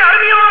 எனவே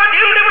அருமையான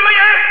தேவனுடைய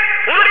பிள்ளையே,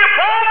 உன்னுடைய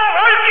பாவ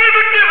வாழ்க்கையை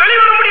விட்டு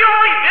வெளிவர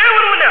முடியாய்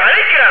தேவன் உன்னை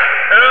அழைக்கிறார்.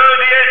 Oh,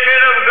 dear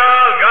child of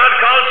God, God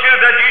calls you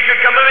that you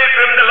should come away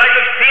from the life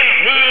of sin.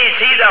 நீ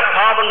செய்த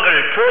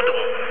பாவங்கள்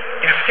போதும்.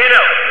 Instead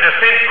of the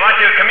sins what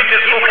you have committed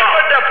so far.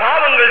 இப்படிப்பட்ட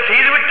பாவங்கள்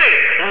செய்துவிட்டு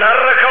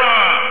நரகம்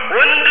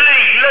ஒன்று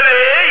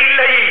இல்லவே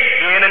இல்லை.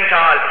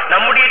 ஏனென்றால்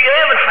நம்முடைய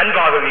தேவன்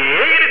அன்பாகவே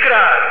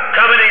இருக்கிறார்.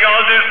 Covering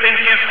all these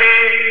sins you say,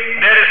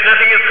 there is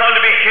nothing is called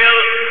to be hell.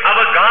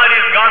 Our God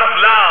is God of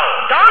love.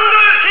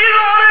 தாங்கள்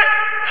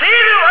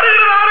செய்து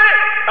வருகிறதான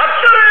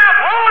அத்தனை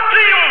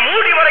பாவற்றையும்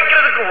மூடி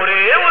மறைக்கிறதுக்கு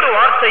ஒரே ஒரு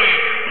வார்த்தை,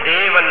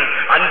 தேவன்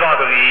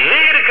அன்பாகவே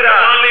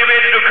இருக்கிறார். The only way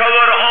to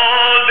cover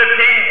all the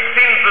things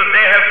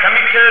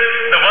repeated,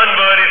 the one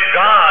word is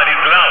God,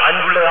 is love.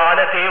 அன்புள்ளதான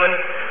தேவன்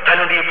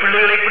தன்னுடைய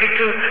பிள்ளைகளை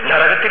பிடித்து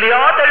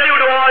நரகத்திலேயா தள்ளி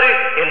விடுவாரு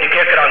என்று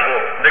கேட்கிறாங்கோ.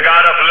 The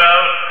God of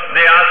love,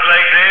 they ask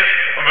like this,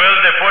 will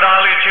they put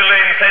all your children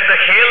inside the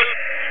hell?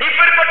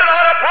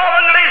 இப்படிப்பட்டதான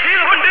பாவங்களை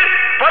செய்து கொண்டு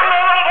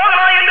பரலோகம்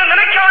போகலாம் என்று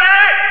நினைக்காதே.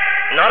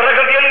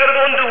 நரகம் என்கிறது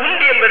ஒன்று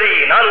உண்டு என்பதை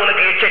நான்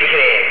உனக்கு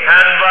எச்சரிக்கிறேன்.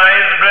 And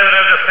wise brother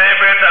of the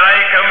Sabbath, I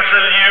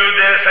counsel you,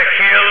 there's a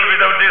hell,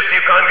 without this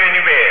you can't go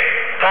anywhere.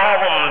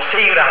 பாவம்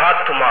செய்கிற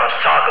ஆத்துமா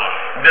சாகும்.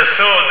 The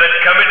soul that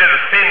committed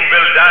sin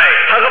will die.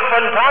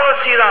 தகப்பன்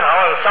பாவம் செய்தால்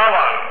அவன்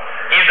சாவான்.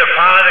 If the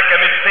father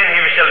commits sin,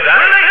 he shall die.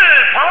 பிள்ளைகள்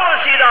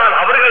பாவம் செய்தால்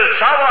அவர்கள்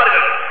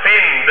சாவார்கள்.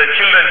 Sin, the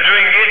children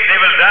doing it, they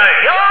will die.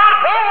 யார்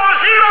பாவம்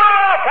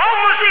செய்கிறாரோ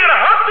பாவம் செய்கிற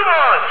ஆத்துமா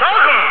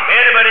சாகும்.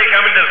 Anybody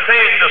committed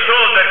sin, the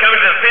soul that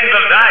committed sin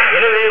will die.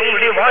 எனவே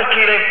உங்களுடைய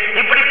வாழ்க்கையிலே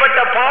இப்படிப்பட்ட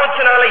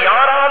பாவத்தினால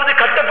யாராவது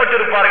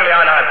கட்டப்பட்டிருப்பார்களே,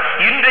 ஆனால்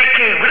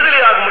இன்றைக்கு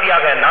விடுதலையாக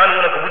முடியாக நான்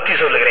உனக்கு புத்தி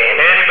சொல்லுகிறேன்.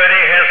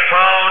 Anybody has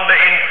found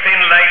in sin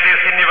like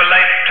this in your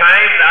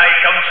lifetime, I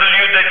counsel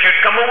you that you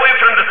come away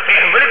from the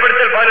sin.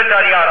 வெளிப்படுத்தல்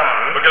 18 அதிகாரம்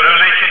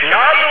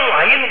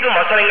 4-5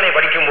 வசனங்களை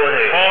படிக்கும் போது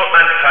 4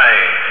 and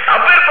 5.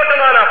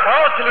 அப்பேற்பட்டதான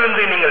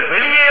பாவத்திலிருந்து நீங்கள்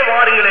வெளியே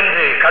வாருங்கள்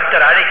என்று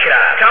கர்த்தர்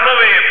அழைக்கிறார். Come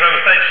away from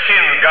such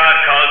sin, God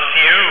calls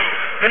you.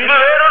 பின்பு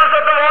வேறொரு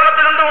சத்தம்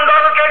வானத்திலிருந்து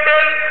உண்டாக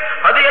கேட்டேன்.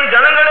 அது என்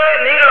ஜனங்களே,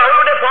 நீங்கள்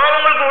அவளுடைய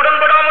பாவங்களுக்கு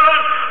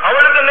உடன்படாமலும்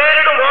அவளுக்கு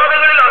நேரிடும்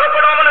வாதைகளில்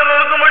அகப்படாமலும்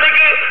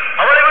இருக்கும்படிக்கு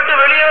அவளை விட்டு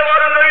வெளியே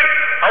வாருங்கள்.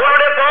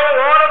 அவளுடைய பாவம்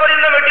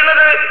வானபரிந்த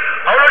வெட்டினது.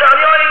 அவளுடைய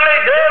அநியாயங்களை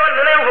தேவன்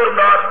நினைவு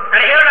கூர்ந்தார்.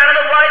 And here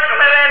another voice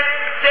from heaven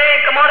saying,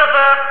 Come out of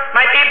her,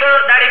 my people,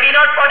 that ye be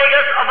not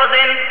partakers of her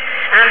sins,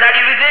 and that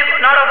ye receive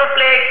not of her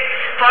plagues,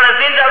 for her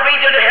sins are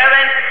reached unto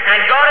heaven, and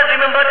God has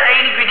remembered her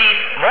iniquities.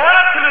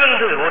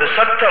 வானத்திலிருந்து ஒரு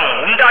சத்தம்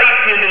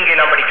உண்டாயிற்று என்று இங்கே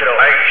நாம் படிக்கிறோம்.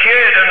 I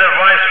heard another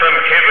voice from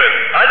heaven.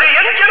 அது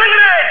என்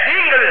ஜனங்களே,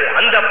 நீங்கள்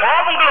அந்த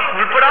பாவங்களுக்கு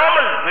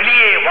உட்படாமல்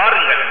வெளியே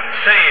வாருங்கள்.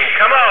 Saying,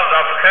 come out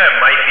of her,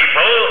 my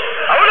people.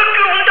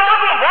 அவளுக்கு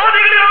உண்டாகும்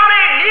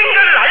வாதைகளினாலே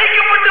நீங்கள்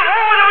அழிக்கப்பட்டு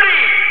போவதோடு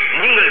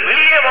நீங்கள்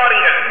வெளியே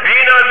வாருங்கள். Be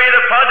not be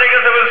the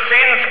partakers of her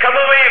sins, come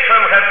away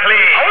from her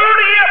plague.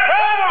 அவளுடைய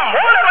பாவம்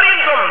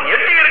வானபரியந்தம்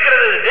எட்டி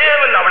இருக்கிறது.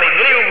 தேவன் அவளை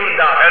நினைவு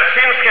கூர்ந்தார். Her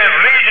sins have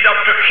reached up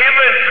to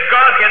heavens.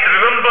 God has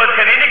remembered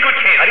her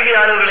iniquity.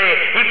 அருமையானவர்களே,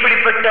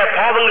 இப்படிப்பட்ட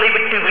பாவங்களை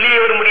விட்டு வெளியே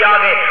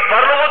வரும்படியாக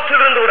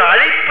பரலோகத்திலிருந்து ஒரு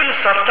அழைப்பின்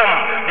சத்தம்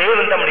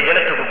தேவன் தம்முடைய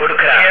ஜனத்துக்கு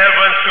கொடுக்கிறார். He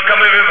wants to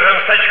come away from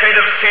such kind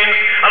of sins.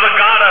 Our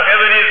God of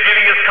heaven is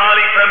giving us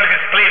calling from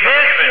his place of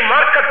heaven.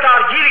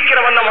 மார்க்கத்தார் ஜீவிக்கிற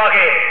வண்ணமாக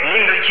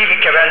நீங்கள்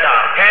ஜீவிக்க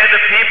வேண்டாம். Had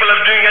the people of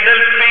doing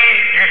adultery,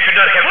 you should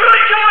not have.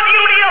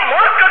 புறஜாதியுடைய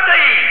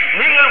மார்க்கத்தை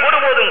நீங்கள்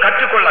ஒருபோதும்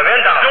கற்றுக்கொள்ள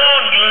வேண்டாம்.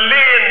 Don't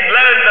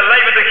learn the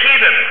life of the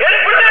heathen. என்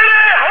பிள்ளைகளே,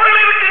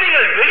 அவர்களை விட்டு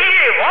நீங்கள்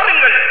வெளியே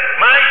வாருங்கள்.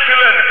 My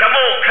children, come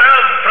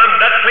from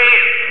that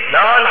place.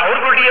 நான்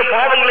அவர்களுடைய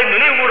பாவங்களை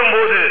நினைவு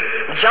கூறும்போது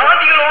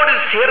ஜாதிகளோடு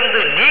சேர்ந்து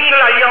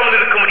நீங்கள் அழியாமல்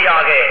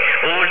இருக்கும்படியாக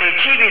உங்களுடைய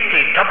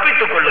ஜீவியத்தை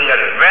தப்பித்துக்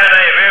கொள்ளுங்கள். When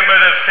I remember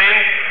the sin,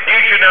 you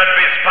should not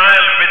be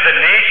spoiled with the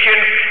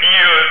nations.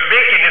 You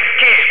make an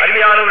escape.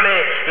 அருமையானவர்களே,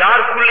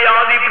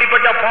 யாருக்குள்ளேயாவது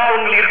இப்படிப்பட்ட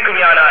பாவங்கள்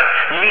இருக்குமையானால்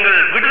நீங்கள்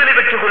விடுதலை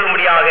பெற்றுக்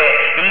கொள்ளும்படியாக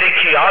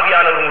இன்றைக்கு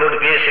ஆவியானவர் உங்களோடு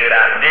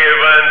பேசுகிறார். Dear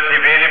ones,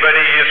 if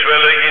anybody is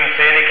dwelling in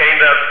any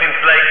kind of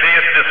sins like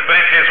this, the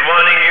Spirit is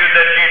warning you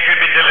that you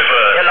should be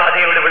delivered. எல்லா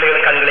தேவனுடைய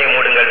பிள்ளைகளும் கண்களை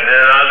மூடுங்கள்.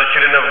 Then all the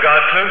children of God,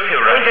 close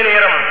your eyes. கொஞ்ச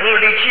நேரம்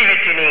உங்களுடைய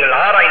ஜீவியத்தை நீங்கள்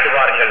ஆராய்ந்து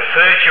பாருங்கள்.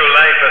 Search your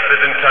life a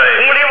certain time.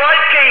 உங்களுடைய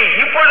வாழ்க்கை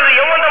இப்பொழுது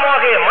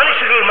எவ்வளமாக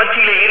மனுஷர்கள்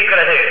மத்தியிலே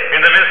இருக்கிறது.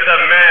 In the midst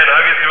of man,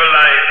 how is your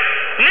life?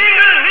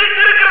 நீங்கள்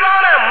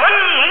நிறுத்திருக்கிறதான மண்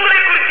உங்களை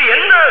குறித்து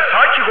என்ன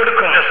சாட்சி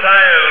கொடுக்கும்? The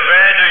soil,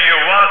 where do you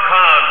walk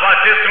on? What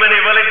testimony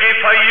will it give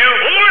for you?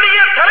 உங்களுடைய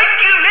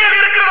தலைக்கு மேல்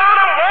இருக்கிறதான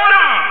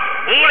வானம்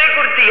உங்களை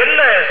குறித்து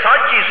என்ன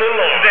சாட்சி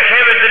சொல்லும்? The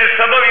heaven that is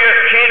above your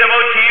head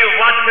about you,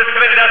 what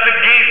testimony does it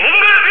give?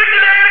 உங்கள்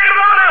வீட்டிலே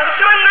இருக்கிறதான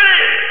உச்சங்கள்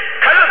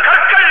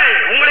கற்கள்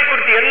உங்களை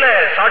குறித்து என்ன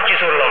சாட்சி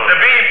சொல்லும்? The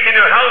beams in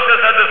your houses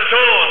are the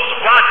stones.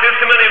 What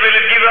testimony will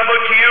it give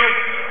about you?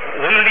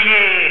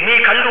 நீ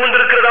கண்டு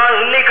கொண்டிருக்கிறதா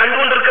உன்னை கண்டு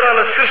கொண்டிருக்கிறான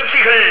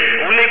சிருஷ்டிகள்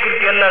உன்னை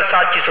குறித்து என்ன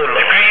சாட்சி The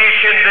சொல்லும்?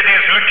 creation that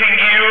is looking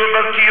you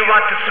about you,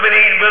 what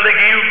testimony will they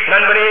give?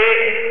 நண்பனே,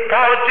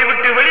 பாவத்தை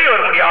விட்டு வெளியே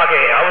வரும்படியாக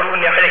அவர்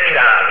உன்னை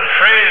அழைக்கிறார்.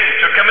 Friend,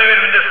 to come away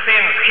from the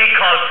sins, he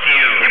calls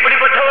you.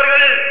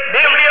 இப்படிப்பட்டவர்கள்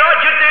தேவனுடைய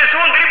ராஜ்யத்தை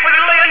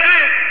சுதந்திரிப்பதில்லை என்று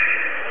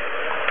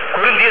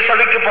கொரிந்திய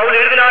சபைக்கு பவுல்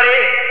எழுதினாரே,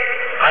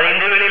 அது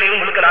இந்த வேளையிலே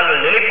உங்களுக்கு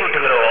நாங்கள்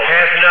நினைப்பூட்டுகிறோம்.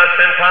 Has not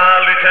St.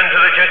 Paul returned to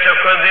the church of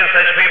Corinthians,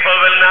 such people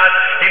will not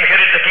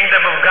inherit the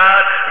kingdom of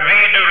God. We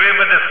do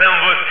remember the same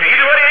verse to you.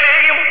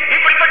 இதுவரையிலேயும்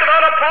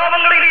இப்படிப்பட்டதான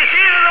பாவங்களை நீ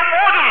செய்தது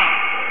போதும்,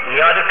 நீ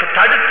அதுக்கு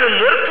தடுத்து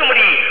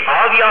நிறுத்தும்படி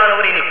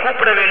ஆவியானவரை நீ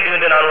கூப்பிட வேண்டும்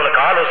என்று நான்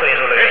உனக்கு ஆலோசனை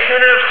சொல்லுகிறேன்.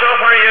 Sinners, so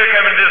far you have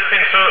committed this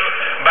sin, so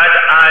But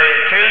I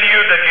tell you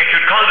that you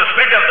should call the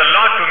Spirit of the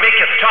Lord to make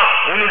a stop.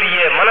 உன்னுடைய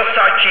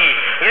மனசாட்சி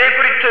இதை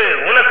குறித்து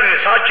உனக்கு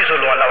சாட்சி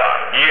சொல்லும் அல்லவா?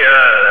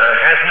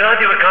 Has not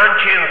your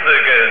conscience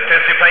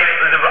testified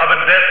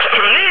about that?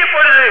 நீ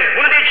இப்பொழுது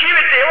உன்னுடைய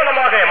ஜீவித்தை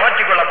எவ்வளமாக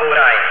மாற்றிக்கொள்ள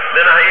போகிறாய்?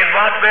 Then in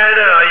what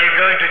manner are you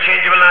going to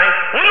change your life?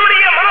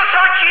 உன்னுடைய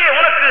மனசாட்சியே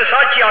உனக்கு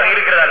சாட்சியாக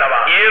இருக்கிறது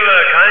அல்லவா? Your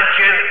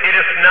conscience, it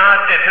is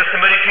not a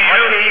testimony to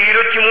you.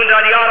 23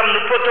 அதிகாரம்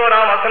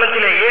 31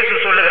 வசனத்திலே இயேசு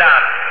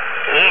சொல்லுகிறார்,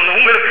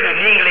 உங்களுக்கு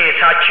நீங்களே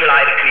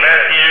சாட்சிகளாக இருக்கிறீர்கள்.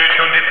 Matthew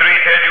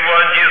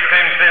 23:31, Jesus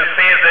comes and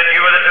says that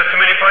you are the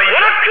testimony for you.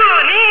 உனக்கு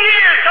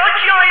நீயே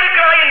சாட்சியாக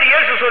இருக்கிறாய் என்று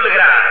இயேசு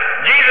சொல்லுகிறார்.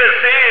 Jesus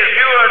says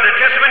you are the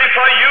testimony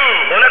for you.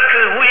 உனக்கு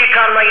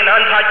ஊழியக்காரனாகி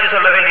நான் சாட்சி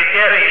சொல்ல வேண்டிய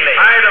தேவையில்லை.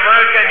 I, the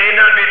worker, need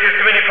not be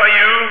testimony for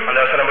you. அந்த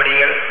வசனம்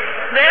படியுங்கள்.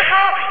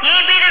 Therefore ye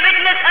be the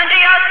witness unto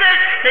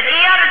yourselves that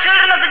ye are the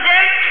children of the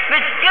dead,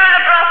 which kill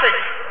the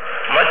prophets.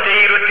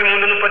 மத்தேயு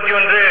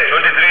 23:31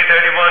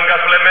 23:31,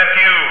 Gospel of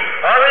Matthew.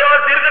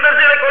 ஆகையால்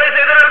தீர்க்கதரிசிகளை கொலை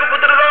செய்தவர்களுக்கு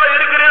புத்திரராக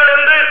இருக்கிறீர்கள்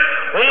என்று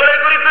உங்களை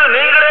குறித்து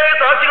நீங்களே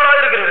சாட்சிகளாக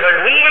இருக்கிறீர்கள்.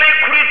 உங்களை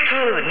குறித்து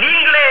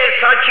நீங்களே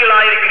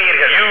சாட்சிகளாக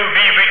இருக்கிறீர்கள். You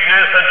be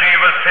witness unto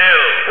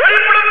yourself.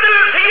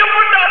 ஒளிப்படத்தில்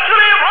செய்யப்பட்ட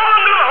அத்தனை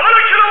பாவங்களும்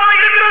அவலட்சணமாக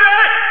இருக்கிறது.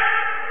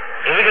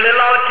 இவைகள்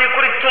எல்லாவற்றை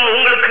குறித்தும்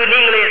உங்களுக்கு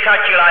நீங்களே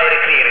சாட்சிகளாக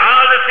இருக்கிறீர்கள்.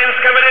 All the sins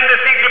committed in the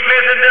secret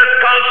place and this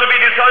calls to be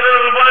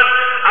dishonorable one.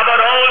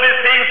 About all these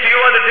things, you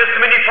are the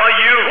testimony for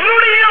you.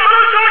 உன்னுடைய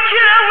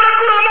மனசாட்சியை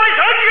உனக்கு விரோதமாய்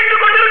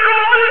சாட்சியிட்டுக்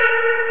கொண்டிருக்கும் போது,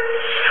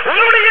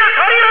 உன்னுடைய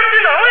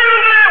சரீரத்தின்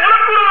அவயவங்களே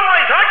உனக்கு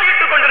விரோதமாய்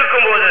சாட்சியிட்டுக்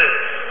கொண்டிருக்கும் போது,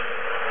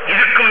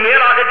 இதுக்கும்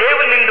மேலாக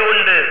தேவன் நின்று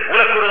கொண்டு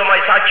உனக்கு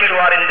விரோதமாய்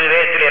சாட்சியிடுவார் என்று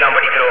வேதத்திலே நாம்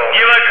படிக்கிறோம்.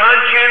 Your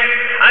conscience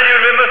and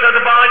your members of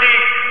the body,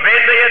 when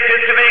they are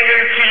testifying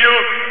to you,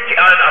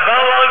 and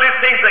above all these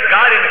things, the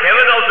God in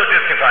heaven also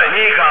testifies.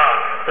 மீகா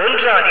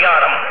 1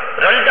 அதிகாரம்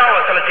 2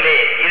 வசனத்திலே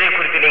இதை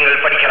குறித்து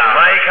நீங்கள் படிக்கலாம்.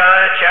 Micah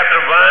chapter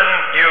 1,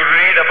 you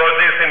read about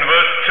this in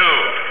verse 2.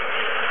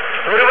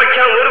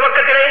 ஒரு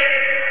பக்கத்திலே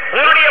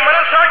உன்னுடைய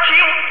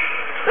மனசாட்சியும்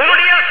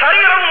உன்னுடைய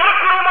சரீரம்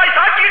உனக்கு விரோதமாய்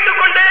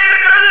சாட்சியிட்டுக் கொண்டே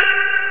இருக்கிறது.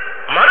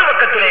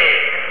 மறுபக்கத்திலே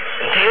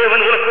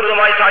தேவன் உனக்கு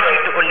விரோதமாய்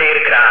சாட்சியிட்டுக் கொண்டே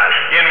இருக்கிறார்.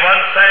 In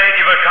one side,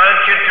 your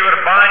conscience, your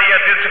body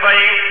are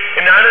testifying.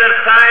 In another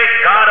side,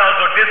 God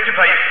also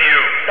testifies to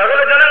you. சகல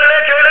ஜனங்களே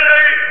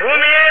கேளுங்கள்,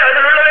 பூமியே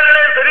அதில்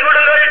உள்ளவர்களே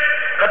செவிகொடுங்கள்.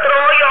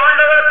 கர்த்தராகிய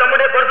ஆண்டவர்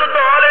தம்முடைய பரிசுத்த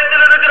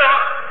ஆலயத்தில்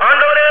இருக்கிறார்.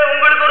 ஆண்டவரே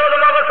உங்களுக்கு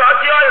விரோதமாக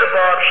சாட்சியாக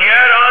இருப்பார்.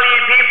 Hear all ye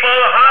people,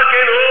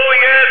 hearken, O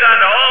earth,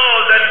 and all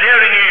that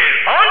therein is.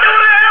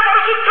 ஆண்டவரே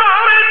பரிசுத்த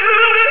ஆலயத்தில்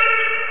இருந்து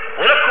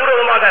உனக்கு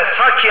விரோதமாக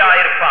சாட்சியாக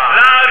இருப்பார்.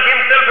 Lord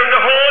himself from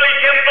the holy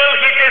temple,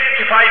 he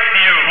testifies to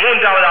you.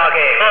 மூன்றாவதாக,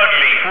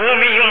 Thirdly,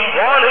 பூமியும்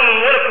வானும்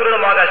உனக்கு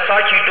விரோதமாக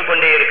சாட்சியிட்டுக்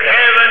கொண்டே இருக்கிறார்.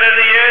 heaven and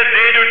the earth,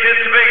 they do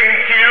testify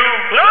against you.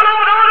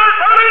 நாலாவதாக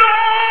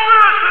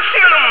சகலவிதமான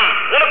சிருஷ்டிகளும்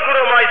உனக்கு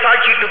விரோதமாய்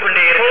சாட்சியிட்டுக்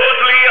கொண்டே இருக்கிறார்.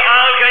 Fourthly,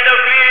 all kind of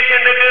creation,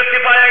 they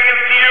testify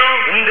against you.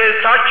 இந்த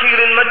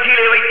சாட்சிகளின்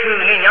மத்தியிலே வைத்து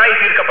நீ நியாய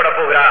தீர்க்கப்பட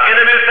போகிறார். In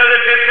the midst of the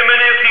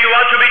testimonies, you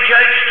are to be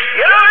judged.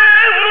 எனவே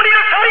உன்னுடைய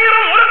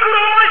சரீரம் உனக்கு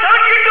விரோதமாய்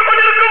சாட்சியிட்டுக்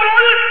கொண்டிருக்கும்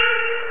போது,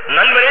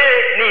 நண்பரே,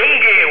 நீ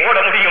எங்கே ஓட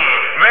முடியும்?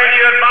 When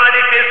your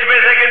body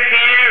testifies against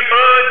you,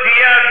 oh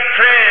dear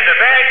friend,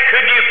 where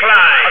could you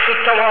fly?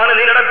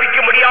 அசுத்தமானதை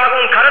நடப்பிக்கும்படியாக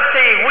உன்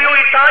கரத்தை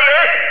உபயோகித்தாயே,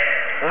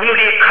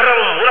 உன்னுடைய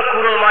கரம் உனக்கு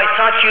விரோதமாய்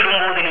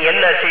சாட்சியிடும் போது நீ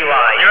என்ன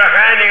செய்வாய்? Your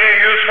hand you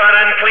use for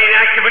unclean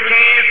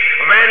activities.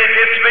 When it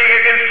testifies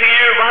against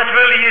you, what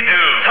will you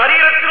do?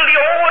 சரீரத்தினுடைய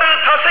ஒவ்வொரு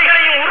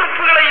தசைகளையும்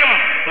உறுப்புகளையும்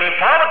நீ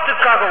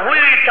பாவத்துக்காக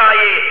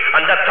உபயோகித்தாயே,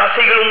 அந்த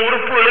தசைகளும்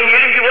உறுப்புகளும்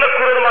எழும்பி உனக்கு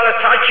விரோதமாக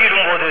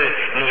சாட்சியிடும் போது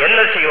நீ என்ன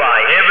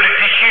செய்வாய்? Every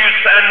tissues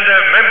and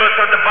members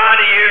of the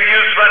body you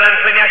use for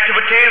unclean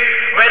activities.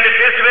 When it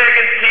testifies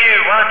against you,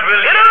 what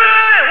will you do? எனவே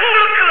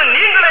உங்களுக்கு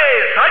நீங்களே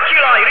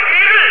சாட்சிகளா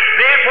இருக்கிறீர்கள்.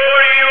 Therefore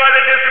you are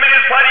the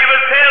testimonies for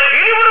yourself.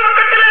 இனி ஒரு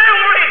பக்கத்திலே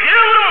உங்களுடைய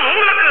தேவனும்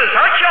உங்களுக்கு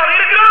சாட்சியாக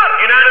இருக்கிறார்.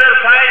 In another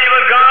side,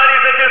 your God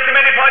is a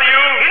testimony for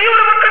you. இனி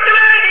ஒரு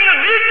பக்கத்திலே நீங்கள்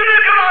மீட்டு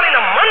நிற்கிறதான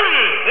இந்த மண்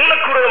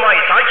உனக்கு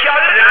விரோதமாய் சாட்சியாக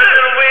In இருக்கிறது.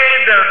 another way,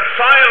 the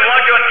soil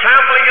what you are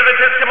trampling is a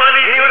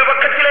testimony. இனி ஒரு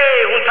பக்கத்திலே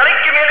உன்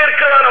தலைக்கு மேலே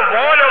இருக்கிறதான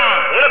வானம்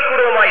உனக்கு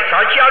விரோதமாய்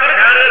சாட்சியாக In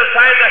இருக்கிறது. another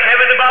side, the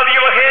heaven above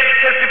your head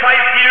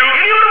testifies to you.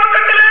 இனி ஒரு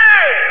பக்கத்திலே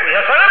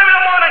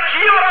சகலவிதமான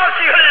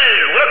ஜீவராசிகள்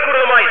உனக்கு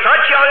விரோதமாய்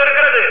சாட்சியாக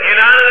இருக்கிறது. In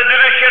another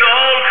direction,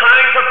 all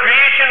kinds of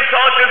creations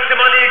are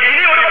testimony against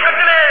இனி you. ஒரு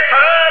பக்கத்திலே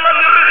சகல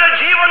மிருக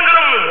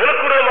ஜீவன்களும்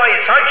உனக்கு விரோதமாய்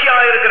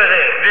சாட்சியாக இருக்கிறது.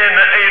 Then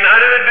in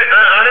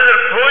another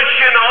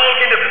portion, all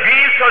kind of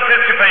beasts are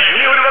testifying.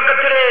 இனி ஒரு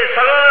பக்கத்திலே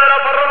சகல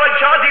பர்வத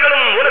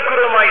ஜாதிகளும் உனக்கு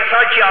விரோதமாய்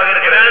சாட்சியாக In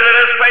இருக்கிறது.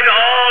 another side,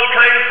 all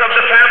kinds of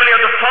the family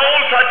of the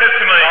fowls are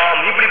testifying.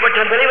 ஆம்,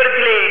 இப்படிப்பட்ட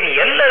நிலைவரத்திலே நீ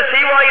என்ன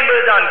செய்வாய்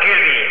என்பதுதான்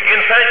கேள்வி. In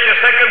such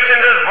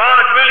circumstances,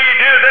 what will you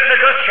do? That's the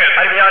question.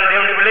 அருமையான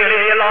தேவனுடைய பிள்ளைகளே,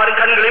 எல்லாரும்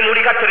கண்களை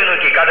மூடி கர்த்தரை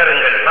நோக்கி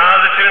கதறுங்கள். Now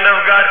the children of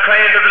God cry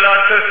unto the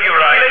Lord, curse you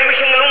சில right.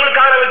 நிமிஷங்கள்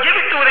உங்களுக்காக நாங்கள்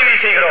ஜெபித்து உதவி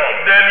செய்கிறோம்.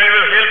 Then we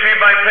will help you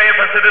by prayer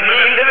for certain நீ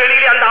minutes. இந்த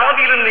வேளையிலே அந்த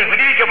ஆவியிலிருந்து நீ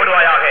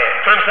விடுவிக்கப்படுவாயாக.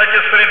 From such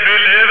a spirit be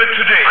delivered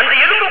today. அந்த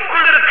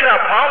எலும்புக்குள் இருக்கிற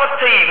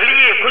பாவத்தை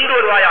வெளியே கொண்டு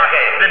வருவாயாக.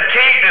 Then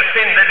take the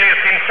sin that is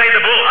inside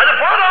the book. அது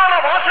பாதாள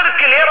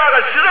வாசலுக்கு நேராக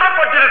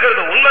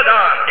சிதறப்பட்டிருக்கிறது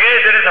உண்மைதான். Yes,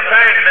 there is a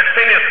fact that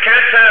sin is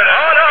scattered.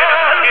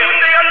 ஆனால்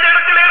உன்னை அந்த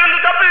இடத்திலிருந்து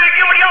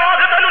தப்புவிக்க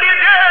முடியாத தன்னுடைய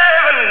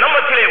தேவன்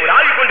நம்மத்திலே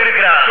உலாவிக்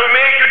கொண்டிருக்கிறார். To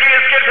make you to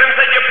escape from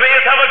such a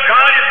place, our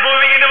God is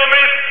moving in our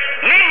midst.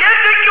 நீ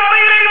நேற்றைக்கு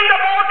வரையிலே இந்த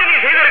பாவத்தை நீ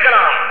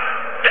செய்திருக்கலாம்.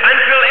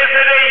 Until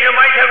yesterday you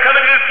might have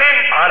committed sin.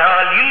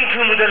 ஆனால்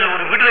இன்று முதல்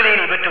ஒரு விடுதலை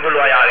நீ பெற்றுக்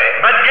கொள்வாயாக.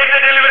 But get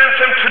the deliverance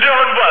from today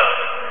onwards.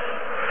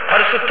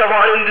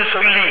 பரிசுத்தவான் என்று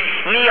சொல்லி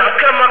நீ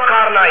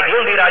அக்கிரமக்காரனாய்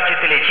தேவனுடைய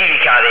ராஜ்யத்திலே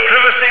ஜீவிக்காதே.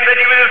 Professing that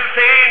you will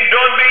say,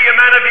 don't be a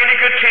man of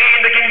iniquity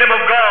in the kingdom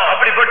of God.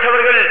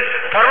 அப்படிப்பட்டவர்கள்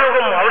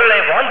பரலோகம் அவர்களை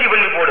வாந்தி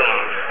பண்ணி போடும்.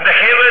 The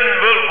heaven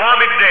will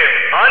vomit them.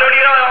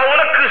 ஆனடியால்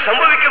உனக்கு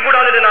சம்பவிக்க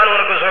கூடாது என்று நான்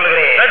உனக்கு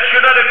சொல்கிறேன். That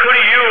should not occur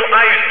to you,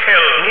 I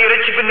tell. நீ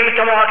இரட்சிப்பு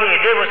நிமித்தமாக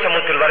தேவ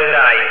சமூகத்தில்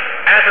வருகிறாய்.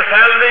 As a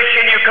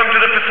salvation you come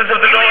to the presence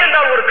of the Lord.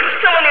 என்றால் ஒரு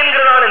கிறிஸ்தவன்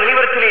என்கிறதான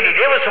நிலைவரத்திலே நீ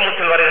தேவ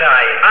சமூகத்தில்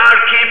வருகிறாய்.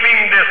 Are keeping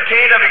the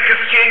state of a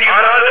Christian.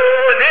 ஆனாலோ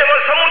தேவ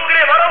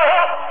சமூகத்திலே வரவோ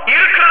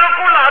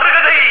இருக்கிறதுக்குள்ள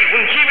அருகதை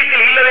உன்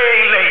ஜீவித்தில் இல்லவே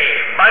இல்லை.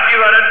 But you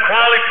are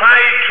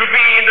unqualified to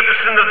be in the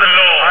presence of the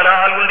Lord.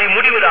 ஆனால் உன்னுடைய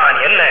முடிவுதான்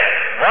என்ன?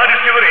 What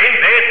is your end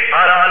then?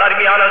 ஆனால்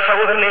அருமையான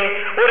சகோதரனே,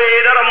 ஒரே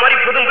தரம்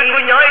மரிப்பதும் பின்பு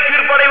நியாய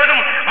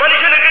தீர்ப்படைவதும்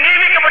மனுஷனுக்கு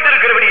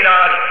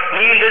நியமிக்கப்பட்டிருக்கிறபடியினால்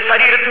நீ இந்த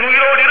சரீரத்தில்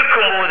உயிரோடு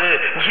இருக்கும் போது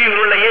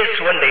ஜீவனுள்ள இயேசு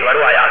ஒன்றை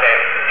வருவாயாக.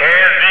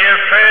 As dear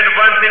friend,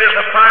 one thing is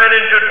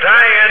appointed to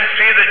die and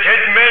see the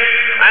judgment,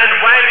 and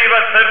while he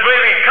was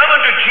surviving, come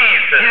unto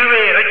Jesus.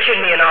 இதுவே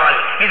இரட்சணிய நாள்,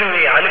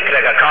 இதுவே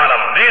அனுக்கிரக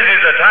காலம். This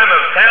is the time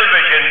of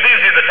salvation. This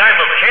is the time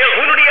of help.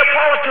 உன்னுடைய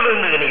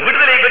பாவத்திலிருந்து நீ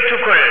விடுதலை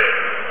பெற்றுக்கொள்.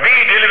 Be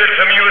delivered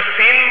from your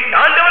sin.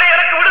 ஆண்டவரே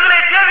எனக்கு விடுதலை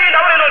தேவை என்று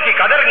அவரை நோக்கி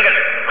கதறுங்கள்.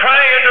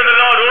 Cry unto the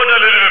Lord, O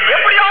deliver me.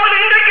 எப்படியாவது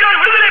இன்றைக்கு நான்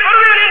விடுதலை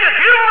பெறுவேன் என்று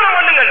தீர்மானம்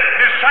பண்ணுங்கள்.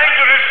 Decide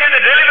to receive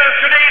the deliverance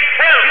today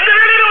itself. இந்த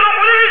வேளையில்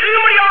உனக்கு உதவி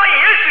செய்யும்படியாக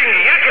இயேசு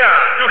இங்கே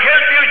இருக்கிறார். To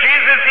help you,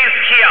 Jesus is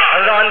here.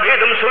 அதுதான்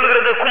வேதம்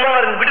சொல்கிறது,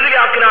 குமாரன் விடுதலை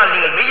ஆக்கினால்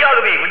நீங்கள்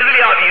மெய்யாகவே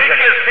விடுதலை ஆவீர்கள்.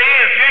 It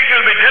says you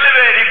will be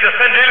delivered if the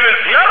Son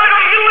delivers you.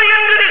 நரகம் இல்லை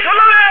என்று நீ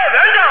சொல்லவே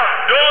வேண்டாம்.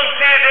 Don't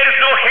say there is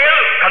no hell.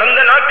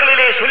 கடந்த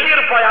நாட்களிலே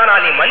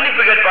சொல்லியிருப்பாயானால் நீ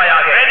மன்னிப்பு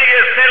கேட்பாயாக. When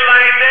you say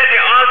like that,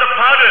 they ask the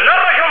pardon.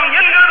 நரகம்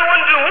என்கிறது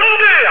ஒன்று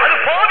உண்டு, அது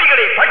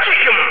பாவிகளை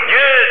பட்சிக்கும்.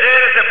 Yes,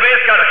 there is a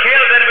place called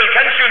hell that will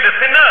consume the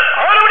sinners.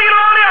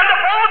 அவனுடையனாலே அந்த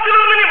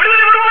பாவத்திலிருந்து நீ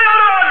விடுதலை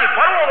பெறுவாயானால்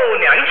பரலோகம்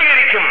உன்னை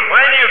அங்கீகரிக்கும்.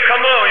 When you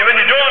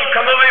don't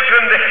come away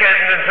from the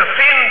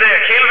sin, the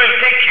hell will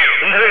take you.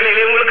 இந்த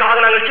வேளையிலே உங்களுக்காக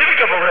நாங்கள்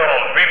ஜெபிக்க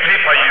போகிறோம். We pray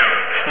for you.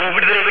 நீ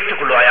விடுதலை பெற்றுக்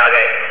கொள்வாயாக.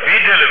 Be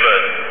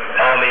delivered.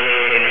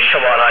 ஆமென்.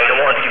 ஷவாலாயிரம்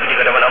வாதிரி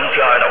விடுகிறவன்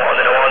அம்சியாயிரம்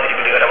வாதிரி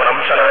விடுகிறவன்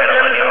அம்சலாயிரம்.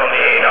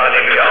 ஆமென்.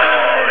 ஹalleluya.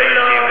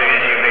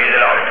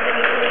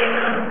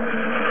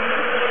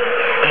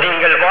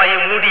 நீங்கள் வாயை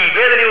மூடி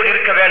வேதனையோடு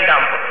இருக்க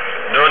வேண்டாம்.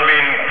 Don't be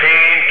in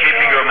pain,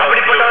 keeping your mouth closed.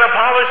 அப்படிப்பட்ட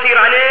பாவம் செய்கிற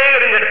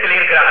அநேகர் இந்த இடத்தில்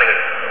இருக்கிறார்கள்.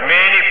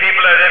 Many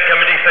people are there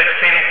committing such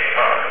sins.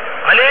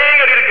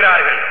 அநேகர்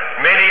இருக்கிறார்கள்.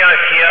 Many are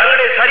here.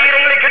 தங்களுடைய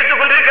சரீரங்களை கெடுத்துக்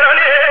கொண்டிருக்கிற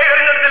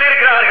அநேகர் இந்த இடத்தில்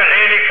இருக்கிறார்கள்.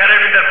 Many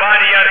corrupting their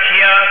body are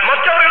here.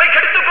 மற்றவர்களை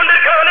கெடுத்துக்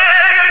கொண்டிருக்கிற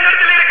அநேகர் இந்த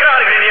இடத்தில்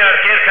இருக்கிறார்கள். Many are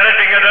here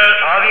corrupting others.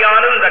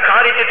 ஆவியானவர் இந்த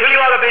காரியத்தை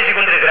தெளிவாக பேசிக்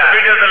கொண்டிருக்கிறார்.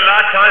 Because the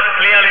Lord tells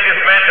clearly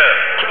this matter.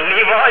 நீ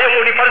வாயை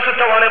மூடி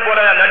பரிசுத்தவானை போல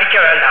நடிக்க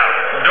வேண்டாம்.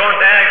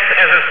 Don't act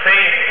as a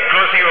saint,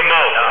 closing your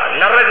mouth.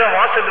 நரக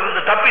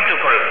வாசலிலிருந்து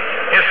தப்பித்துக் கொள்.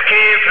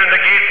 Escape from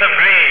the gates of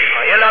grave.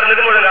 எல்லாரும்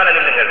நிர்மூலங்கால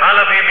நில்லுங்கள். All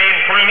of you be in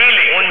full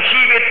kneeling. உன்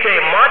ஜீவியத்தை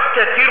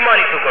மாற்ற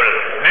தீர்மானித்துக் கொள்.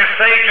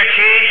 Decide to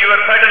change your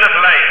pattern of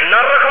life.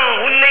 நரகம்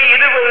உன்னை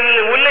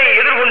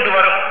எதிர்கொண்டு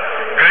வரும்.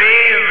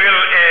 Grave will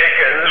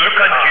look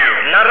at you.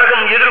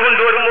 நரகம்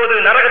எதிர்கொண்டு வரும்போது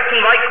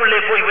நரகத்தின் வாய்க்குள்ளே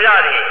போய்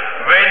விழாதே.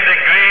 When the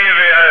grave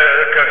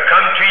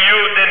come to you,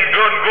 then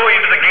don't go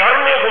into the grave.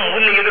 பரலோகம்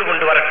உன்னை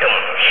எதிர்கொண்டு வரட்டும்.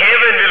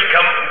 Heaven will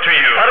come to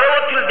you.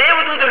 பரலோகத்தில்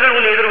தேவதூதர்கள்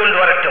உன்னை எதிர்கொண்டு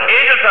வரட்டும்.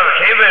 Angels of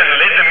heaven,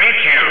 let them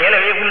meet you.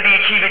 எனவே உன்னுடைய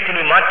ஜீவியத்தை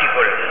நீ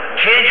மாற்றிக்கொள்.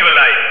 Change your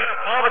life.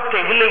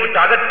 பாவத்தை உன்னை விட்டு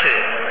அகற்று.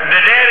 The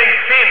daring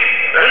sin.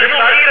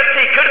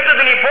 சரீரத்தை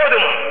கெடுத்தது நீ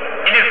போதும்.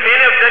 It is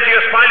enough that you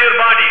spoil your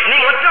body. நீ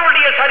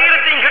மற்றவருடைய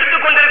சரீரத்தையும்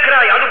கெடுத்துக்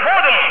கொண்டிருக்கிறாய், அது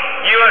போதும்.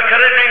 You are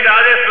corrupting the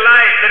other's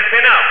life. That's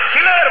enough.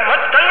 சிலர்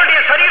தங்களுடைய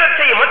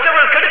சரீரத்தை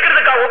மற்றவர்கள்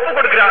கெடுக்கிறதுக்காக ஒப்புக்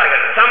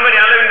கொடுக்கிறார்கள். Somebody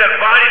allowing their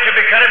body to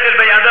be corrupted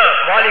by others.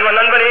 வாலிப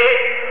நண்பனே,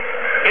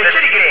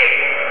 எச்சரிக்கிறேன்.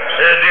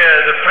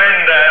 The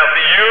friend of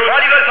the youth.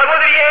 வாலிப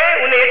சகோதரியே,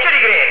 உன்னை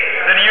எச்சரிக்கிறேன்.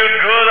 The youth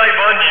girl, I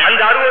warn you.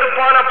 அந்த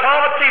அருவருப்பான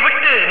பாவத்தை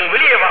விட்டு நீ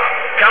வெளியே வா.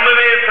 Come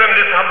away from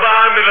this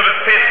abominable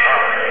sin.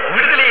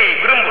 விடுதலையை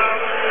விரும்பு.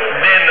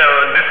 Then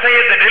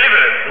desire the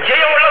deliverance.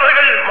 ஜெயம்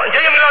உள்ளவர்கள்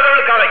ஜெயம்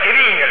இல்லாதவர்களுக்காக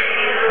ஜெபியுங்கள்.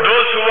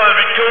 Those who are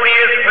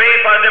victorious, pray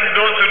for them.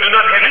 Those who do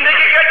not have.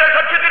 இன்றைக்கு கேட்ட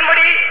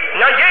சத்தியத்தின்படி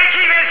நான்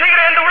ஜெயிச்சீவே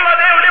செய்கிறேன் என்று உள்ள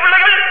தேவனுடைய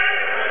பிள்ளைகள்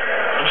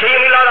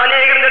ஜெயம் இல்லாத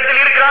அநேகர்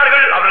இடத்தில்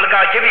இருக்கிறார்கள்,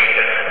 அவர்களுக்காக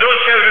ஜெபியுங்கள். Those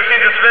who have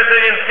received this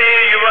message and say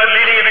you are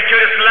leading a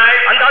victorious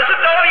life. அந்த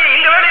அசுத்தாவியை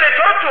இந்த வேளையிலே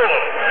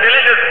துரத்துவோம். Then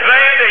let us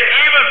drive the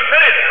evil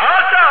spirit.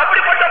 ஆசா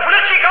அப்படிப்பட்ட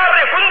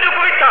புரட்சிக்காரரை கொன்று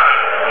குவித்தான்.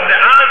 The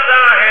Asa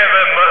have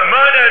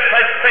murdered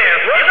such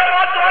saints.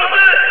 யோசபாத்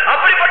வந்து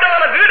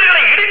அப்படிப்பட்டதான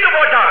வீடுகளை இடித்து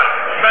போட்டான்.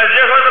 But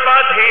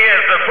Jehoshaphat, he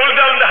has pulled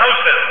down the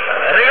houses.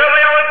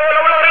 ரெகொபெயாமை போல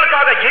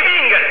உள்ளவர்களுக்காக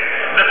ஜெபியுங்கள்.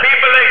 The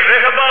people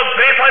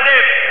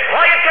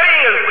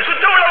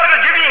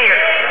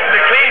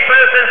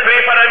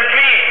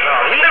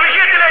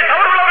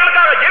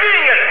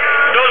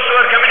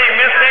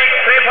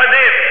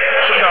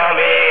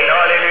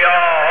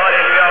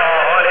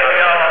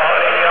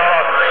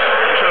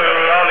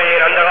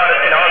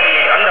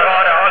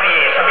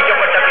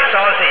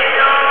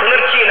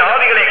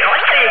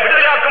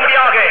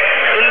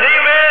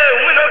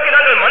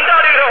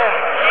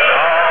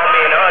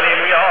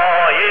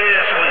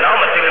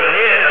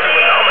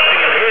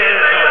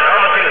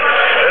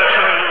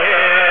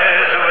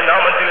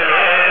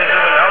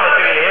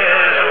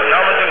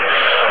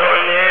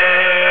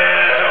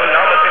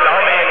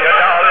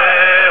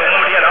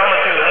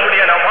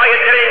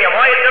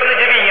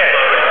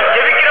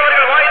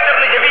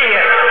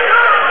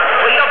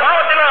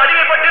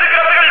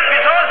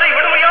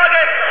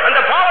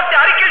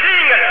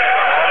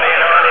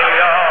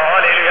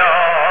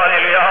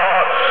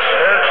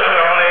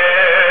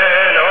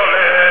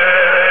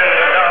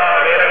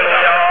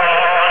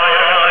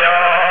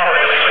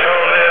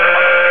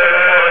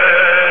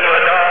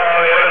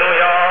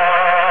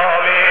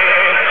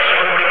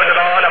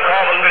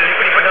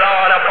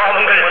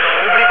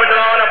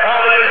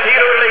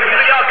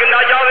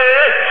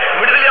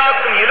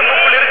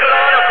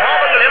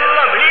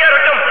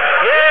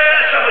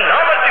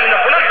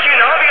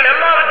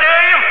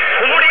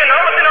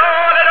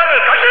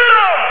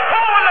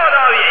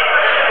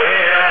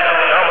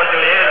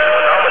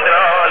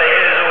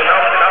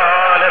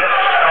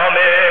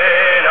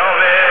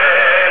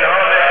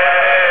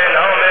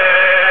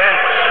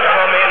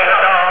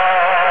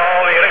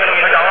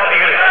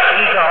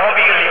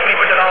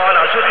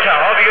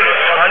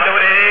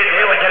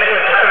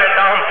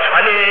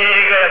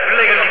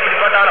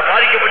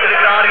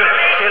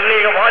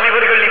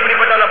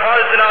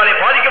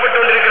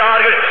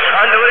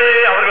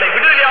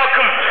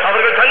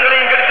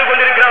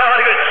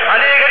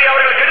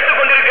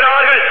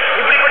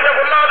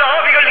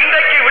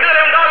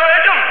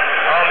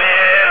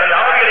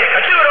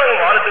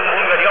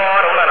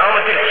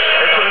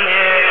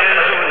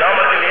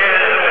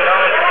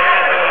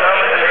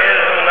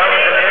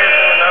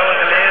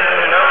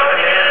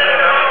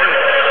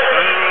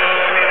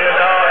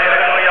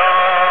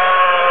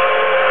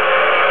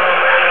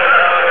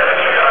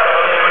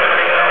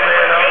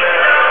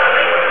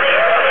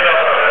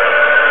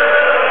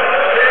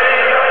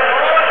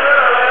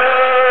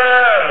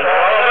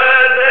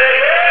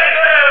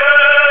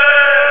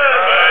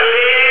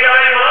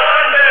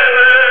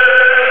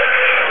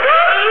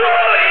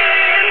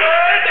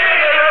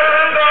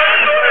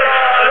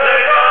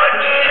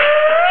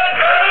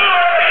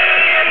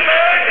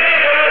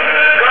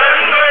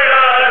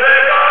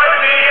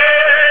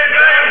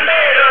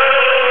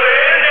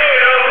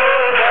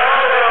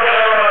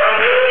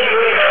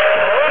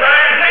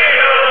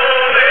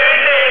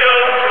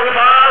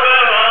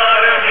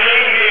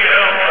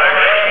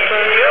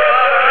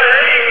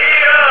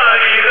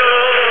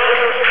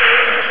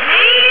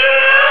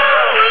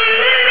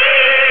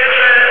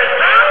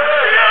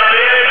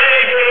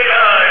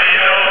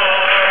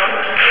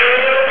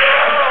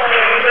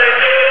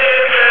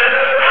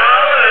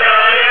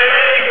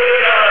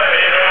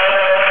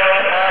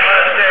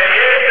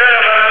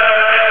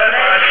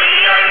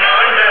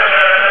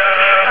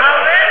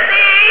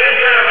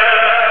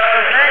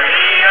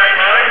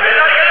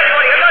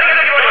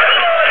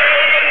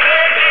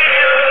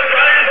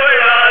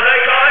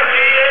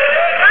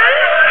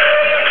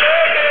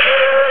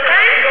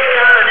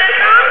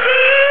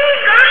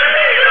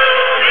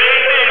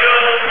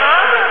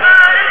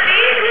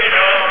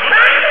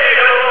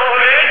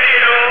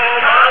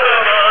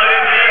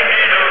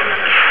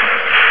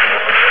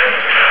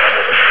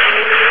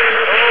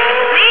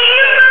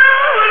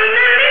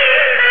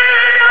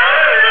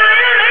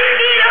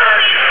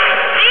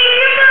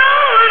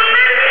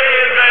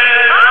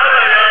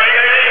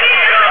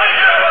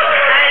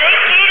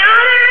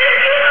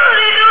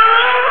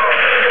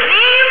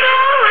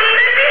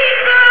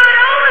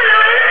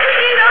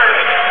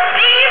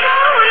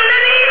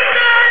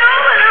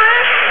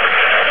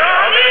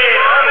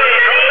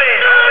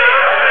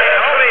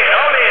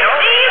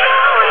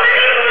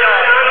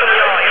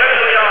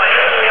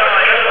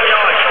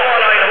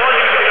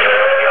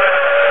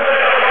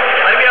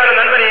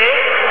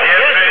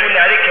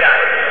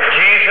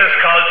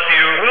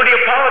உன்னுடைய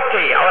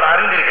பாவத்தை அவர்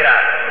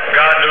அறிந்திருக்கிறார்.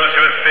 God knows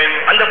your sin.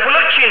 அந்த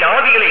புலர்ச்சியின்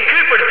ஆவிகளை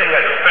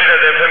கீழ்ப்படுத்துங்கள். Spirit of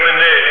the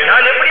effeminate.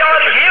 நான்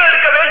எப்படியாவது ஏன்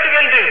எடுக்க வேண்டும்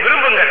என்று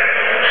விரும்புங்கள்.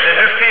 They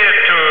desire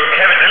to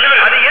have a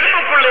deliverance. அதை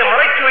எலும்புக்குள்ளே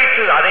மறைத்து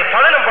வைத்து அதை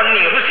பதனம்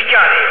பண்ணி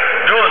ருசிக்காதே.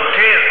 Don't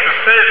taste to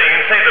serve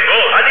inside the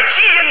bone. அதை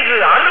சீ என்று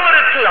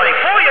அருவருத்து அதை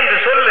போ என்று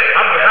சொல்லு.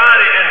 Abhor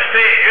it and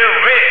say, give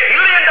way.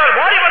 இல்லை என்றால்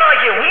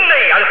வாலிபனாகிய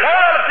உன்னை